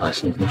么害怕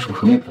星星说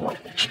出那么完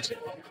的事情？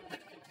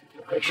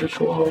还是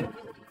说，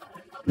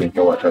明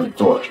天晚上你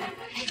坐着？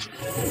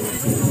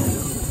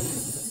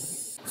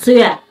思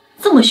月，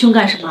这么凶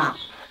干什么？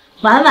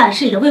婉婉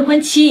是你的未婚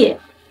妻，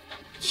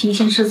星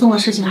星失踪的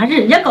事情还是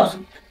人家告诉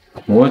你的。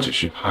我只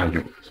是怕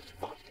有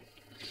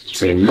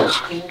贼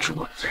喊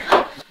捉贼。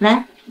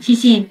来，星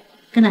星，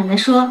跟奶奶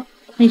说，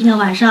那天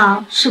晚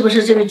上是不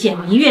是这个简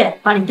明月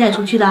把你带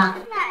出去的？哪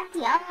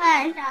天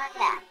晚上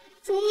呀？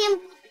星星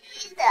不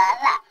记得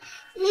了，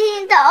星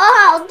星头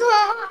好痛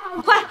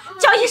啊！快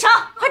叫医生，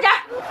快点！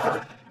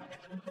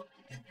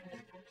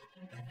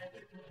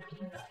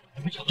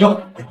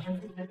有，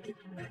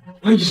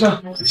医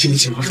生，星星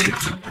情况怎么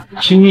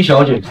样？星星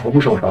小姐头部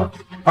受伤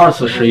，2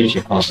次失忆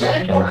情况需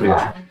要住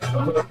院。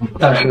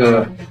但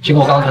是经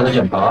过刚才的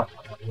检查，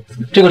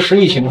这个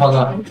失忆情况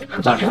呢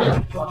是暂时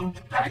的。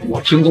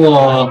经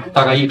过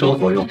大概1周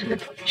左右，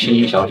星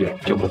星小姐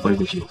就会恢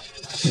复记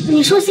忆。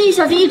你说星星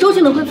小姐1周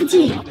就能恢复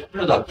记忆？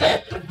是的，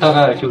大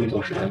概就1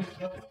周时间。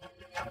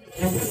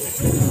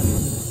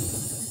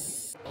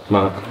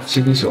妈，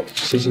星星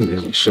已经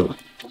没事了，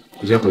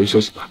你先回去休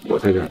息吧，我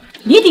在这儿。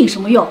你顶什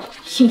么用？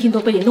星星都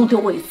被你弄丢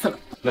过1次了。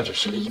那只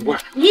是个意外。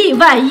意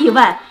外！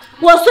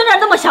我孙女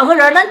那么小个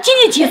人，能经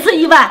历几次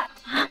意外？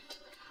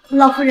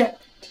老夫人，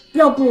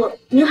要不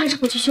您还是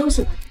回去休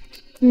息吧。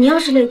你要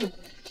是累的，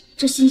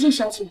这欣欣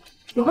小姐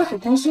也会很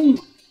担心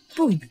你。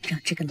不能让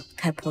这个老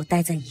太婆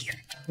待在医院，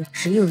我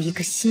只有1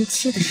个星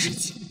期的时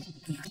间，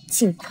我要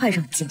尽快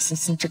让简欣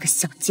欣这个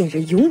小贱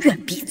人永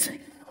远闭嘴。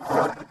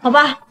好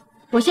吧，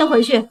我先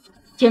回去，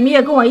简明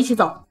月跟我一起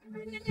走。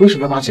为什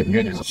么要把简明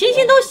月带走？欣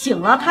欣都醒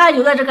了，她还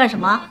留在这干什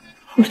么？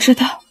我知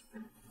道，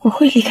我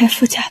会离开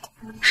傅家的。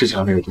事情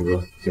还没有定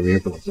论，简明月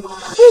不能走。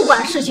不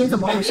管事情怎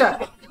么回事，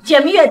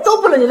简明月都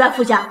不能留在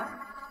傅家，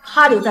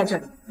她留在这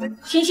里，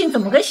欣欣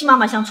怎么跟新妈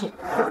妈相处？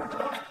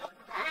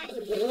阿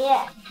姨，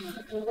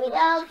你不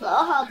要走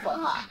好不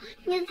好？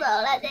你走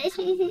了，带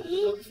欣欣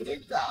一起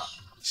走。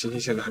欣欣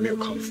现在还没有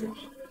康复，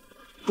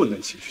不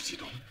能情绪激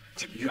动，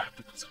简明月还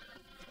不能走。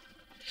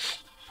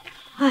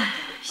唉，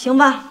行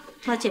吧，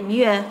那简明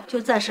月就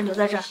暂时留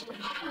在这儿。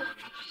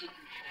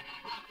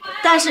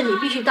但是你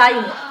必须答应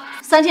我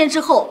，3天之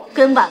后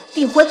跟婉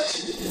订婚。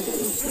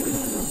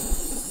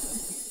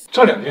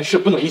这2件事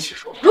不能一起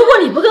说。如果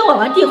你不跟婉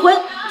婉订婚，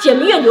简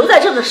明月留在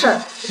这的事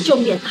儿就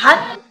免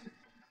谈。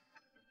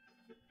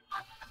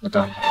好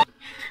的。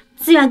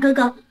思远哥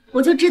哥，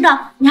我就知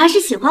道你还是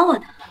喜欢我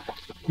的。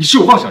你是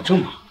有妄想症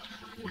吗？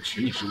我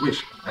娶你是为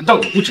什么？难道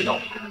你不知道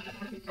吗？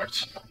而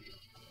且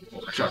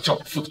我还是要叫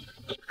你负责。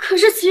可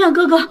是思远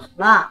哥哥，好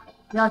了，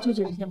不要纠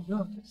结这些没用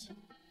的东西。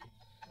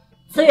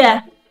思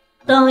远，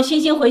等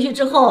欣欣回去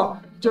之后，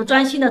就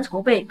专心的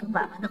筹备跟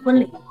婉婉的婚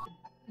礼。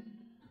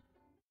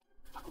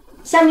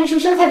夏秘书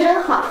身材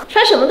真好，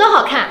穿什么都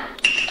好看。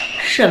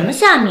什么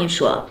夏秘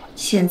书？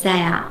现在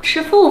呀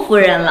是傅夫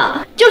人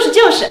了。就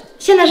是，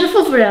现在是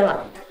傅夫人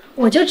了。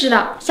我就知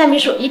道夏秘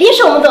书一定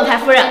是我们总裁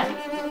夫人。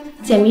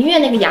简明月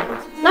那个哑巴，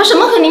拿什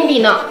么和您比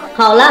呢？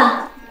好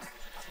了，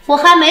我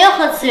还没有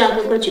和思远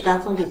哥哥举办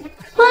婚礼，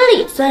婚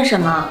礼算什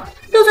么？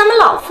有咱们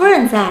老夫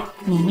人在，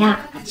您呀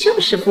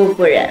就是傅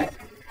夫人。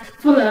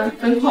夫人，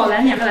门口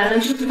来2个男人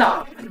去指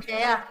导。谁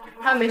呀？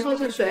他们没说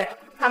是谁，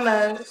他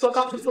们说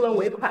刚是夫人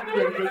尾款，不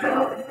能追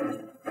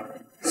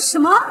究。什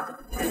么？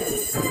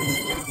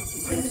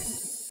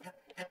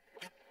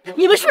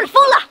你们是不是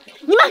疯了？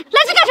你们来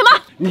这干什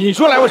么？你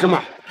说来为什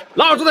么？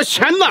老子的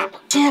钱呢？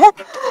钱，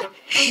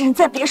人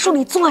在别墅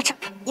里坐着，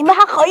你们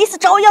还好意思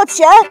找我要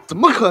钱？怎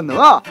么可能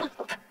啊！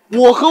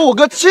我和我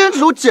哥亲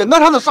手剪断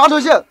他的刹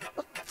车线，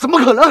怎么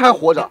可能还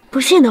活着？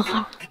不信的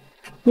话，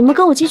你们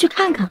跟我进去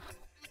看看。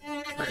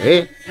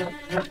哎，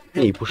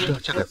你不是要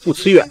嫁给傅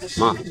慈远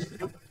吗？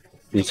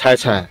你猜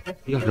猜，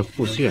要是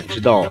傅慈远知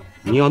道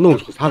你要弄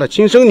死他的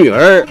亲生女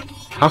儿，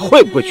他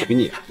会不会娶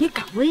你？你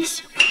敢威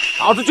胁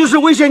我？老子就是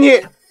威胁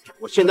你！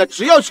我现在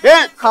只要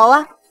钱。好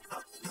啊，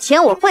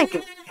钱我会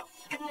给，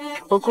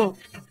不过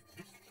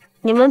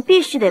你们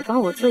必须得帮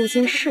我做一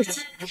件事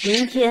情。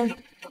明天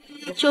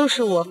就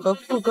是我和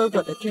傅哥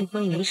哥的订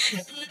婚仪式，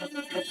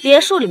别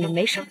墅里面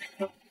没少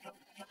人，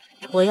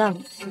我要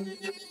你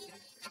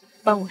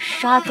帮我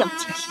杀掉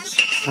简欣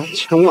欣。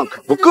3000万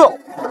可不够。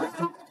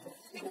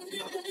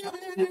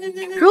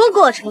如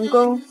果成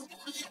功，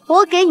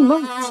我给你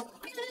们5千，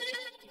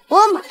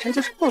我马上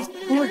就是傅总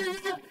夫人。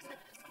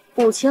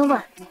5000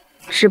万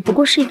只不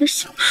过是一个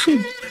小数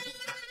目。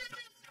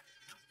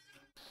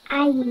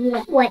阿姨，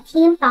我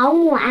听保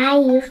姆阿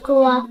姨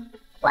说，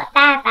我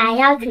爸爸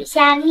要娶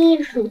夏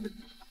秘书，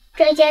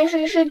这件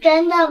事是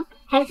真的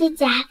还是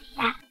假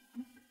的呀？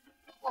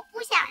我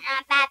不想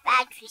让爸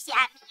爸娶夏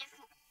秘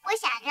书，我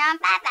想让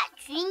爸爸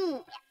娶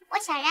你，我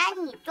想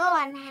让你做我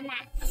妈妈。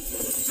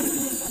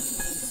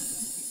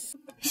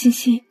欣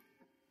欣，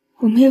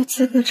我没有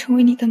资格成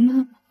为你的妈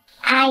妈。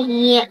阿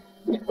姨，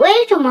你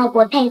为什么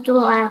不配做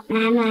我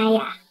妈妈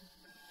呀？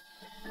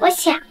我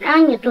想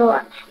让你做我妈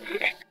妈。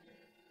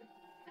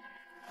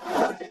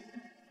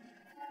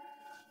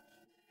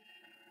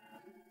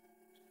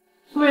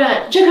夫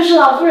人，这可是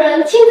老夫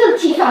人亲自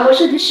替法国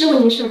设计师为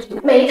您设计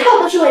的，每一套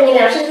都是为您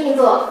量身定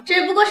做。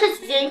只不过是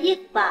几件衣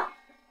服吧，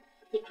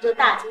你不就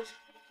大惊小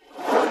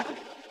怪？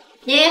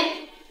你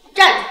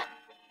站着！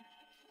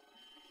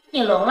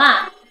你聋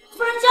了？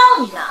夫人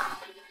叫你呢。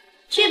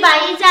去把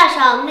衣架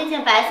上那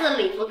件白色的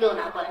礼服给我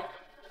拿过来，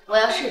我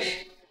要试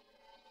试。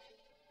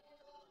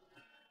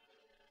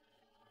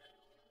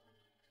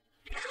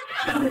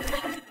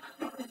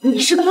你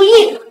是故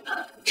意的，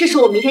这是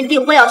我明天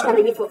订婚要穿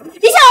的衣服，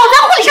你想我在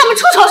婚礼上面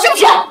出丑是不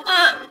是？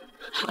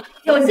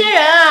有些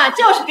人啊，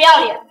就是不要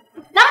脸，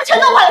难不成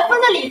弄坏了夫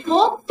人的礼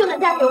服就能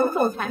嫁给我们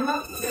总裁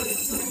吗？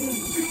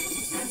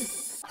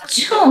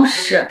就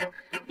是，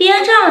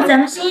别仗着咱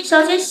们欣欣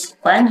小姐喜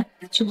欢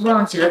你，就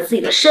忘记了自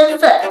己的身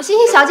份。欣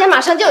欣小姐马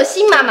上就有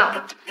新妈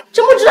妈，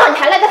真不知道你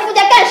还赖在傅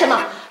家干什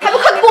么，还不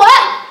快滚！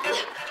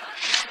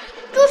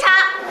住场！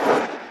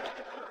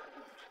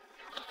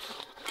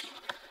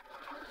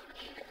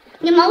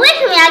你们为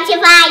什么要欺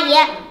负阿姨？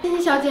欣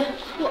欣小姐，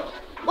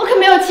我可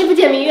没有欺负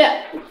简明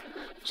月，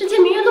是简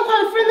明月弄坏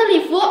了夫人的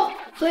礼服，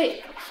所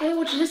以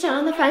我只是想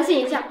让她反省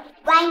一下。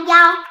弯腰！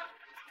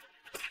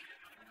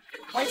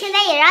我现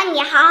在也让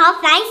你好好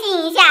反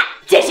省一下。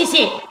简欣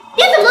欣，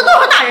你怎么能动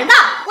手打人呢？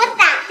我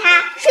打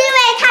他是因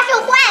为他是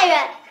坏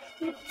人，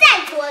你再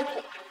多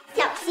嘴，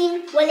小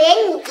心我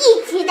连你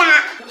一起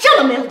打！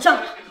这么没有教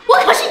养，我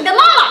可是你的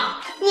妈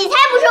妈！你才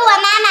不是我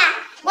妈妈，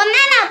我妈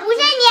妈不是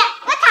你，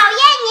我讨厌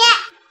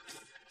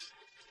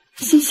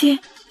你！欣欣，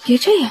别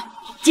这样，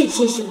静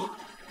欣欣，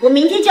我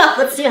明天就要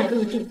和慈远哥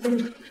哥订婚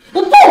了，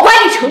我不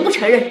管你承不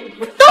承认，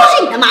我都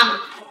是你的妈妈。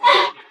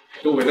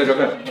都围在这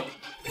干什么？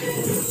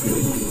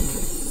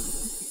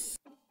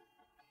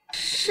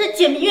是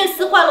简明月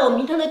撕坏了我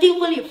明天的订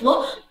婚礼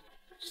服，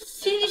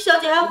欣欣小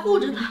姐还护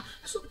着她，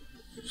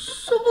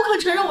说不可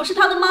承认我是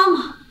她的妈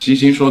妈。欣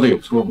欣说的有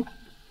错吗？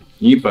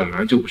你本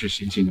来就不是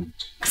欣欣的母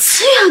亲。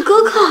慈远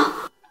哥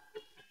哥，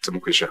怎么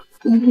回事？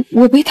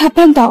我被他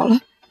绊倒了，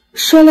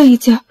摔了一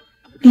跤，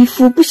礼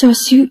服不小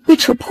心被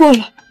扯破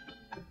了，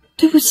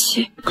对不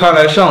起。看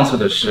来上次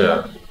的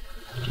事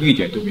一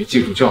点都没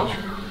记住教训。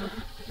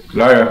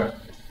来人，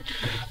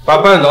把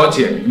绊倒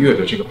简明月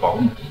的这个保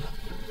姆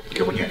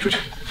给我撵出去。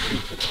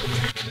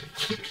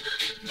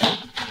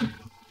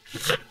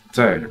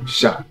再有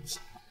下一次，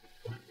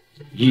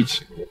一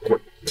起给我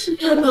滚！慈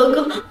远哥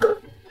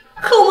哥，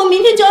可我们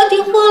明天就要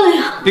订婚了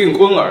呀！订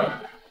婚而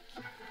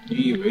已，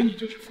你以为你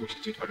就是富氏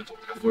集团的总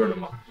裁夫人了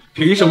吗？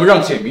凭什么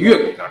让简明月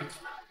给你拿礼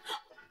服？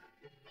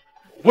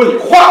我问你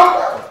话！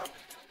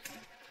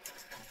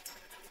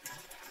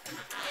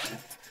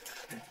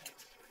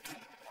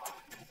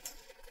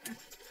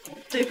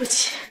对不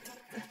起，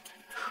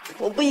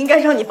我不应该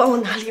让你帮我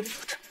拿礼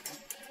服的。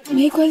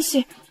没关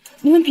系，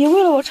你们别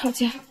为了我吵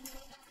架。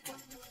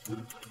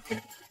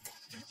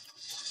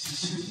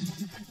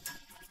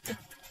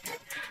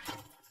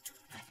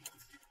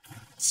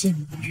简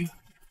明月，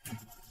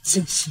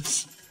简欣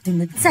欣，你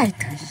们再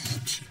等一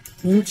天，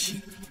明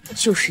天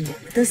就是你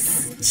们的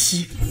死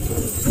期。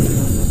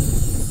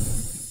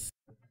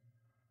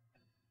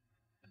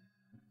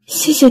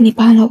谢谢你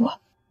帮了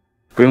我。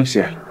不用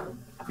谢，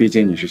毕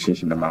竟你是欣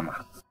欣的妈妈。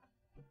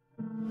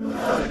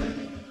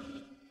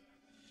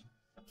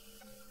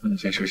你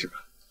先休息吧。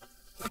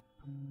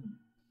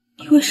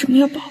你为什么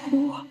要保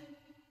护我？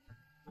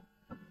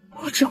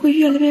我只会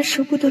越来越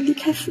舍不得离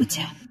开傅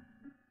家。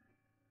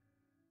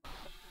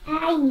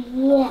阿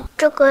姨，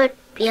这个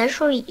别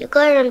墅一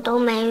个人都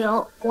没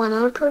有，我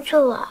能出去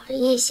玩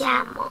一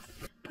下吗？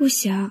不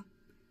行，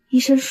医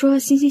生说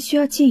欣欣需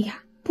要静养，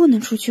不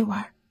能出去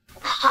玩。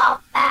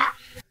好吧。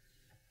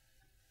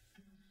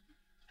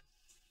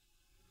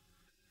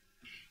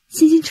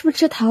欣欣吃不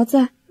吃桃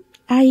子？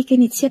阿姨给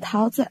你切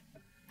桃子，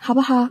好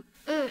不好？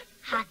嗯，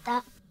好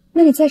的。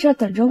那你在这儿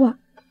等着我，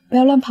不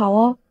要乱跑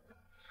哦。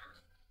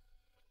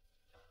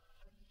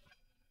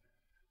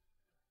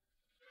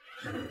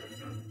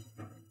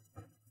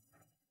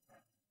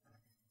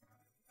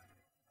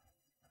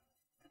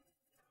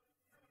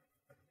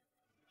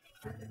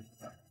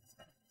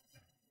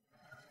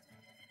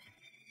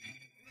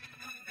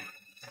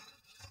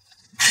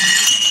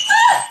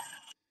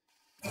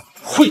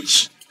晦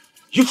气，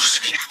又是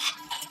个哑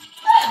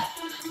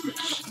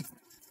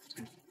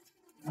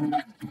巴！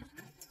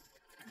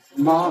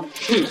妈，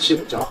晦气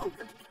的家伙！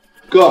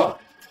哥，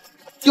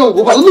要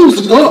我把他弄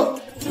死就得了。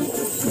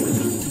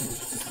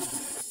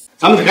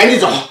咱们得赶紧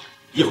走，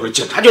一会儿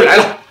警察就来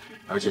了。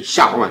而且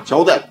夏老板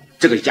交代，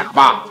这个哑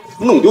巴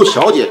弄丢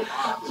小姐，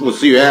傅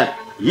思源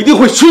一定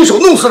会亲手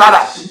弄死他的。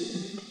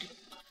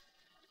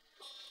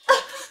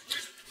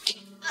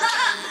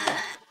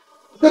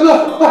大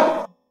哥，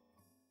快！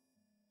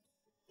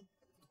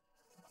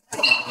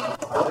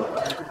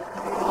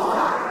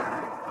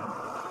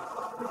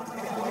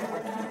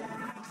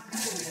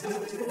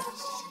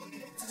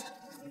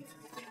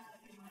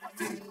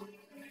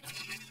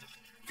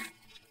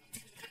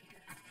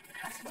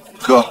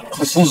哥，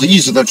那疯子一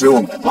直在追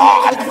我们。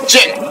妈的，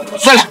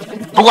算了，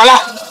不管了，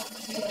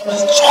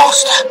撞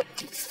死他！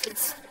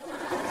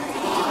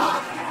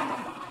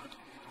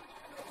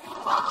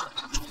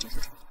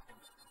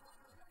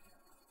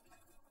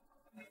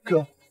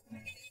哥，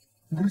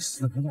你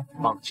死了吗？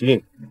放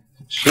心，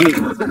轻易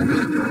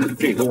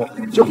最多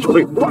就是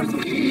会断。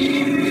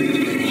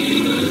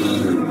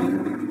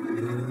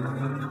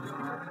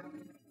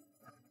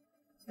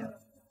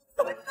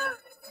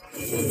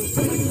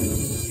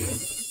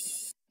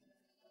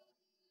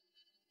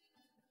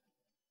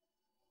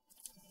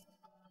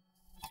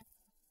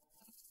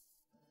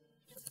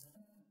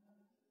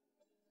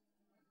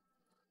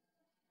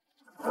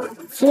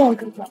思远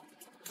哥哥，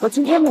我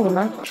今天美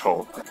吗？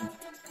丑。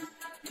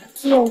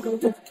思远哥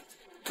哥，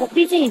我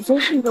毕竟已经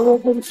是你的未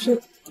婚妻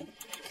了，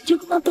就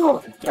不能对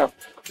我这样。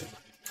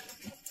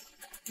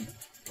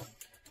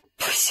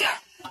不行，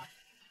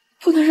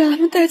不能让他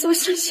们带走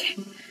欣欣，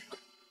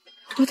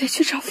我得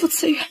去找傅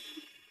慈远，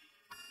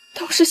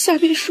都是夏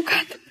秘书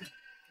干的，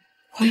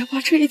我要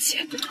把这一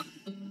切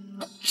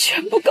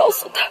全部告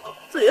诉他。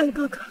子远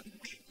哥哥，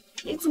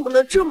你怎么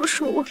能这么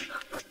说我呢？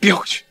别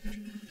回去。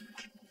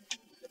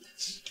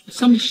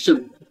上面是什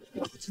么？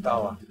我不知道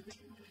啊。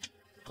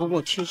不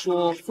过听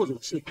说副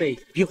总是被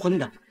逼婚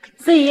的。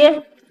司仪，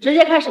直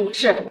接开始仪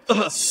式。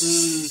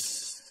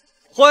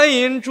欢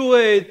迎诸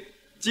位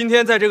今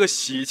天在这个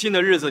喜庆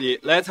的日子里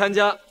来参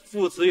加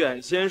傅慈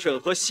远先生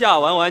和夏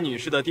婉婉女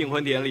士的订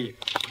婚典礼。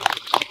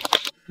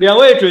两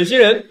位准新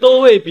人都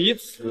为彼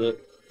此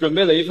准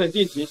备了一份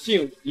定情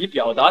信，以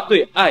表达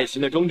对爱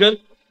情的忠贞。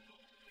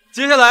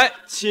接下来，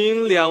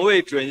请两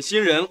位准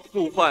新人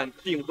互换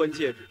订婚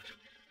戒指。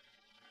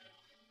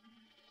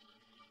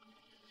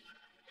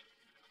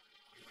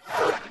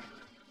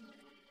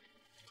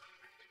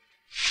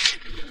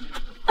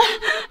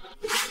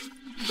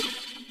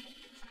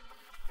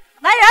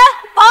来人，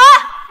保安，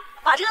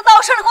把这个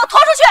闹事的给我拖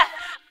出去！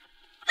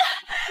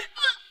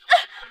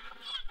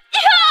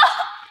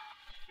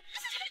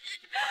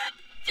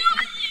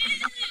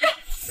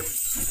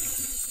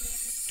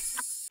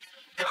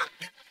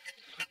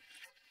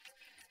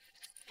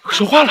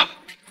说话了！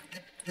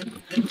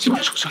你今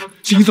晚受伤，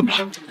欣欣怎么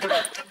了？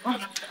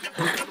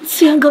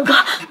思源哥哥，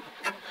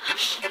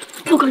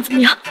不管怎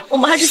么样，我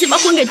们还是先把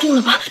婚给定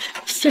了吧。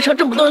现场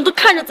这么多人都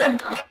看着在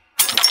呢。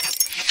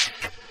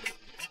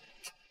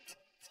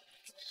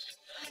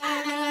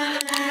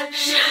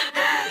是，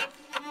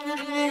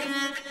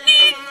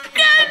你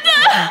干的！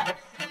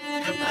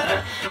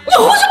你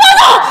胡说八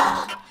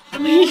道！我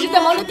一直在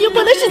忙着订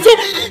婚的事情，怎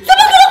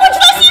么可能会知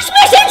道欣欣是被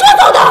谁抓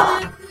走的？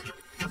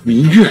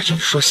明月就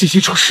是说欣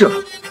欣出事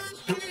了，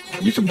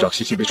你怎么知道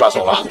欣欣被抓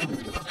走了？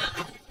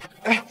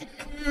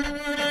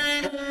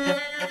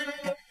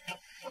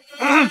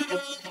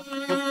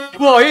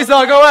不好意思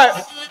啊，各位，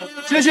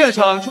今天现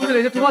场出现了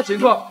一些突发情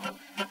况，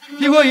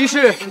订婚仪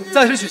式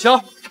暂时取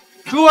消，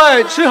诸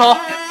位吃好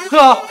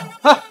喝好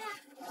啊！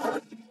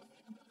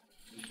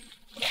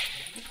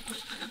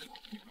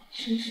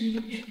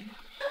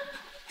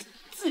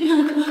子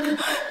源哥哥，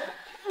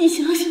你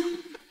想想，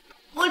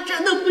我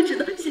真的不知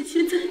道欣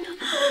欣在哪，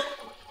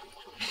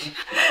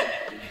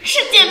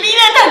是简明月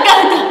他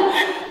干的，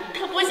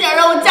他不想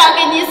让我嫁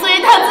给你，所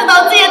以他自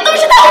导自演，都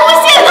是他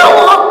诬陷的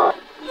我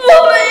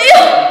没有。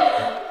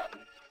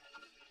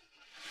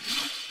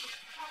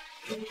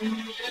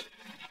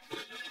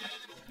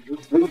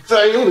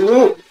再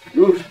有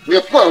别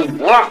怪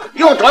我，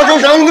要打就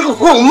上你那个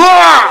混子！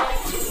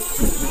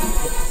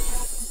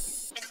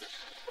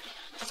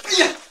哎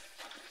呀！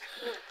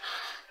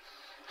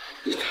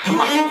你他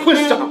妈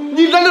混账！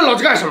你拦着老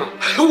子干什么？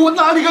我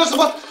拿你干什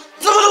么？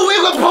怎么能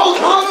违规泡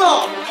汤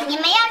了？你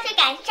们要是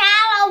敢杀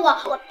了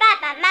我爸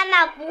爸妈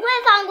妈不会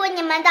放过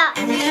你们的。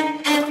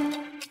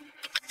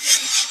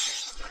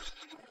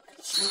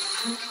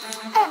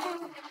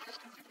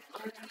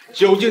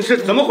究竟是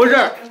怎么回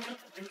事？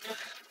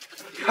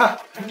你看，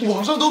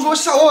网上都说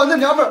夏婉婉那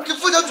娘们儿给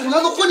富家总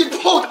裁的婚礼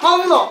泡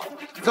汤了。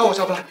让我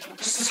下班，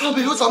上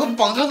面有咱们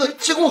绑他的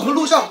监控和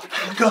录像。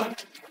哥，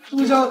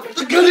富家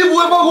他肯定不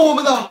会放过我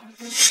们的。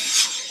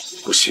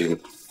不行，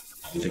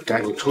你得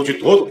赶紧出去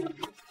躲躲。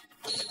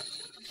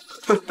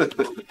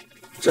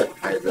这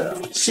孩子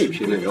细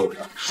皮嫩肉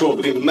的，说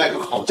不定卖个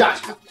好价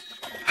钱。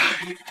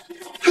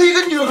她一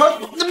个女孩，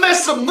那卖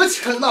什么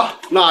钱呢？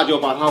那就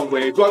把她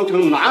伪装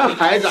成男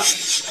孩子，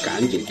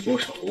赶紧脱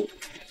手，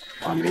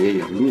把没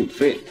有路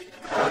费。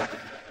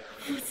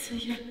傅子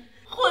源，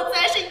我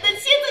才是你的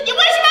妻子，你为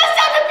什么要想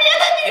着别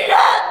的女人？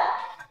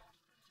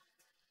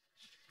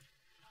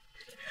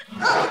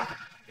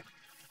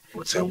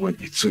我再问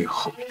你最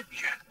后一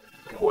遍，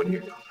我女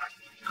儿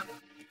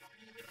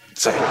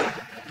在哪？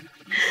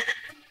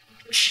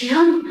只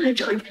要你按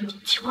照原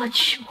计划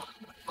娶我，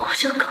我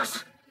就告诉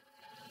你，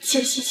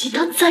谢欣欣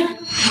她在哪。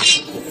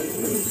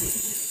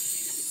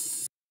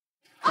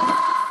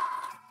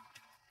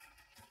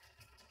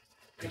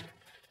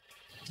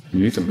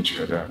你怎么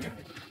觉得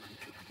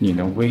你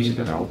能威胁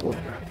得了我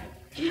呢？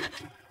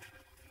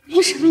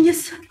你什么意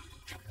思？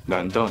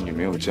难道你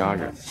没有家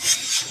人？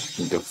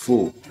你的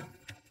父母，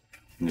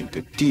你的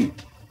弟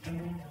弟，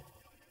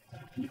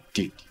你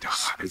弟弟的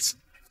孩子？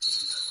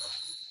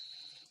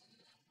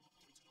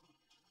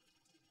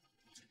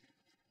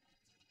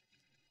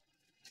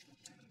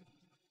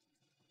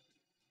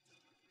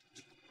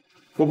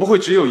我不会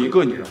只有一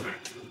个女儿，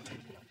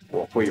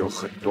我会有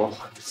很多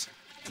孩子，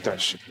但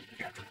是里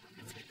面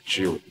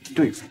只有一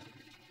对父母，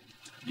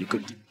一个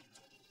你。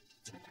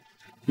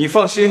你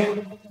放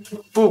心，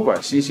不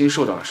管欣欣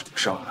受到了什么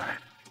伤害，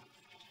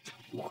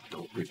我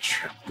都会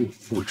全部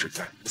复制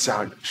在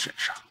家人身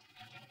上。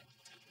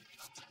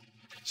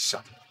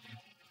想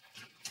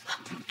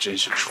你真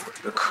是蠢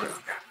的可怜。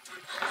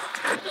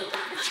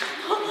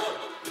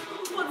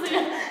傅子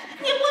源，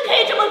你不可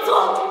以这么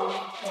做！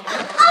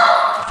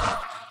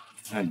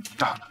那你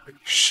大可以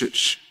试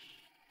试。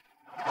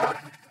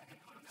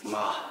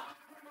妈，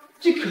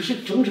这可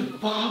是整整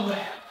8万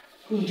啊！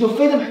你就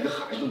非得买个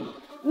孩子吗？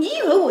你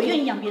以为我愿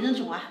意养别人的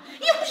种啊？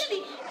又不是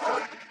你。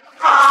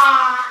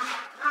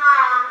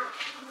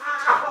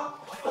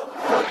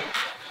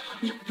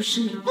要不是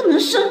你不能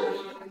生，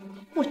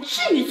我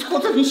至于操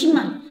这份心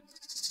吗？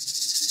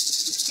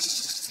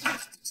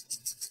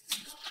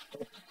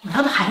你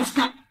要的孩子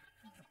呢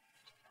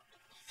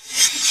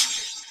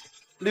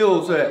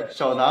？6岁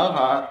小男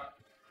孩，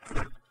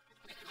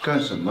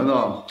干什么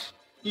呢？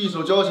一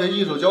手交钱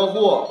一手交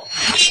货。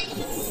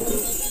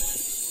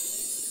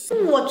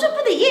我这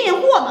不得验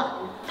验货吗？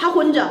他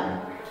昏着，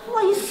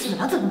万一死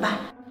了怎么办？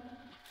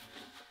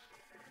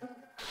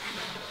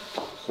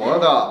活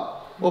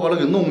的，我把他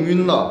给弄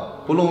晕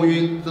了，不弄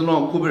晕，在路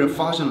上哭被人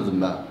发现了怎么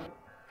办？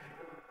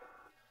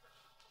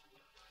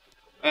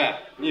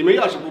哎，你们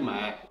要是不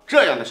买，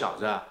这样的小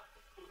子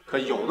可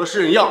有的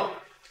是人要。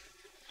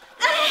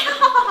哎，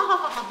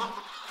好，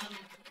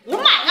我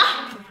买了。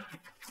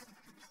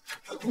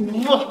过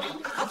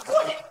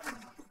来。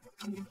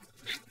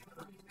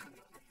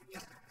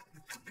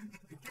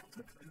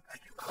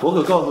我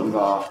可告诉你们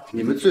啊，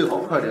你们最好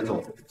快点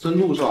走，这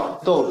路上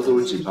到处都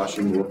是警察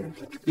巡逻，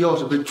要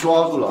是被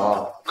抓住了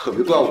啊，可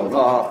别怪我们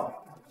啊。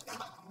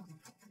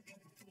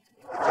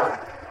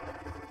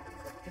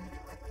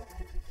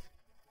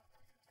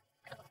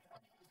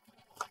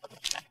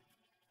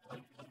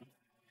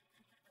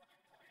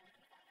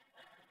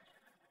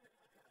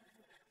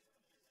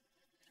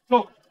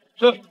走，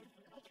是，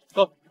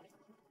走。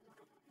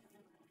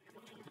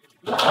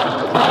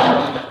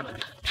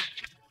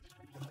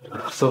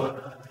走。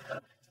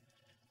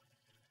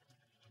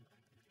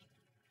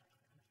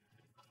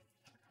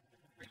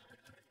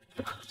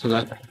总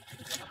裁，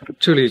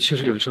这里确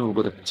实有生活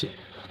过的痕迹，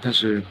但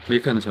是没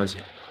看到小姐，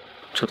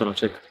找到了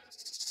这个。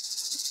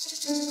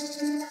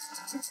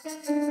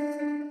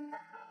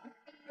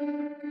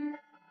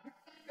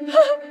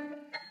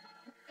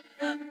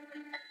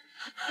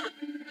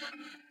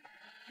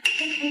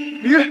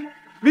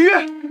明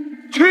月，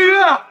全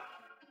月啊！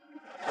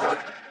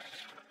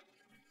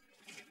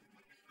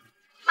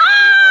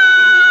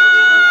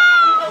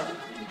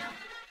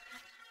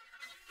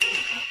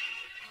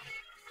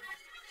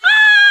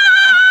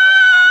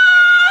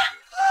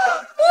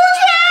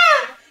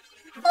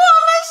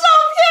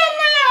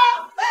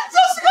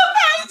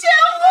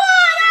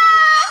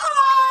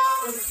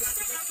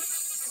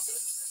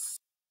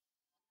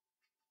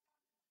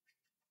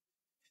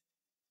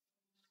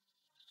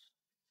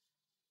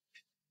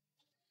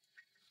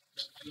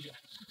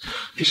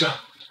医生，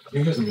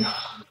明月怎么样？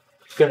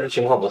病人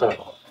情况不太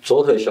好，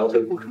左腿、小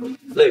腿骨折，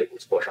肋骨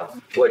挫伤，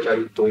外加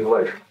一多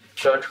外伤，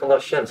居然撑到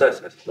现在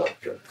才送到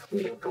这，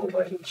你有这么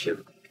慢运气了？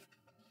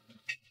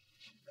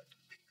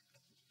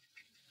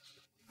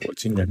我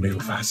竟然没有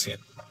发现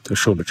他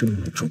受了这么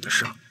严重的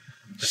伤，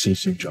星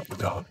星找不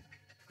到了。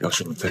要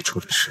是你再出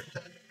了事，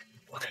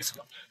我该怎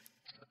么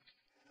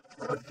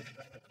办？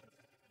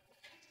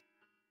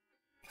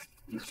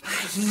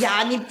哎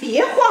呀，你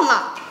别晃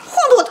了，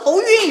晃得我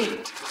头晕。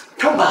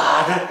他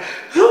妈的，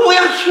我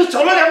要去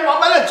走了2王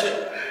八了去！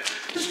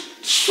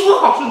说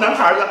好是男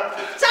孩的。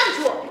站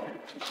住！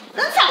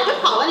人早就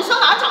跑了，你上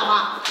哪儿找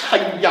啊？哎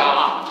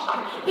呀，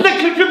那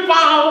可是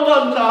8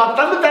万呐，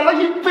咱们等了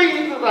1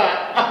辈子了。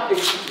哎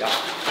呀，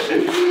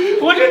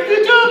我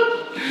这就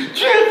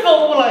绝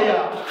后了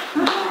呀！哎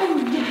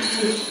呀，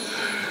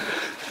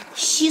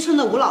西村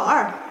的吴老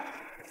二，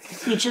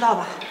你知道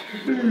吧？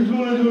你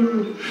说的就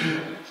是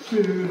这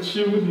个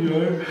欺负女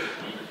儿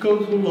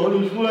刚从牢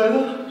里出来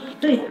的。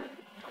对呀，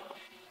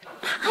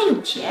他还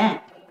有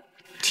钱，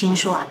听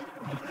说啊，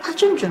他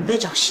正准备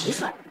找媳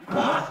妇儿，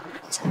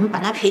咱们把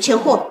那赔钱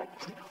货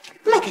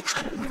卖给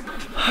他。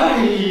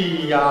哎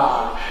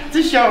呀，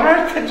这小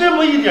孩才这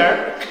么一点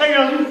儿，看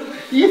上去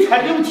也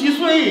才6、7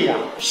岁呀。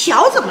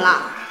小怎么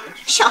了？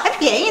小还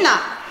便宜呢。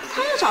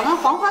他要找那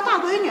黄花大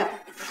闺女，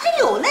他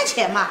有那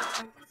钱吗？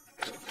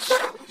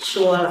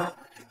说了，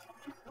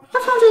他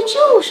放在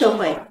旧社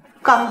会，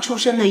刚出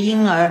生的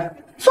婴儿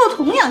做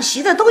童养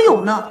媳的都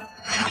有呢。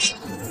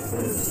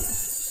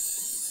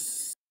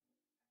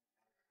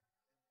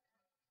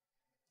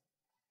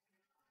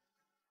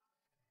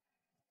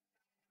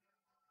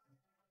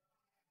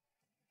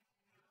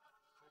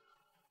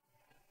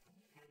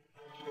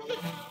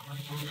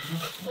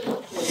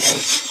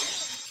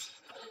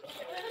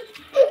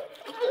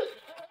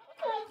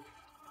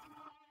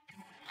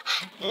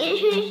你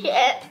是谁？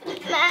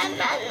妈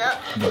妈呢？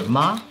你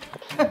妈？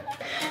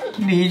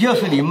你就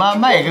是你妈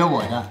卖给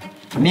我的，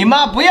你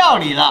妈不要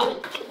你了。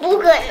不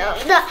可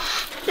能的，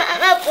妈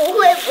妈不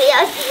会不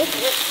要星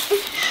星。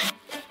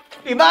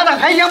你妈的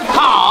还想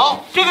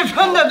跑？这个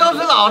村子都是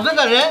老实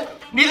的人，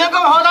你能够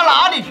跑到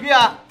哪里去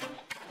啊？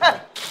哼！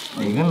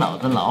你跟老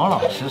子老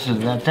老实实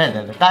的在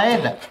这里待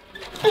着，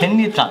等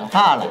你长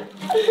大了，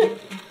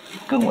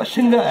跟我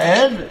生个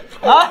儿子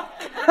啊！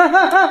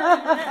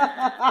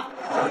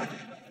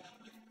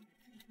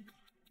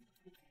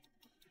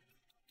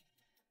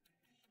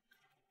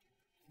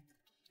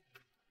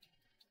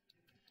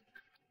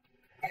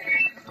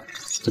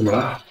怎么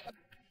了？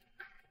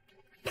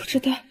不知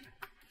道，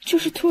就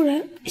是突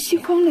然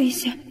心慌了一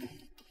下，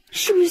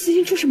是不是星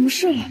星出什么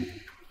事了？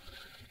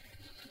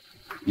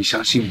你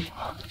相信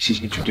我，星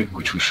星绝对不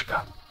会出事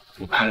的。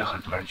我派了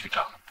很多人去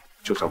找，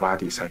就算挖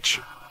地3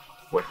尺，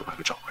我也会把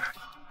他找回来。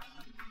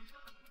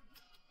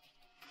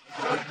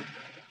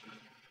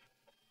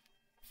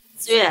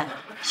子月，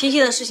星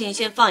星的事情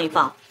先放一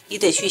放，你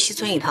得去西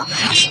村一趟。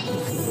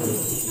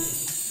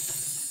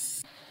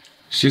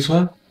西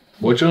村？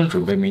我正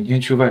准备明天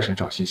去外省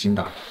找星星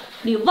的。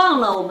你忘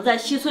了我们在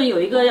西村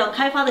有一个要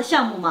开发的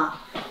项目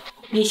吗？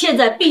你现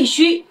在必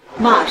须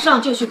马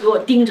上就去给我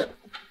盯着，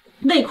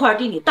那块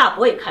地你大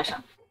伯也看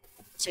上，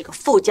这个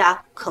傅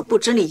家可不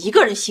止你一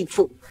个人姓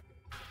傅。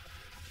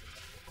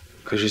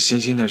可是欣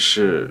欣的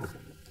事，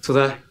总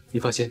裁，你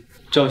放心，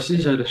找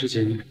欣小姐的事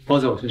情包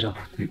在我身上。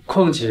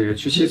况且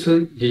去西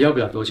村也要不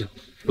了多久，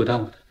不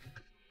耽误的。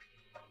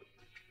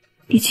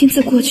你亲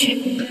自过去，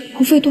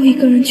无非多一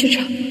个人去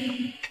找，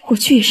我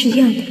去也是一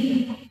样的。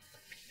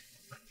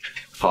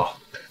好，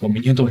我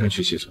明天动身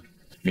去西村。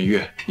明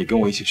月，你跟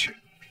我一起去。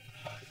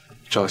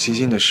找欣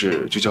欣的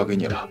事就交给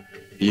你了，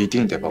一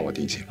定得帮我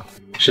定性了。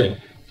是，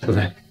总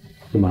裁，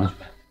我忙了。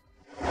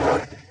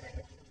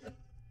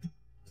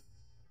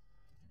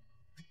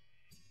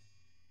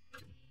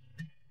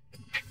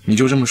你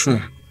就这么睡，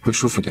会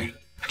舒服点。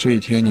这一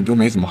天你都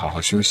没怎么好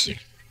好休息，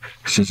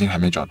欣欣还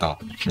没找到，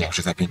你要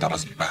是再病倒了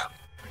怎么办？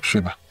睡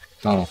吧，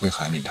到了会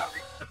喊你的。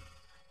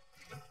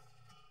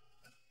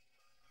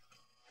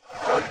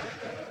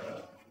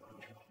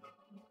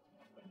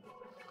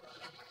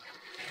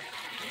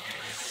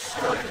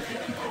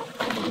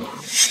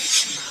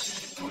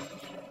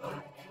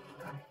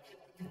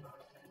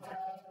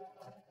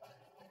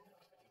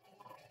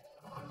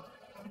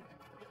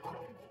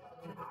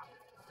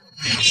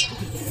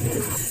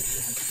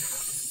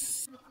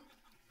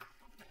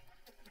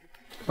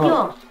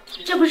哟，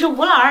这不是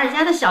吴老二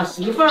家的小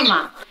媳妇儿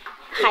吗？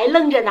还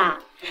愣着呢，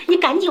你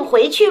赶紧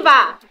回去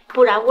吧，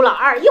不然吴老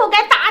二又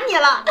该打你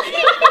了。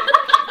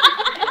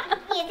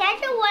你才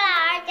是吴老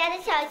二家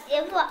的小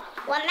媳妇，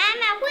我妈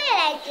妈会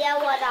来接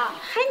我的。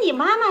还你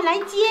妈妈来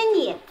接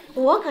你？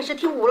我可是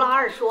听吴老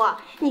二说，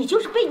你就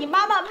是被你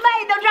妈妈卖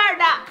到这儿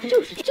的。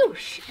就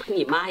是，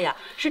你妈呀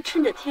是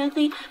趁着天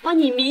黑把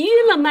你迷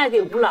晕了卖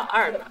给吴老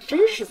二的，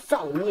真是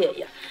造孽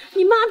呀！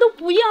你妈都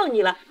不要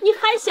你了，你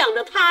还想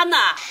着她呢？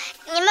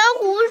你们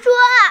胡说！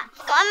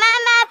我妈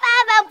妈、爸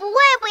爸不会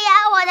不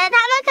要我的，他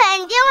们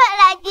肯定会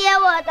来接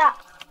我的。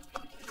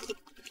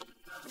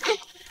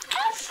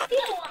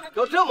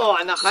都这么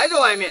晚了，还在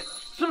外面，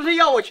是不是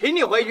要我请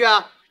你回去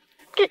啊？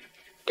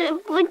对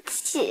不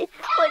起，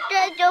我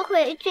这就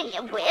回去，你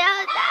不要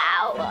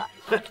打我。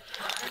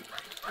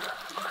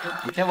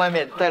你在外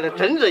面待了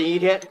整整一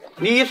天，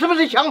你是不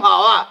是想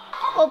跑啊？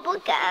我不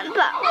敢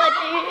跑，我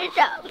只是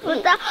找不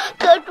到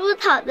割猪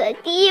草的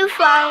地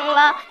方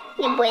了。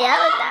你不要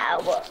打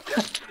我！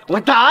我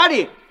打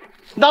你，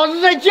老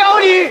子在教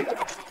你！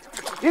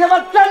你他妈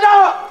站住！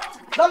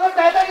老子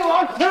逮到你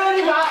往死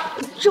里打！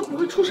这不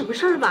会出什么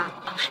事儿吧？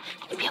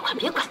你别管，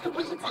这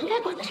不是咱该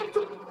管的事儿。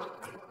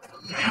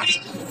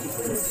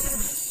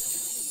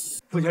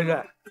傅先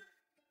生，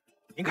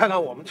您看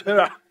看我们村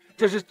啊，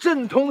这是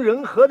政通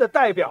人和的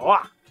代表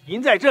啊！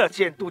您在这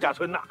建度假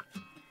村呐，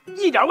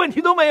一点问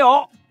题都没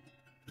有。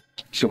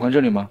喜欢这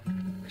里吗？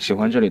喜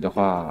欢这里的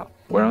话，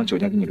我让酒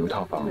店给你留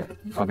套房，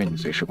方便你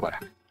随时过来。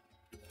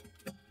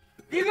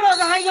你个老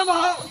子还想跑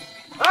啊？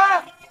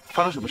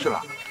发生什么事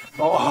了？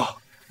哦，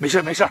没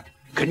事，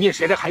肯定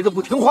谁的孩子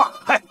不听话。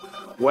嗨，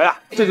我呀，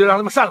这就让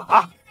他们散了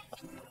啊。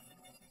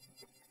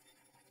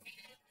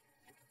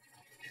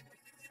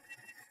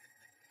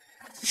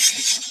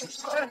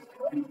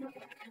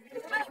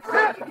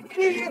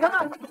你他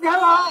妈，你还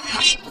跑？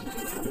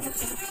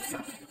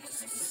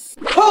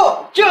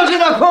哭就是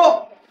那哭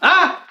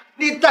啊！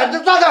你胆子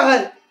大得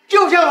很，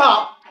就想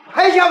跑，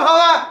还想跑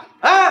啊？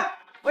啊！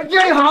我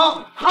叫你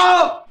跑，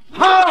跑！不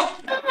跑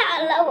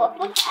了，我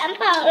不敢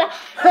跑了，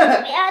不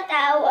要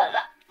打我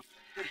了。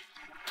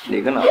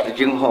你跟老子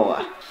今后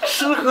啊，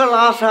吃喝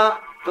拉撒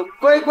都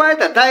乖乖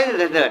的待着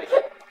在这里，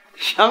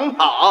想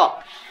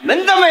跑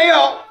门都没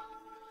有。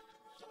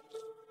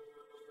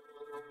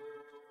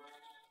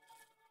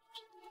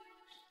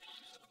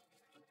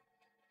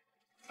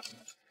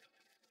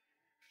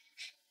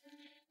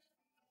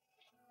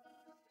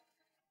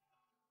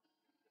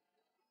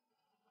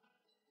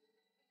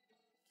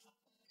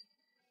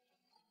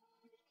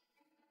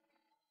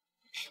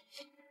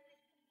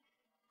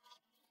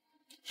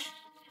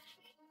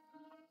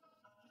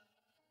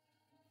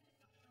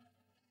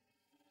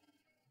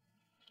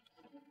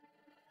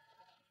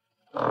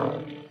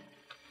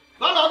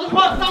把老子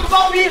当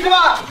包庇是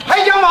吧？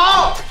还想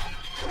跑？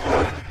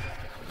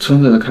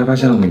村子的开发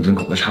项目已经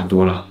搞得差不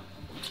多了，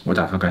我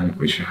打算赶紧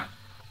回去。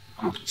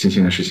欣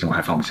欣的事情我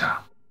还放不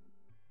下。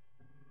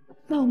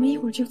那我们一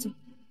会儿就走。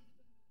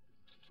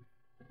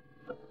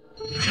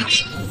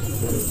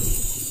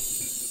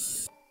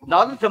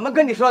老子怎么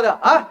跟你说的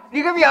啊？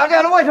你个婊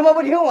子为什么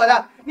不听我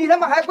的？你他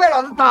妈还怪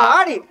老子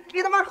打你？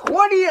你他妈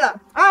活腻了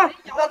啊！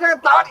老子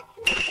打你！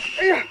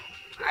哎呀，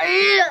哎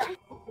呀！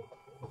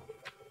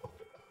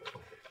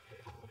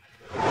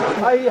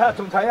哎呀，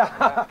总裁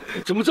呀，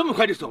怎么这么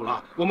快就走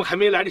了？我们还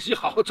没来得及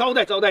好好招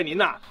待您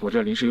呢。我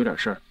这临时有点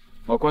事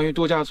儿，关于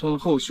度假村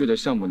后续的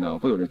项目呢，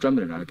会有人专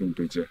门来跟你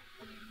对接，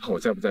我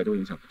在不在都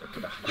影响不大，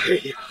对吧？哎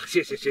呀，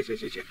谢谢。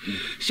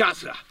下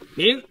次啊，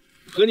您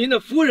和您的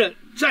夫人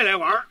再来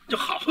玩，就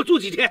好好住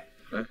几天。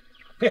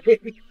嘿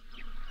嘿。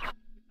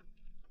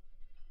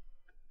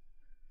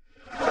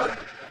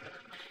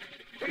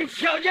这个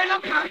小贱人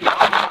看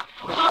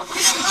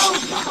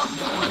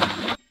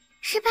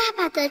是爸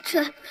爸的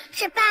车，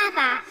是爸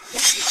爸。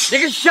你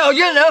个小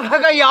贱人还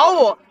敢咬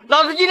我！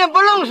老子今天不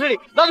认识你，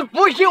老子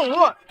不姓吴！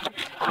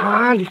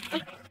啊你！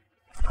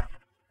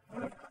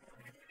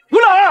吴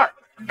老二，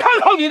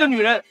看好你的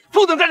女人，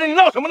副总在这里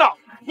闹什么闹？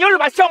你要是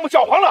把项目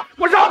搅黄了，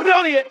我饶不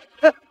了你。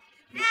妈妈，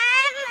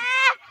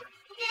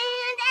星星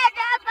在这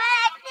过来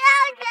救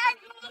救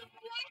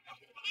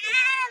你！妈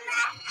妈。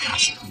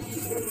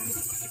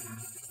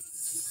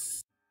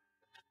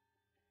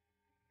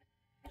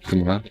怎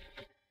么了？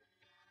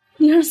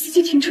你让司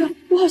机停车，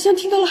我好像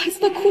听到了孩子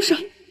的哭声。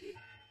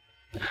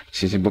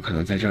欣欣不可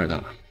能在这儿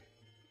的。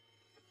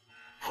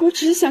我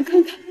只是想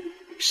看看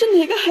是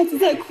哪个孩子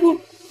在哭。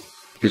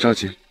别着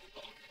急，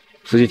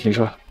司机停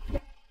车。妈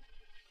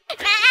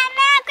妈，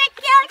快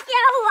救救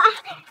我！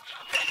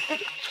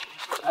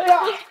哎呀，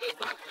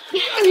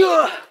哎呦！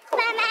妈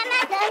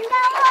妈，等等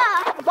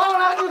我！放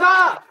拦住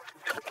他！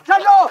站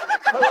住！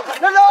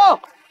站住！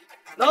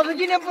老子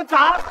今天不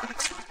打！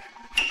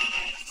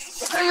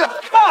哎呀，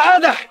妈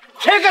的，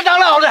谁敢打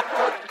老子？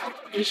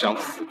你想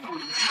死？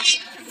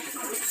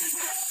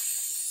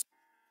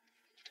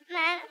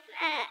妈妈，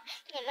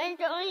你们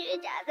终于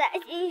找到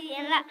星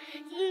星了，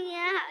星星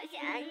好想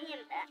你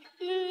们，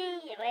星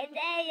星以为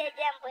再也见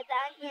不到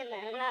你们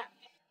了。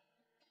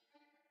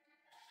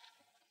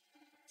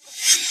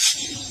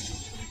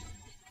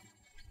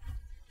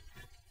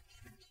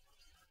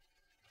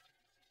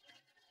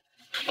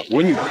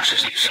我女儿身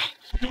上的伤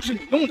都是你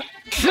弄的，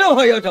是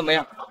我又怎么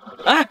样？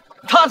啊，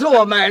她是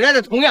我买来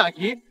的童养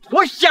媳，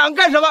我想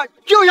干什么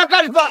就想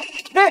干什么。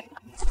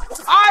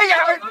哎呀，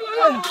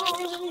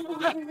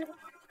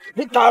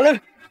你打人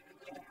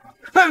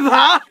犯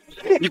法！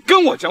你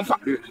跟我讲法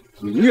律？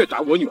你虐打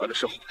我女儿的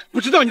时候，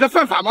不知道你在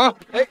犯法吗？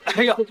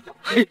哎呀，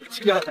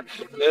这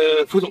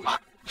个副总啊，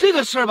这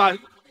个事儿吧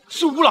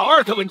是吴老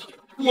二的问题，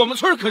我们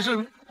村可是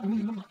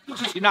不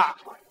知情的。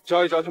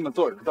教一教他们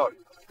做人的道理，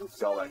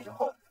教完之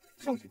后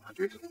送警察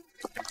局。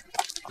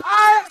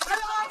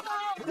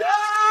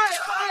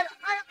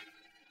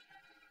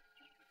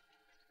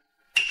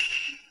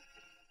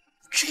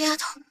这丫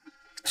头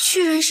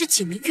居然是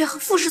景明月和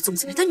副市总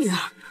裁的女儿。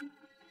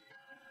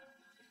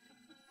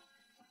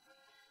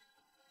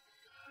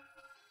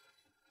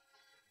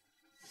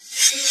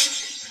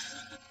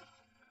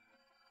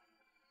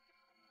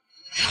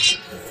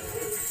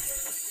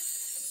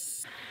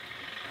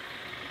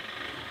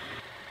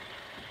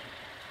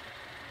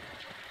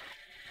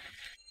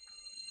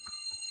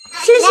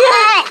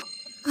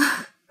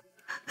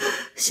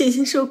欣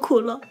欣受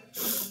苦了，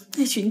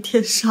那群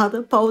天杀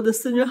的把我的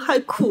孙女害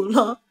苦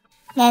了。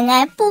奶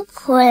奶不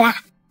哭了，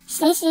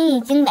星星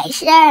已经没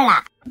事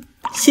了。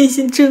欣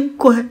欣真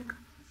乖。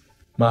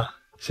妈，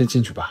先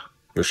进去吧，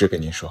有事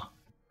跟您说。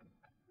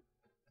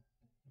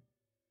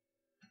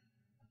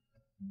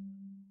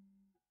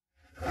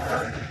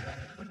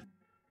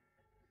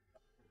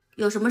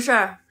有什么事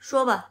儿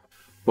说吧。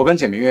我跟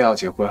简明月要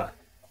结婚，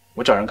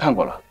我找人看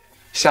过了，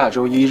下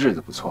周一日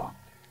子不错，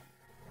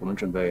我们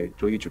准备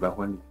周一举办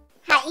婚礼。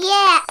好耶！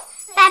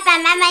爸爸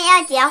妈妈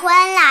要结婚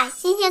了，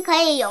星星可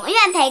以永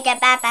远陪着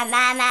爸爸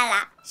妈妈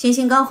了。欣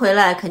欣刚回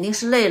来，肯定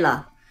是累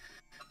了，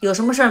有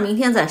什么事儿明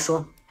天再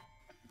说。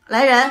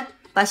来人，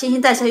把欣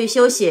欣带下去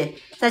休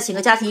息，再请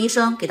个家庭医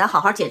生给她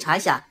好好检查一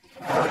下。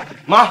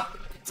妈，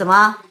怎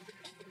么？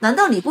难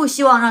道你不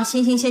希望让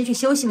欣欣先去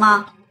休息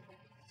吗？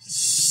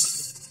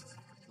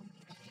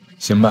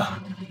行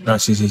吧，让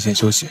欣欣先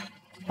休息，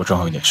我正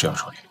好有点事要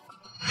处理。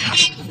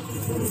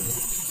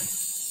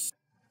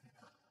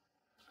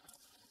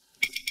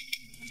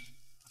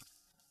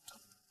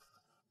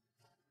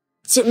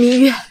简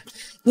明月，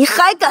你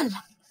还敢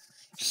来？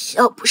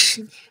要不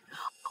是你，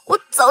我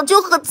早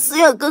就和慈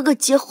远哥哥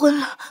结婚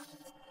了。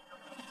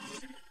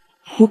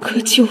无可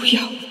救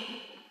药。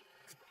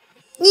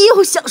你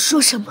又想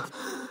说什么？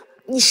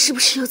你是不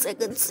是又在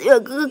跟慈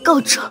远哥哥告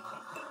状？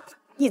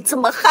你怎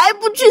么还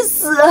不去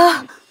死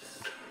啊？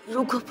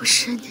如果不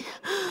是你，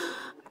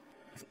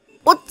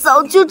我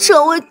早就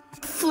成为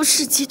富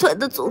氏集团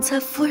的总裁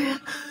夫人。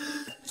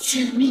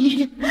简明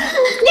月，你这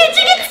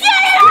个贱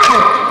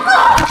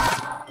人！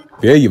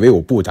别以为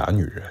我不打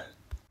女人，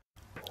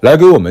来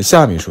给我们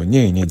夏秘书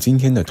念一念今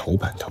天的头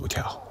版头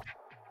条。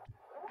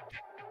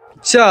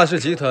夏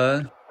氏集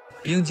团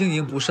因经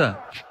营不善，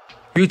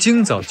于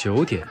今早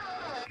9点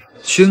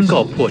宣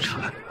告破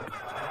产。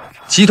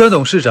集团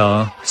董事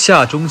长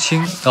夏中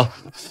清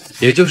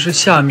也就是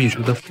夏秘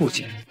书的父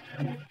亲，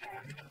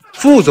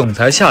副总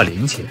裁夏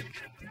林姐，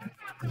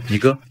你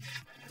哥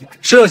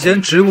涉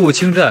嫌职务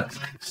侵占，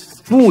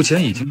目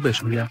前已经被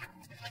收押。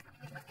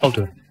哦，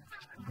对了。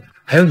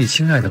还有你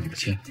亲爱的母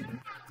亲，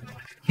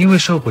因为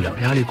受不了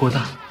压力过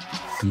大，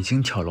已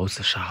经跳楼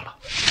自杀了。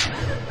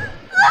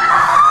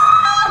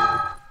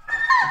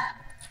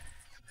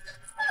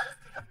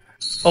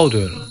哦，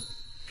对了，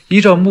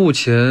依照目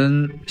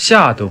前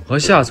夏董和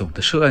夏总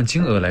的涉案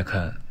金额来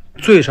看，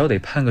最少得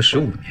判个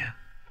15年。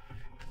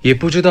也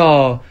不知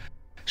道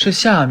是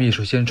夏秘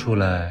书先出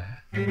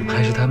来，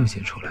还是他们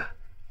先出来。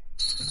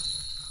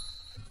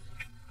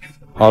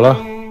好了，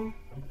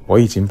我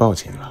已经报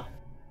警了。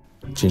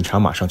警察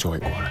马上就会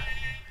过来。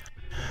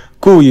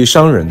故意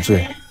伤人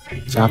罪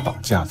加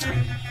绑架罪，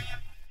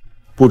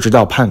不知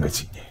道判个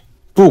几年，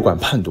不管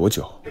判多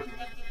久，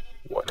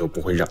我都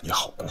不会让你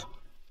好过。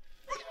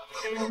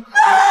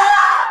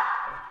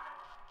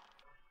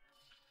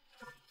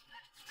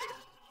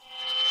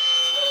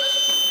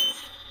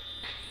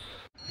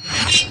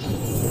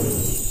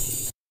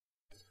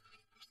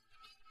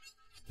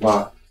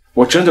妈，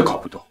我真的搞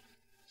不懂，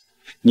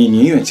你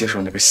宁愿接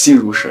受那个心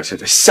如蛇蝎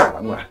的夏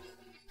婉婉，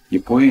也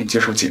不愿意接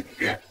受简明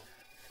月，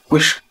为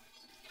什么？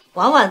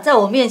婉婉在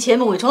我面前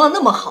伪装的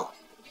那么好，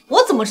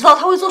我怎么知道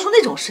她会做出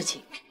那种事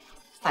情？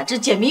反正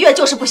简明月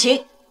就是不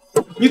行。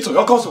你总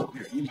要告诉我个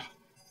原因吧？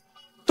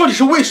到底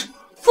是为什么？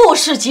傅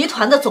氏集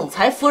团的总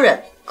裁夫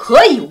人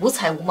可以无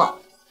才无貌，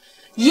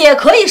也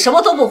可以什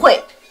么都不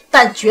会，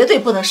但绝对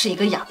不能是一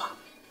个哑巴。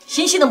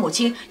欣欣的母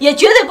亲也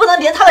绝对不能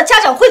连她的家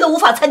长会都无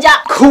法参加。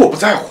可我不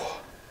在乎，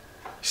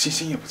欣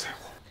欣也不在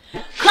乎。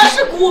可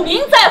是股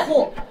民在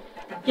乎。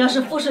要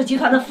是傅氏集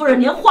团的夫人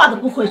连话都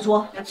不会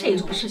说，这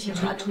种事情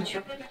传出去，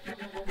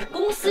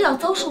公司要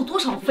遭受多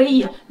少非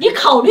议，你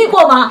考虑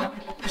过吗？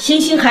欣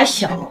欣还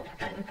小，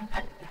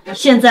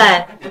现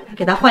在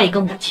给她换一个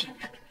母亲，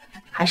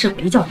还是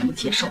比较能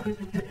接受。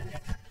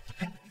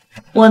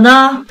我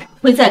呢，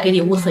会再给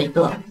你物色一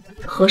个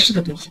合适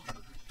的对象。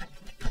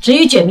至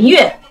于简明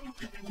月，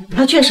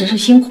她确实是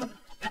辛苦，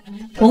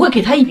我会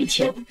给她一笔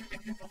钱，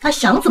她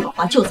想怎么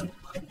花就怎么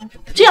花，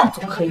这样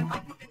总可以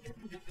吧？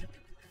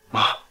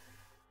妈，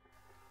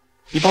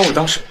你把我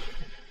当什么？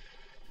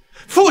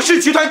傅氏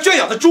集团圈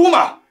养的猪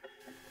吗？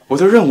我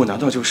的任务难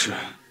道就是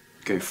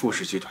给傅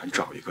氏集团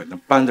找一个能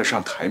搬得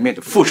上台面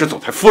的傅氏总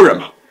裁夫人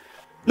吗？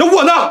那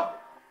我呢？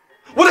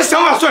我的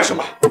想法算什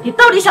么？你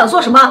到底想做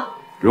什么？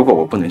如果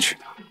我不能娶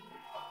她，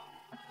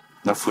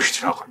那傅氏集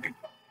团还给你。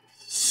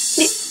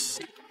你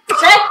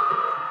谁？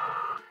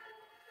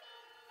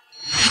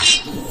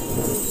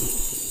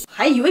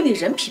还以为你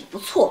人品不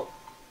错，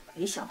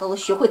没想到都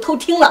学会偷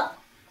听了。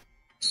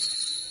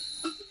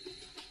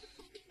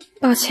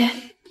抱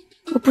歉，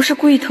我不是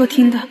故意偷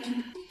听的，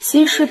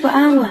心睡不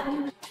安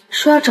稳，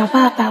说要找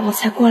爸爸，我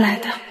才过来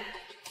的。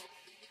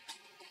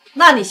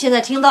那你现在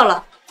听到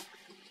了，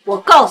我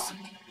告诉你，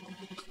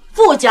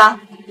傅家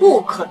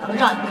不可能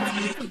让你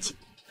离开傅家，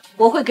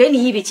我会给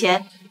你一笔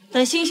钱，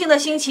等欣欣的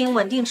心情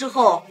稳定之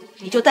后，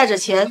你就带着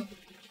钱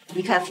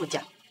离开傅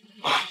家。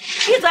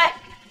闭嘴！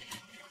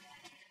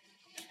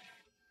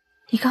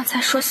你刚才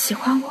说喜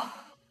欢我，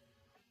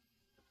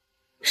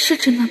是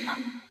真的吗？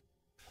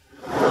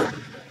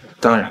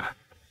当然，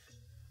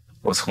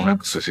我从来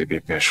不随随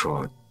便便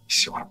说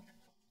喜欢我。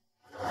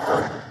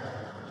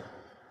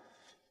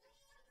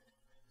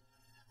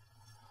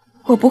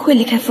我不会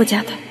离开傅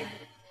家的，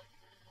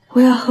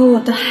我要和我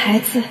的孩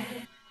子、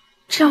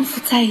丈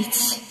夫在一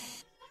起。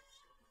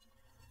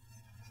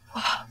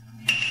我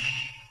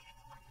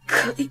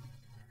可以，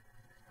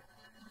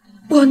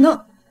我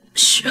能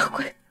学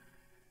会。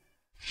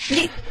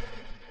你，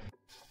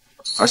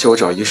而且我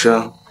找医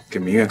生给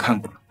明月看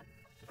过了，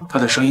她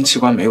的声音器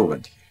官没有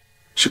问题，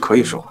是可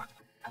以说话的。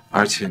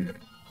而且，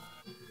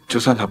就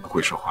算她不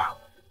会说话，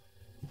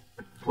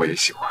我也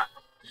喜欢。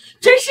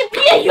真是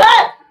孽缘！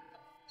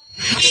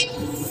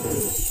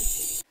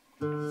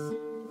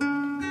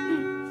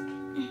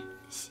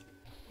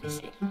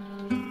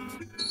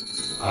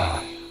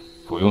哎，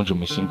不用这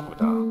么辛苦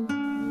的，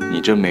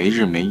你这没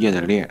日没夜的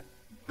练，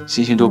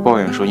欣欣都抱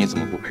怨说你怎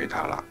么不陪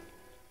她了。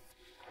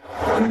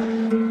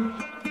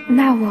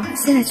那我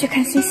现在去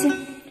看星星。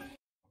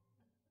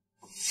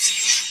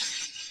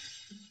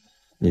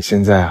你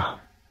现在啊，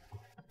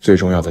最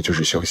重要的就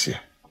是休息。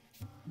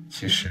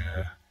其实，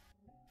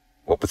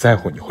我不在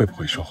乎你会不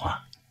会说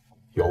话，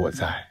有我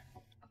在，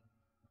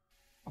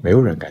没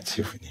有人敢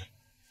欺负你。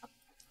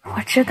我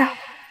知道，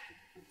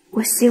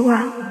我希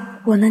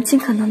望我能尽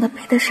可能的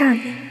配得上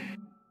你。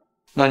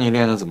那你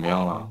练得怎么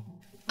样了？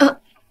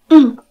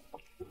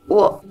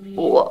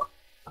我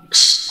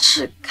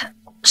是看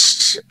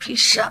视频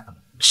上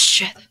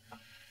学的，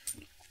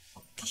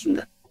听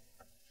得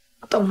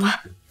懂吗？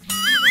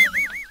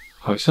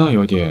好像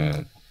有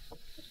点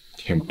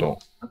听不懂。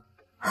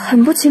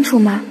很不清楚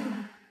吗？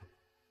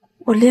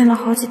我练了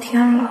好几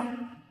天了。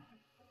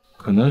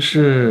可能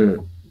是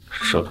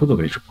舌头的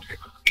位置不对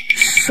吧？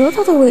舌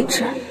头的位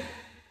置？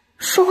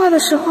说话的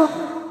时候，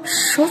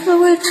舌头的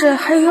位置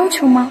还有要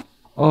求吗？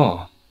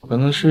哦，可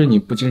能是你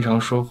不经常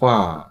说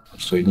话，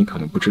所以你可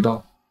能不知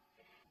道。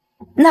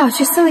那我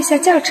去搜一下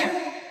教程。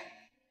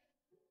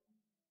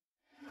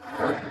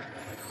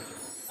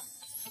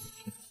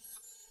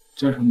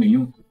教程没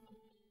用，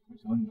我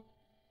教你。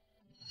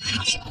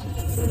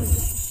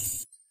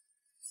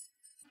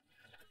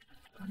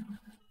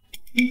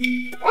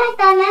爸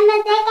爸妈妈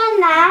在干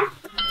嘛？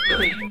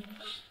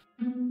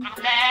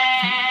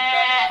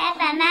爸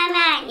爸妈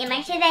妈，你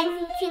们是在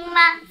亲亲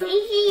吗？欣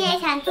欣也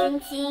想亲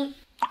亲。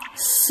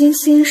欣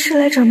欣是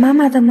来找妈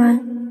妈的吗？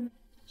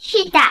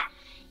是的，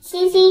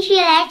欣欣是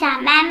来找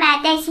妈妈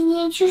带欣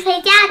欣去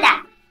睡觉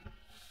的。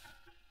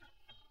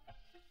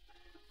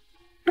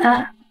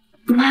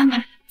妈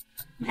妈，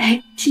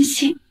来，欣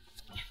欣，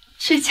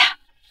睡觉。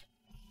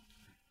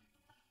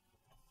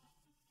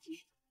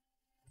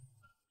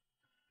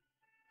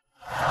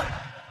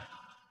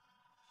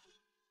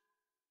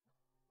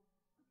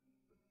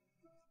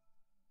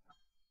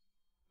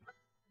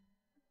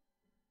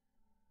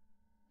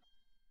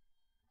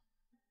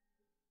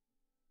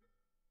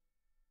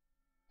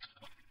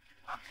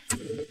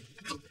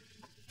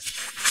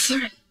夫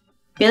人，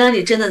原来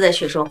你真的在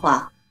学说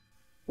话，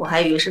我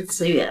还以为是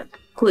慈远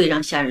故意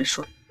让下人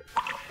说。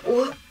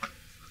我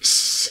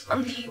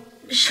想你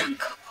认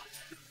可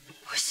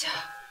我，我想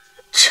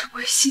成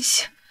为欣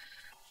欣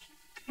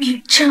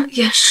名正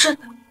言顺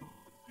的妈妈。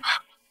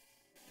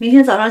明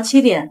天早上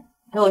7点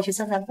陪我去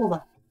散散步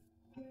吧。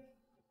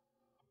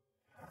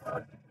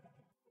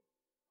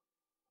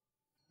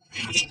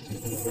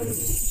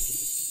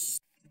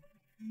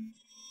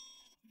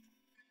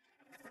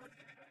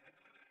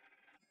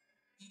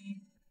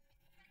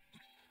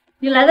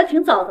你来的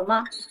挺早的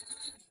嘛，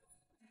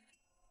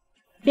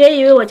别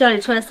以为我叫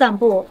你出来散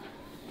步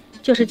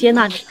就是接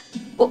纳你。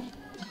我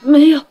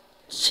没有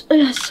这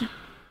样想。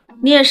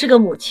你也是个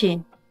母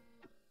亲，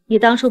你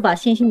当初把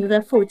欣欣留在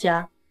傅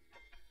家，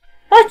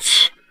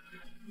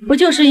不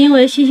就是因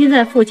为欣欣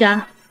在傅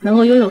家能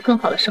够拥有更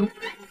好的生活？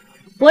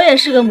我也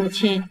是个母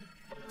亲，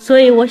所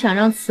以我想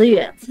让慈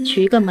远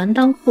娶一个门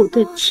当户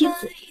对的妻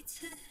子，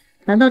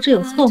难道这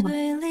有错吗？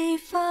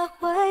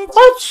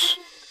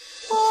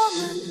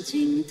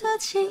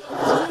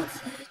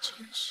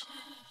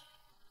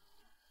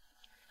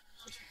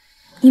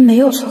你没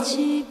有错，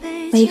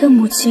每一个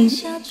母亲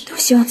都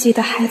希望自己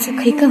的孩子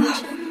可以更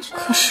好。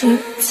可是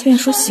慈远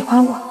说喜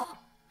欢我，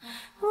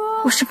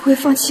我是不会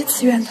放弃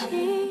慈远的。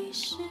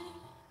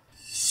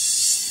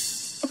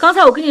刚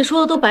才我跟你说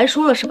的都白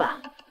说了是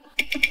吧？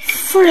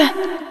夫人，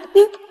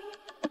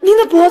您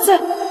的脖子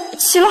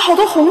起了好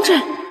多红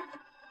疹。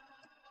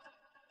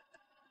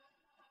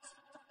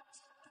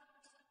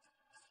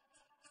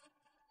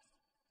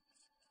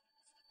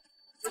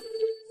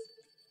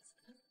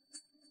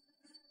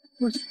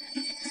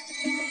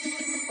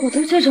我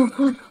对这种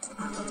话，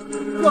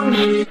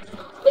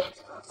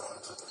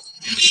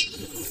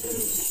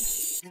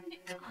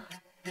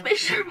没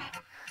事吧？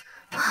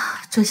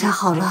这下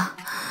好了，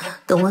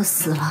等我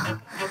死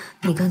了，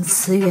你跟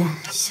慈远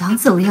想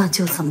怎么样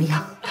就怎么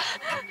样。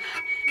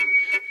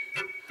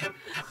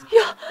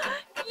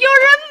有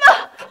人吗？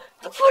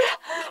夫人，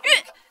晕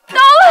倒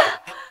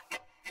了！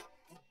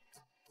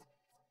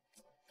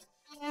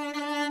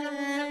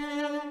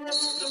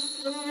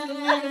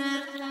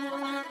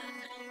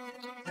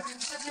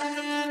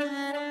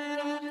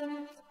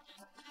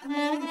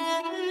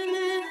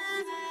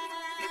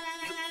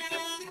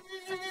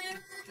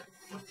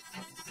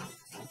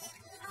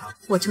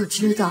我就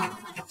知道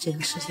这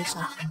个世界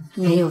上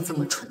没有这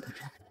么蠢的人。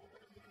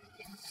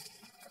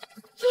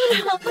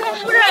夫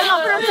人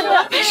怎么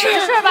了？没事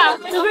吧？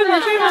没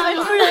事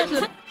吧？夫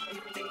人。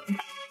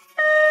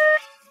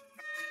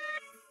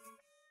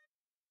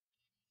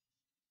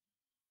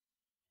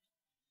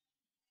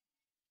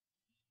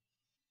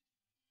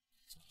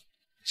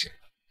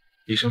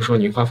医生说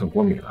您花粉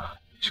过敏了，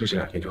休息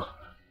2天就好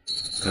了。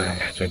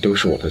哎，这都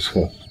是我的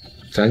错。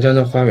咱家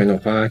那花园的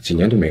花几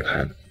年都没开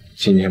了，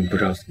今年不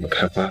知道怎么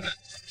开花了。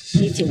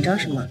你紧张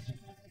什么？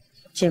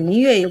简明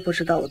月又不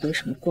知道我对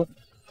什么过敏，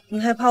你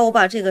还怕我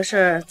把这个事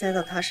儿栽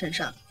到他身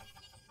上？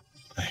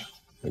哎，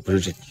我不是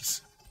这个意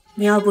思。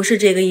你要不是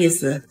这个意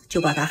思，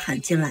就把他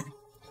喊进来，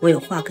我有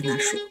话跟他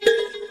说。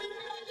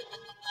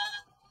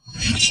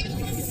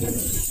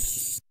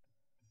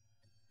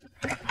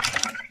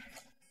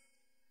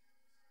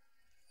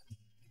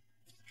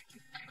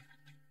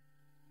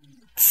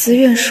慈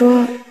远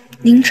说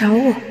您找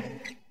我，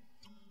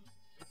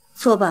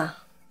坐吧。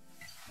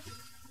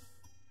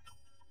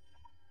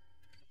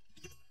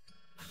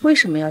为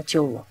什么要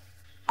救我？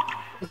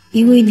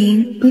因为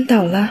您晕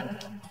倒了。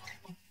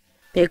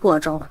别跟我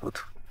装糊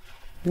涂，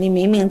你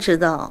明明知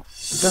道，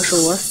要是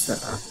我死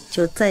了，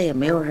就再也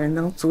没有人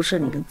能阻止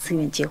你跟慈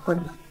远结婚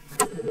了。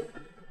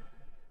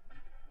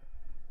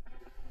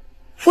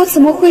我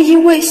怎么会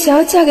因为想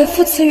要嫁给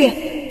傅慈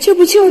远就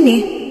不救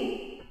您？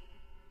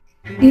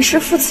您是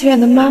傅慈远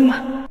的妈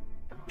妈，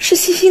是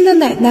欣欣的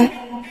奶奶。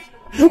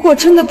如果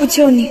真的不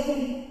救你，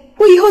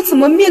我以后怎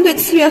么面对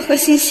慈远和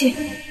欣欣？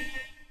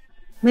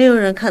没有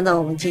人看到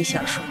我们进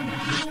小说，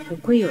不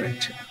会有人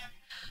知道。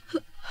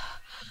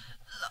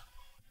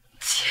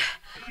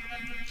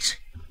知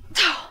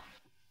道。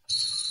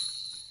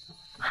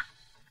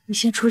你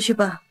先出去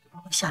吧，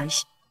我想一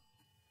想。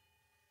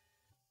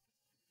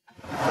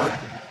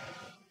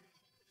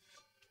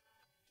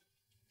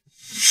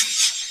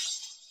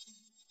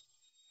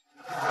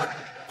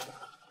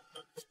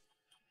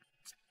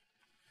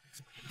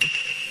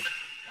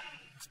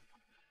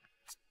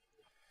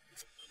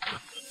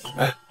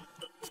哎，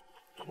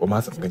我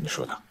妈怎么跟你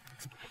说的？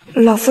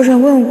老夫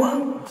人问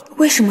我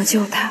为什么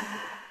救她。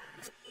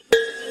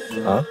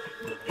啊？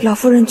老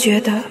夫人觉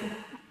得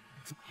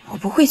我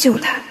不会救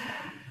她。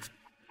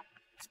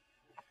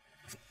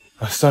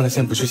算了，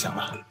先不去想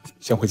了，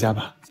先回家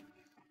吧。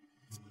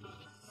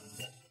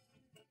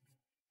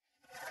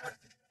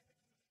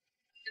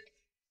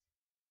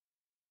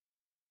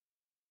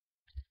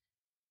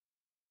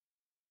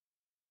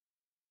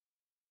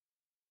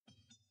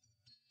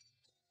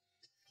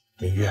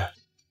明月，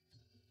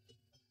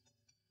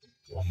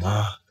我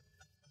妈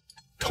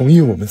同意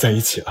我们在一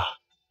起了。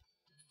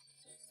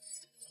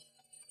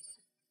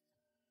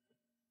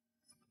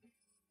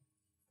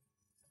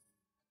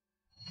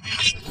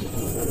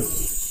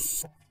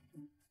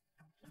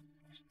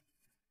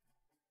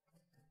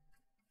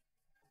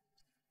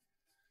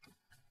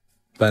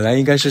本来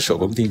应该是手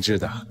工定制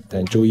的，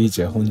但周一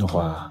结婚的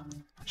话，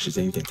时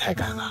间有点太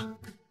赶了。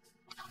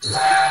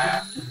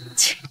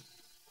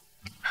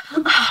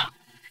很好，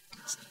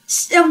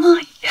像梦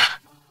一样。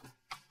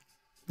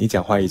你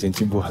讲话已经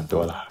进步很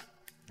多了，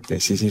等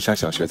欣欣上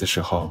小学的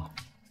时候，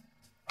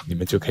你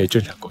们就可以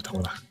正常沟通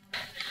了。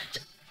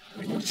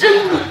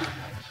真的？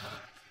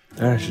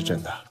当然是真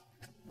的，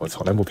我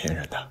从来不骗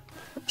人的。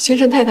先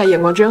生太太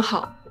眼光真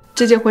好，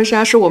这件婚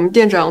纱是我们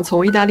店长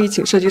从意大利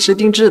请设计师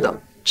定制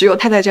的，只有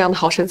太太这样的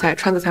好身材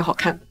穿的才好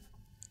看。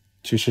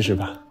去试试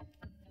吧。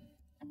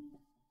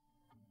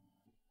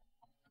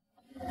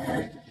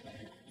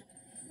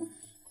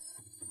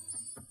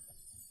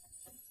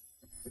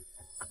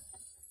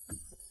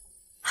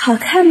好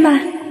看吗？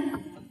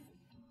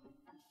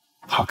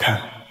好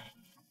看。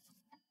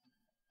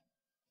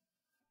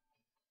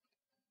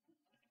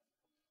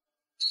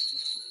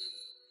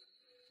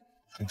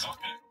很好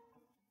看。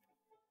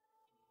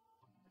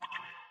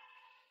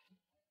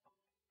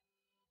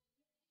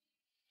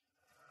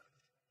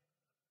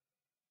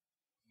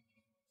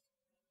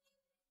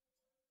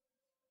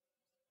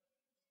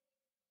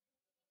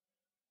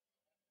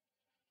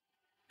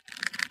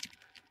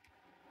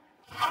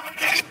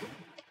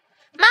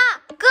妈，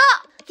哥，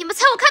你们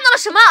猜我看到了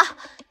什么？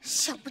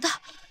想不到，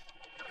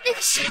那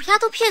个小丫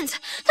头片子，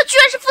她居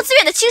然是傅思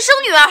远的亲生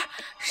女儿，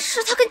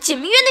是他跟简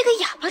明月那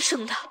个哑巴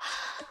生的。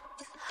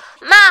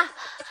妈，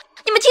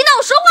你们听到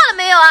我说话了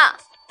没有啊？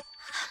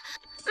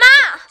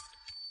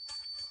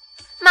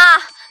妈，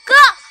哥，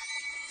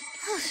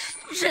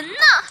人呢？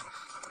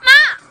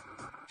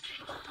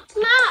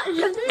妈，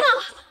人呢？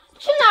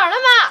去哪儿了，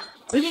妈？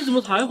哎，你怎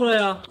么才回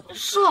来呀？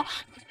叔，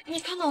你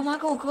看到我妈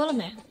跟我哥了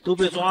没？都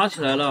被抓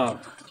起来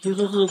了，听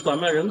说是拐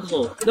卖人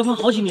口，要判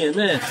好几年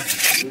呢。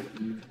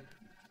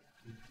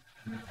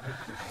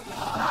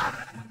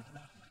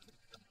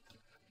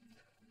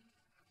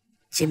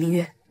简明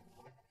月，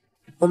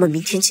我们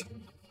明天见。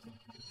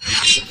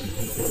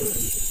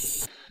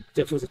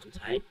这副是总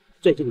裁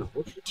最近老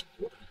婆娶挺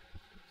多的，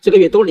这个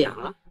月都俩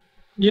了。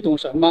你懂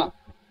什么？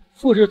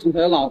傅氏总裁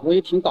的老婆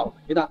也挺倒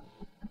霉的，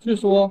据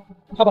说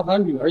他把他的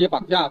女儿也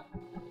绑架了。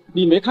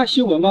你没看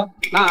新闻吗？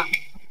那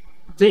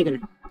这个呢？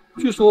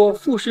据说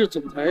傅氏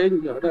总裁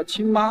女儿的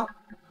亲妈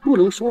不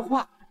能说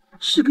话，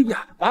是个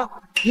哑巴。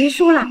别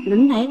说了，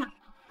人来了。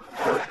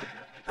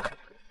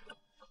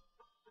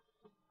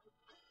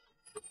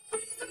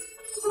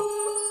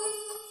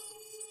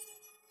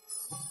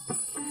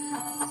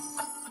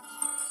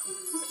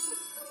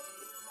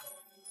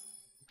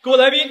各位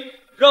来宾，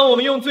让我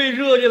们用最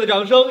热烈的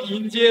掌声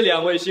迎接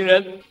两位新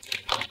人。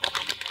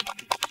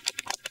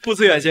傅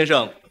思远先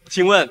生，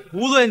请问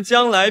无论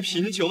将来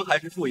贫穷还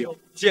是富有，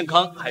健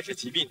康还是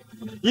疾病，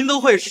您都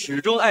会始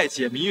终爱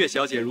简明月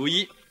小姐如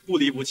一，不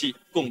离不弃，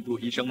共度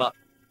一生吗？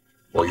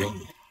我愿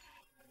意。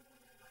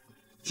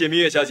简明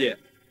月小姐，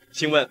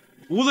请问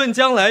无论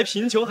将来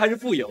贫穷还是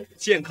富有，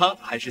健康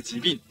还是疾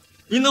病，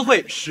您都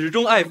会始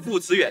终爱傅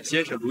思远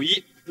先生如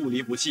一，不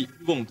离不弃，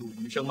共度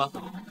余生吗？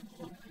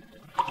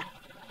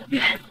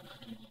愿。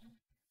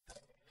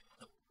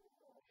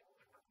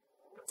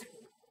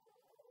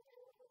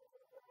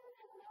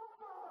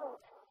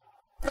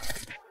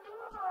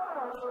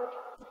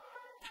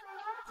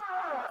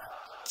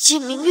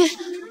简明月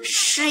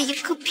是一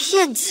个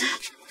骗子，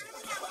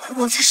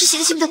我才是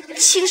星星的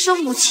亲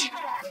生母亲。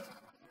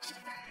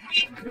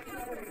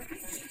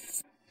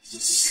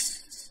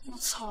我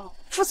操，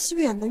傅思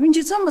远的运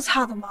气这么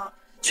差的吗？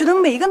娶的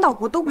每一个老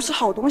婆都不是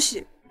好东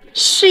西。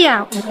是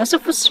呀，我要是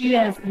傅思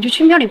远，我就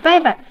去庙里拜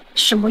拜。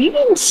什么运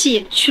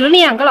气，娶了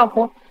2个老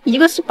婆，一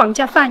个是绑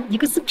架犯，一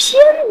个是骗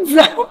子。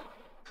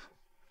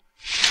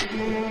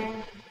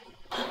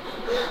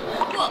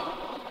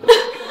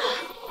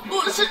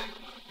我是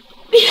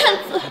骗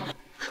子。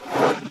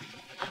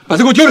把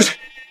他给我丢出去！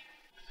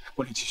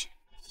不能继续。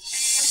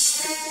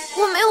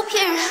我没有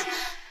骗人。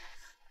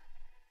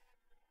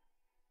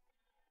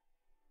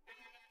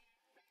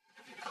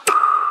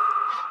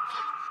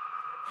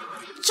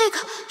这个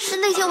是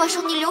那天晚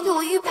上你留给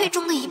我玉佩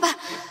中的一半，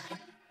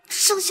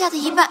剩下的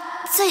一半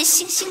在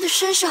星星的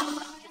身上。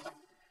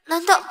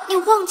难道你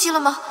忘记了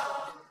吗？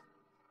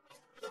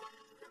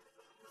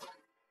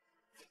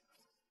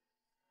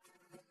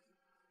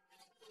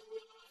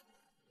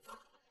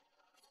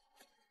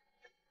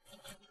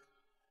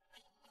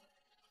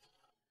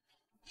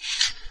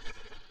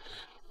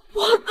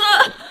我的。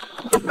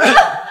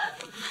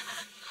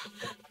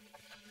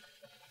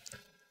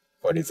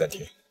管理暂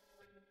停，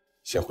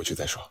先回去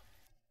再说。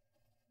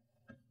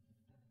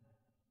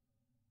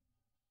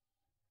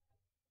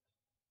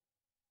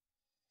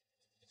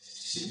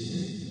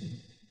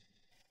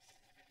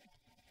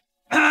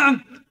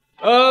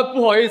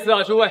不好意思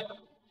啊，诸位，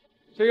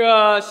这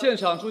个现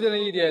场出现了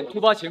一点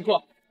突发情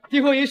况，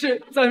订婚仪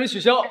式暂时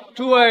取消，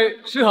诸位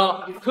吃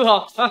好喝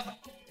好啊。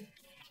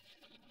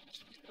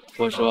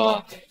我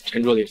说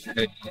陈助理，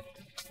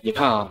你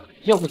看啊，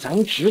要不咱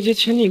们直接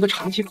签订一个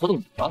长期合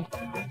同吧？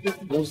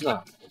公司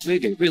啊，可以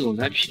给魏总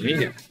裁便宜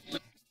点。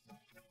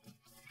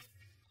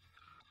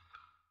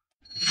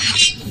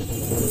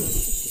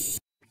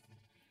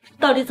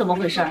大到底怎么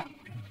回事？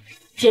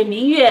简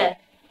明月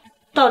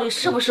到底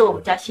是不是我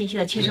们家欣欣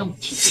的亲生母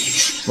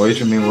亲？我一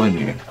直没有问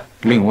你，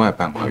另外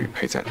半块玉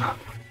佩在哪？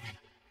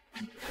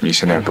你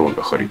现在要给我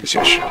个合理的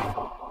解释。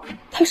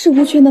她是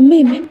吴权的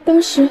妹妹，当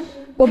时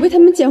我被他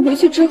们捡回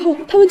去之后，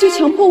他们就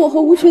强迫我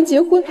和吴权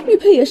结婚，玉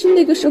佩也是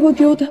那个时候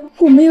丢的，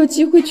我没有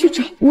机会去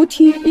找。吴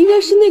婷应该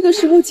是那个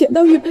时候捡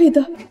到玉佩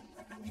的。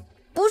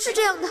不是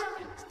这样的，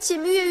简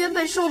明月原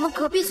本是我们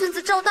隔壁村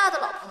子赵大的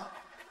老婆，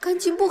感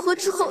情不和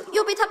之后，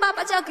又被他爸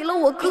爸嫁给了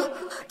我哥，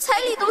彩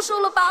礼都收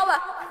了8万。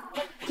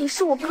你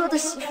是我哥的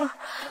媳妇儿，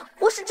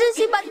我是真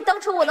心把你当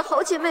成我的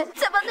好姐妹，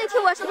再把那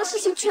天晚上的事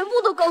情全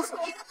部都告诉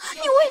你。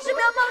你为什么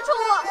要帮助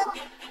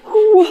我？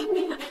我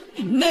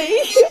没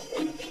有。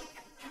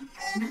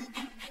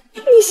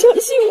你相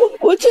信我，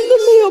我真的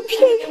没有骗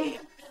你。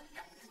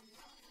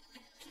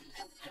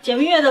简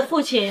明月的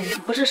父亲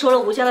不是收了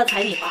吴家的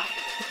彩礼吗？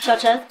小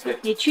陈，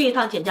你去一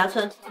趟简家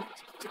村，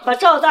把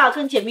赵大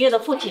跟简明月的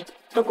父亲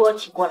都给我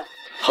请过来。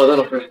好的，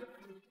老夫人。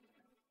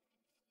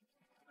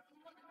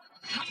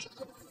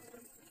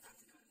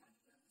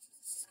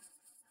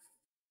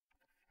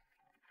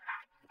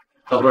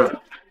老夫人，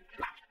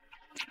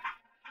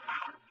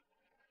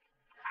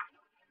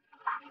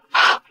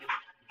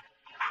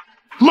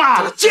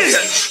妈的贱人！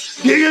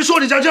别人说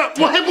你在这儿，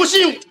我还不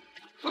信。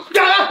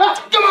干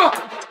嘛？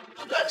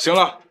行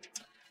了，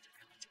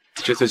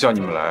这次叫你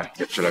们来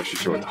也是来叙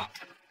旧的。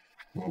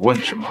我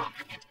问什么，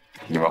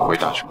你们回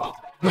答什么。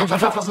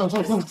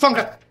放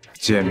开！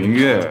简明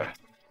月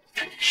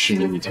是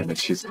你以前的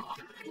妻子吗？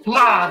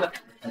妈的，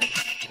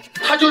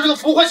她就是个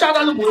不会下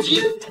蛋的母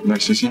鸡。那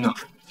欣欣呢？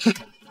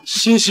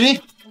欣欣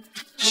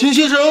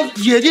是从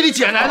野地里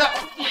捡来的。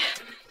你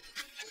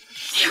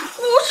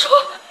胡说！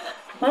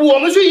我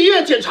们去医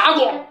院检查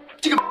过，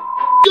这个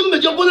根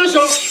本就不能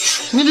生。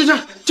你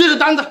这是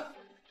单子。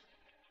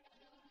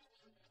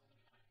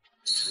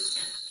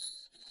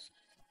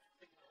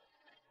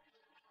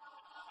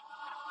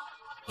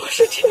不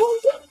是这样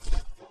的。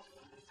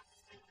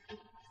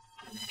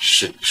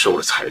是你收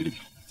了彩礼，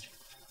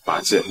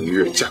把简明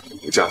月嫁给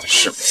吴家的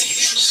事吗？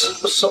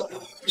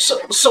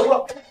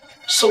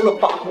收了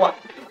8万。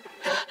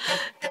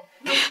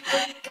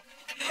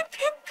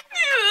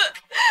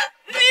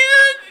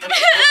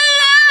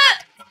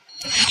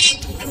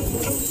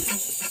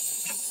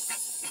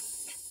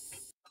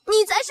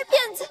你才是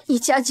骗子！你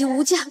嫁进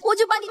吴家，我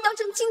就把你当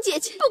成亲姐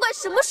姐，不管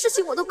什么事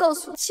情我都告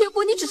诉你。结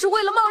果你只是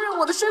为了冒认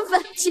我的身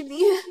份，简明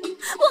月，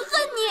我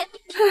恨你！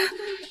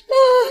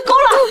够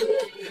了！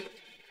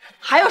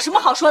还有什么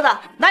好说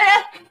的？来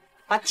人，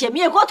把简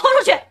明月给我拖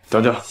出去！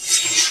等等，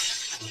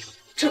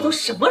这都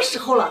什么时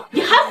候了，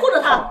你还护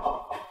着他？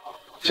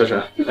小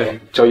陈，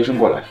叫医生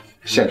过来，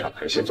现场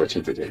排血做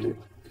亲子鉴定。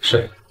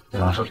是，马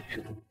上受理。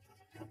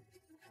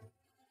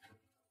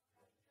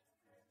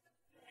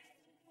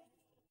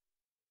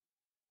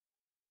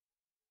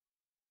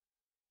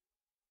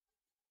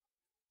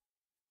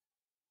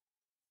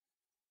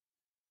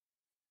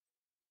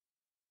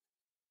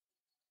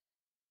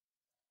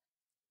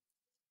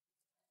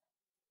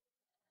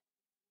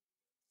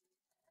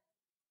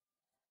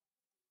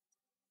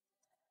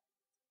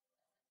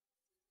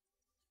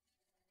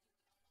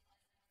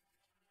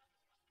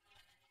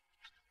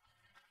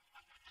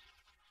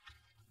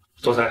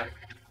总裁，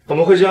我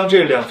们会将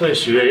这2份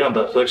血液样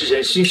本和之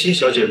前欣欣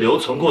小姐留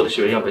存过的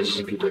血液样本进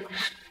行比对，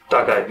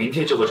大概明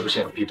天就会出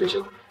现比对结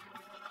果。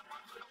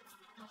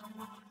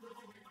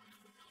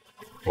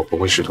我不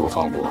会试图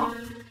放过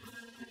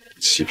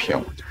欺骗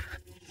我的人。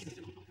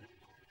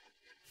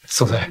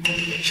总裁，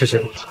谢谢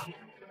我了。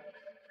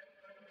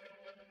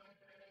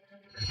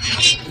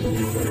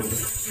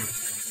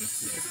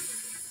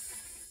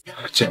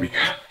简明月，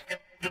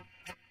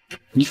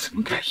你怎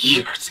么敢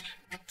一而再、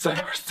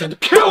再而三的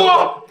骗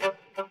我？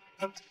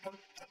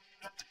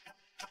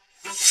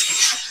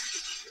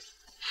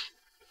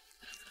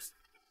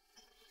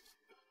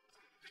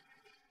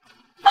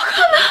不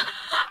可能！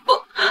不，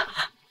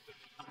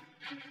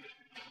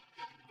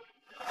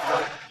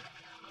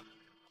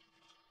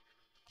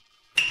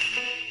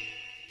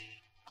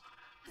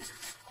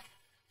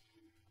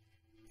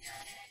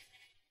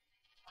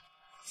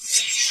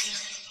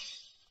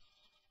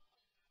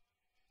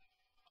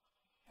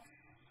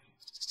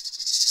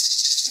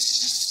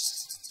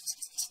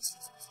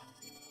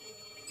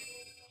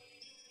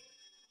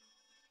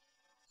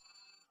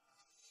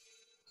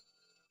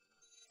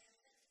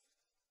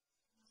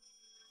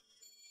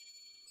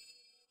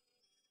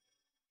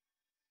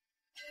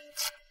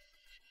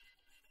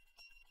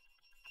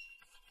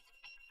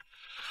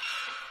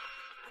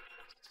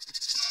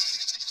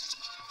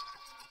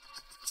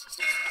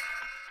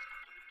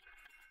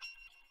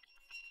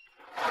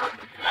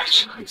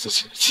只恨自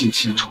己的亲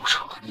亲出手，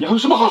你还有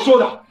什么好说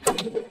的？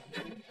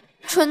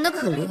蠢的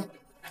可怜，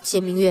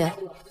简明月，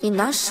你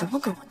拿什么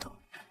跟我斗？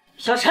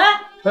小陈，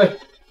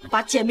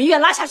把简明月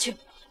拉下去，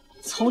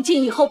从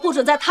今以后不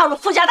准再踏入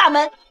傅家大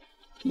门，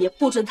也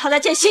不准他再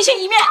见欣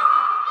欣一面。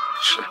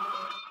是。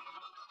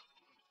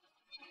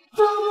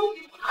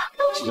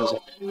秦小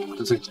姐，我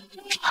的罪。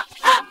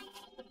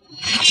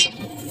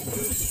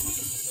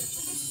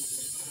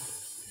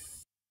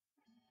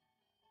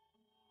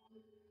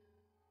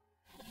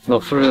老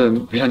夫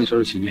人没让你收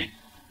拾行李，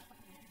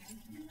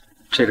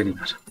这个你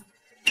拿着，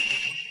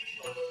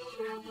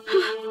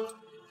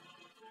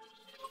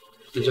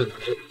你就拿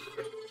着。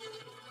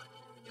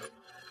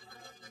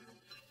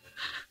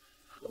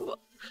我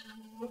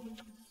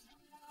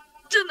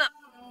真的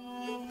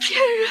骗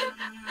人，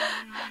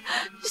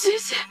星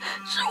星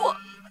是我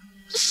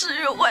使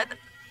用坏的，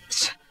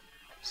生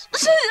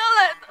下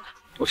来的。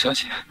我相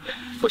信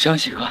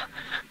啊，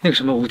那个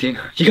什么吴丁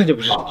一看就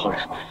不是什么好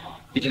人，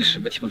一定是什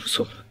么地方出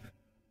错了。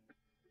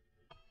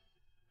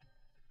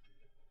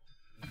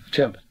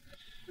这样吧，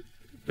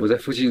我在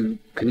附近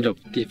给你找个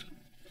地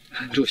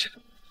方住下，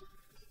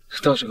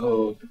到时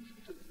候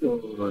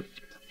我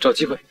找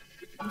机会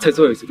再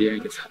做一次别人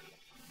一个菜。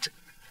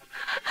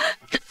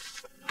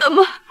怎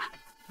么？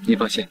你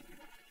放心，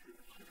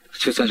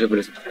就算是为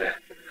了总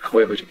裁，我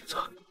也会这么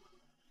做。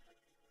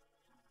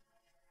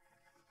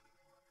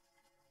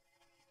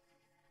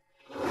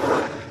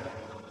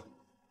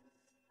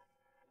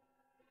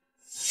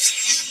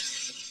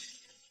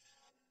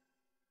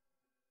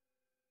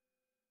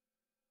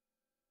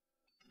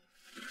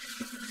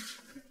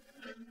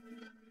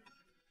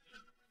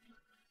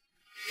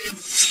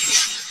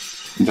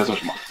你在做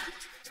什么？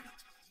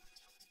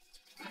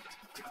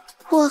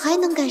我还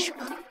能干什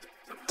么？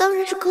当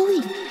然是勾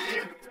引。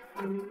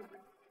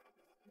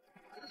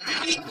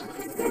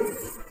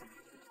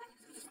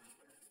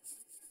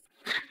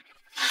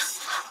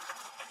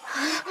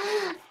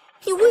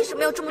你为什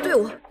么要这么对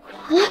我？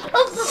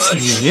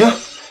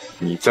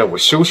你在我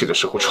休息的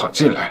时候闯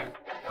进来，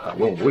还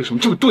问我为什么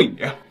这么对你？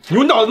你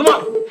有脑子吗？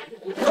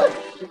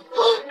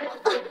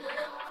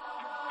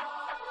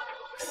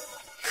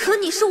可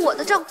你是我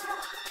的丈夫，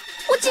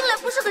我进来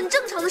不是很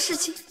正常的事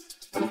情。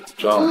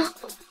丈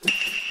夫？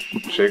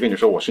谁跟你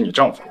说我是你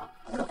丈夫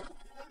了？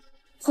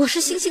我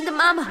是星星的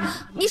妈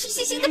妈，你是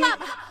星星的爸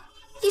爸。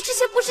你之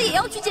前不是也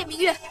要去见明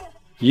月？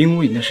因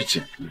为那是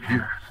见明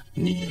月，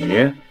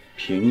你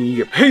凭你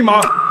也配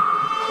吗？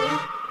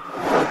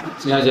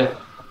金小姐，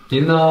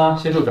您呢？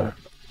先住这儿，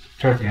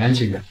这儿挺安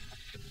静的，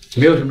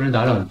没有什么人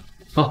打扰你。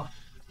哦，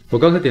我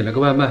刚才点了个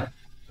外卖，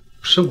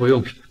生活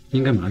用品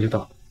应该马上就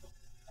到。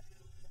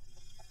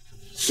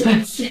谢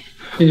谢。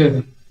谢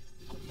谢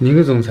您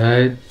跟总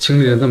裁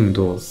经历了那么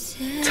多，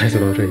才走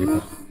到这一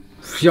步。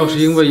要是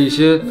因为一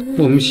些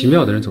莫名其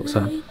妙的人走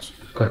散，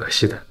怪可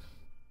惜的。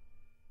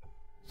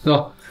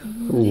哦，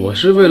我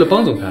是为了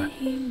帮总裁，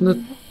那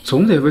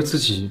总得为自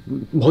己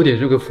谋点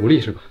这个福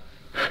利是吧？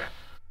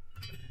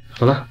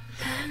好了，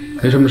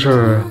没什么事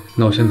儿，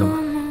那我先走了。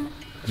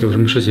有什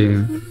么事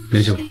情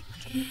联系我，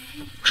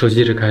手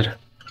机一直开着。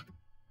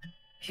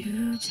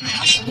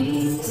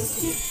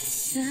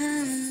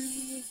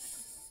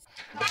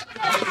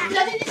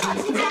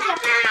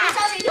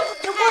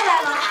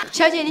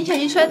小姐，你小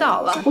心摔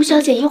倒了。吴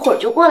小姐一会儿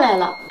就过来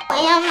了。我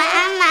要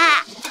妈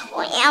妈，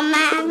我要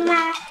妈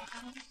妈。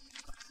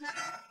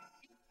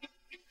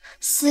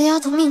死丫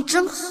头命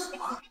真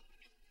好。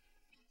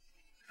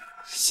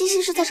星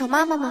星是在找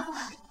妈妈吗？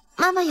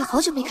妈妈也好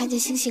久没看见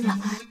星星了，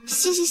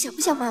星星想不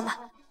想妈妈？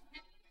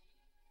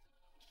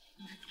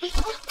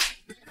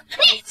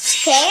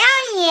谁让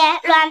你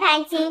乱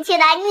攀亲戚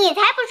的？你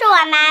才不是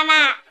我妈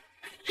妈！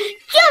就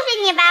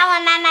是你把我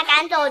妈妈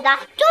赶走的，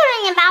就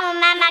是你把我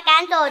妈妈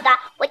赶走的，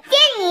我见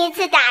你一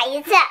次打一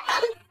次。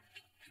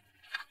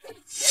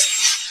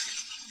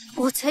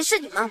我才是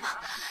你妈妈，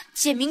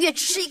简明月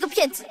只是一个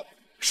骗子，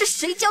是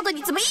谁教的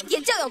你？怎么一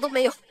点教养都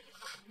没有？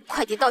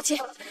快点道歉，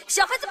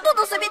小孩子不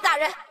能随便打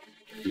人。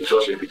你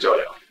说谁没教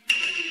养？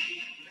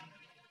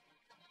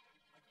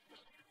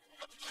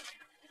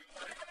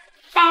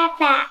爸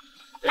爸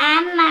妈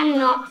妈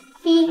呢？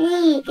妮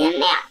妮已经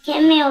2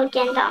天没有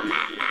见到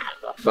妈妈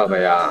了。爸爸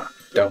呀，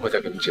等会再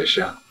跟你解释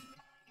啊。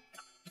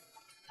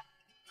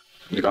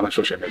你刚才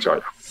说谁没教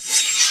养？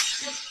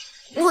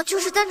我就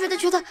是单纯的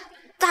觉得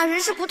打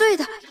人是不对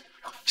的。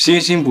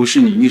星星不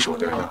是你一手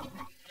带大的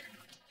吗？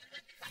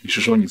你是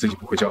说你自己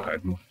不会教孩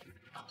子吗？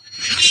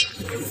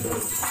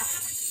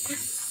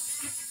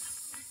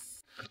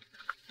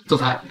总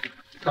裁，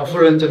老夫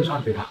人叫你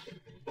上去吧。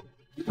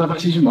爸爸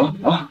继续忙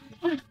啊。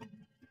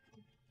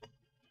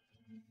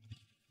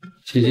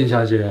欣欣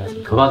小姐，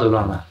头发都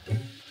乱了，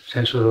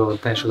先说说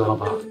带梳的好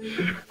不好？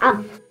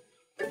啊。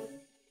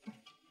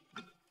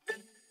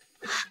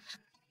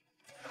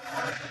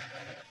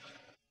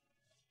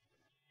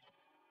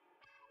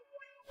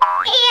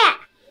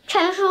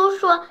陈叔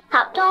叔，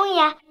好痛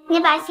呀！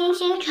你把星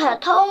星扯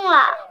痛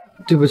了。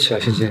对不起啊，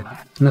欣欣，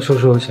那叔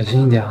叔小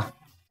心一点啊。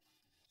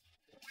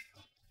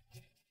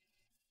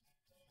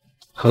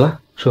好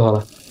了，梳好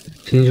了，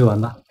欣欣去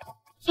玩吧。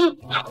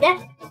好的。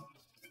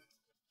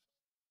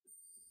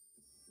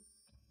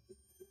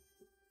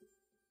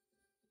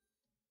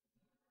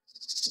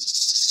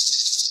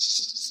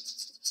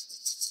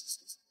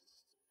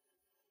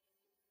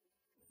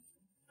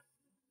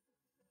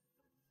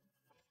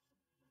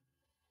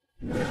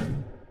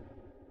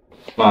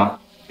妈，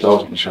找我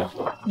什么事？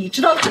你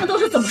知道他们都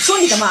是怎么说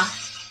你的吗？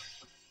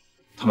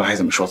他们爱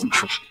怎么说怎么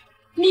说。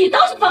你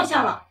倒是放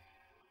下了，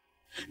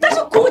但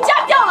是股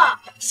价掉了，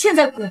现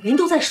在股民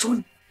都在说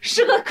你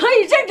是个可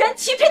以任人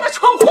欺骗的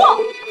蠢货。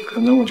可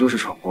能我就是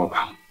蠢货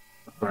吧，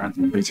不然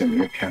怎么被简明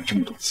月骗了这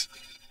么多次？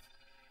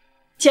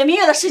简明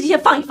月的事情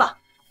先放一放，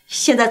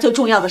现在最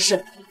重要的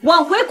是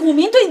挽回股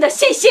民对你的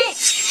信心。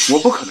我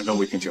不可能跟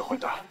吴婷结婚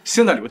的，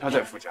现在留她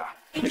在傅家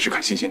也是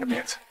看欣欣的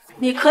面子。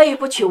你可以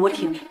不娶吴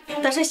婷，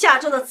但是下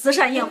周的慈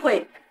善宴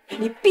会，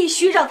你必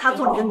须让她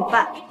做你的女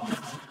伴。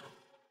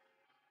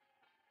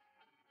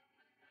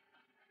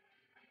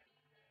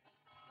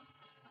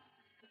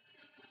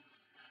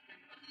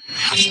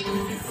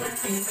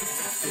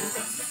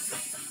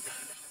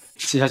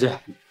秦小姐，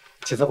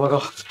检测报告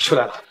出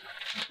来了。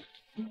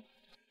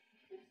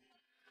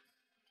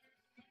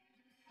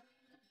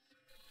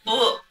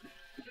我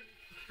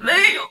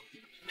没有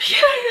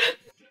骗人，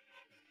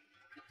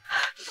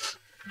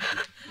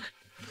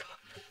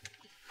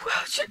我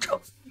要去找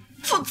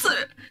傅次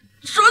元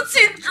说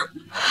清楚。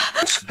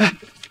哎，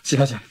秦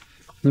小姐，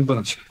您不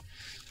能去，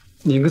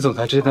您跟总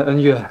裁之间的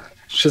恩怨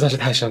实在是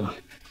太深了，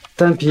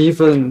单凭一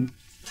份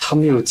他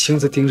没有亲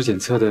自定制检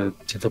测的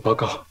检测报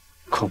告，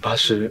恐怕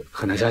是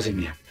很难相信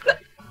您。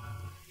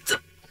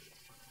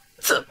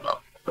怎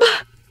么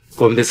办？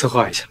我们得策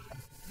划一下，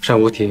让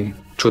吴婷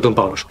主动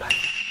暴露出来。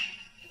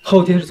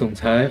后天是总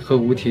裁和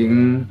吴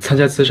婷参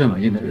加慈善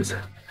晚宴的日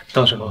子，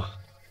到时候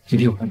您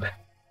听我安排。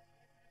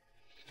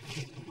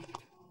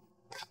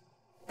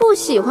不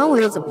喜欢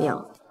我又怎么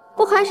样？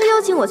不还是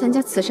邀请我参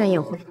加慈善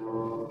宴会？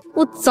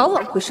我早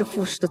晚会是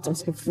傅氏的总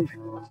裁夫人。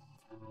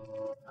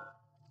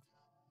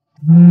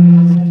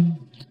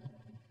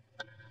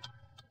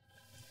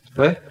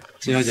喂，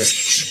金小姐，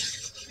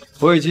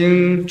我已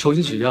经重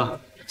新取样，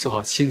做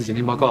好亲子鉴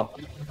定报告。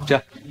这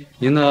样，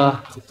您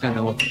呢在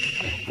等我，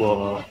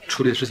我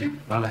处理的事情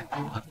马上来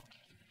啊。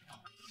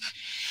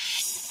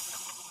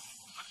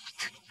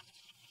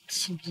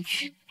秦明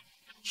玉，你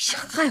想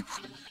害我？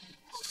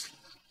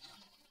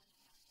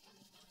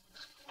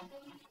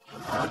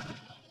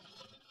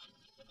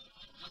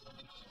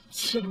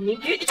秦明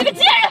玉，你这个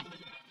贱人，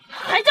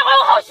还想坏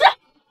我好事！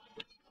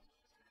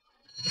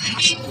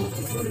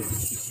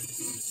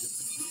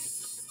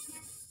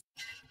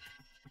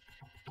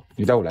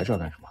你带我来这儿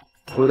干什么？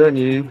我带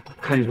您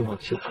看一出好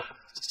戏。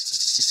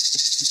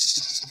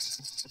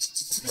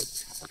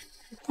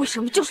为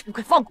什么就是不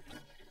肯放过我？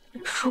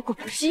如果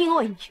不是因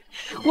为你，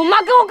我妈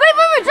跟我哥一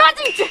本本抓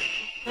进去，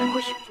我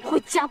也不会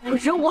家破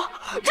人亡。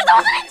这都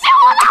是你欠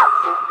我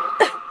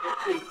的！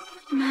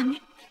妈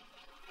咪，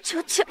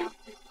这钱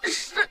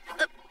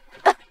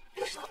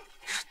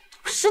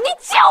是你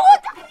欠我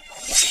的！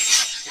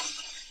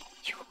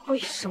你为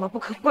什么不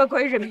肯乖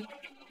乖认命？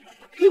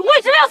你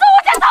为什么要从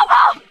我家逃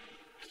跑？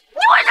你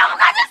为什么不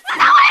赶紧死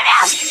在外面？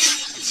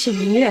秦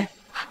明月，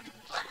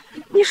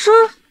你说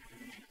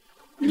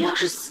你要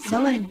是死在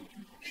外面，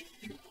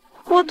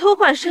我偷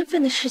换身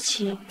份的事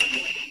情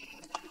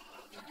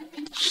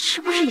是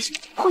不是也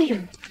会有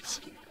人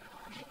知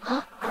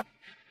啊？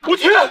吴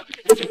婷，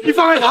你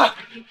放开他！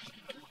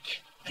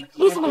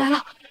你怎么来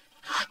了？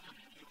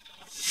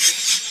你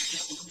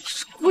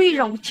是故意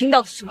让我听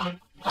到的是吧？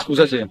吴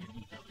小姐，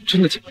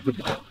真的假的不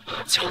知道，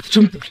假的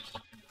真不知道。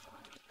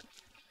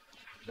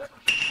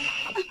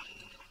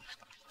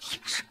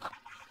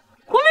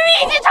我明明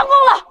已经成功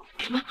了！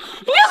什么？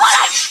你别过来！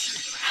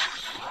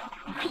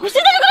我现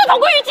在就跟他同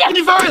归于尽！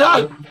你放开他！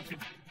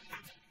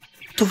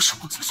都是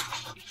我做错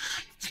了，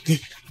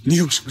你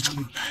有什么仇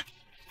人，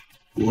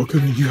我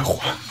跟明月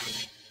还，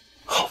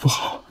好不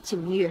好？景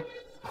明月，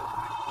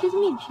这个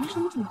命凭什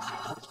么这么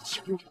好？都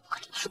是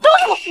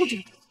我负责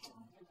的。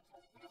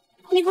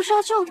你不是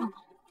要救他吗？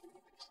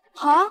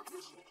好啊，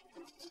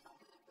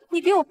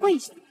你给我跪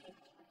下，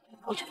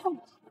我就放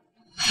过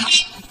他。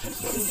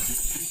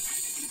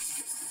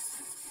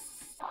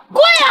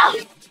跪啊！我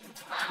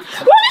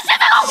们现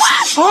在都跪！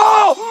好，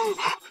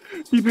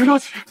你别着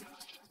急，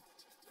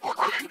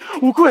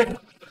我跪。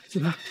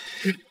进来，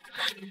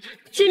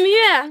锦明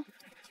月，你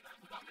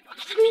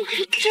的命还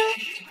真……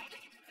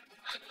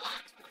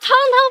堂堂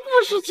傅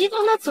氏集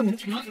团的总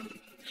裁，居然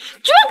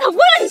肯为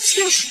了你吃！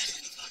你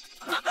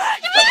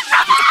凭什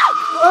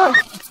么？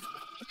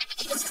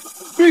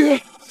明月，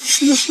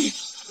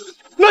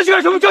那你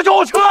干什么叫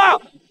我吃啊？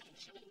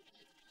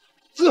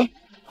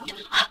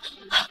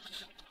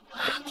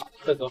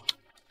快走！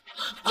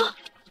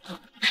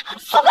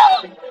放开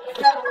我！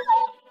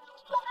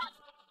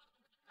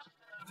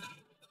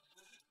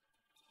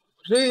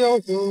谁要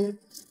走？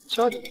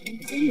掐着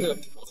真的。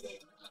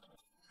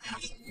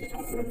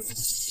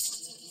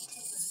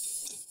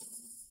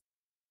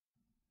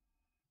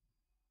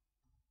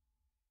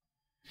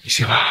你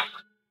醒了？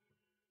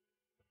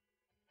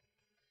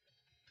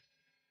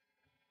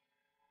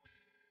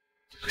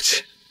对不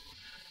起，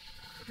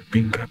我不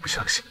应该不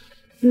相信。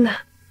那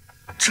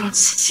这种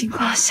情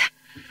况下，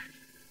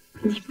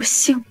你不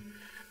信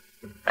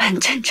我很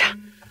正常，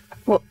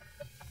我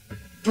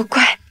不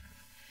怪，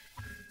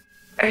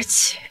而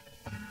且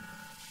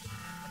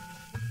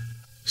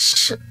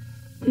是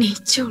你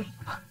救了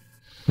我。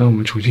那我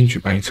们重新举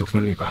办一次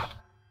婚礼吧。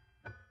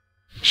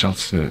上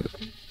次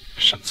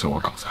我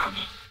搞砸了。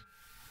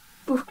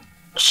不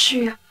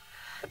需要，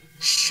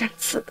上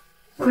次的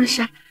婚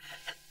纱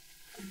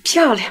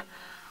漂亮，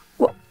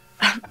我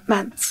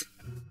满足。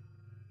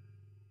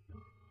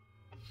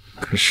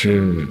可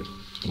是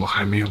我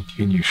还没有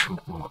听你说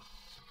过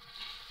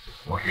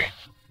我愿意。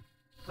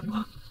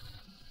我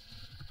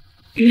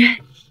愿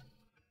意。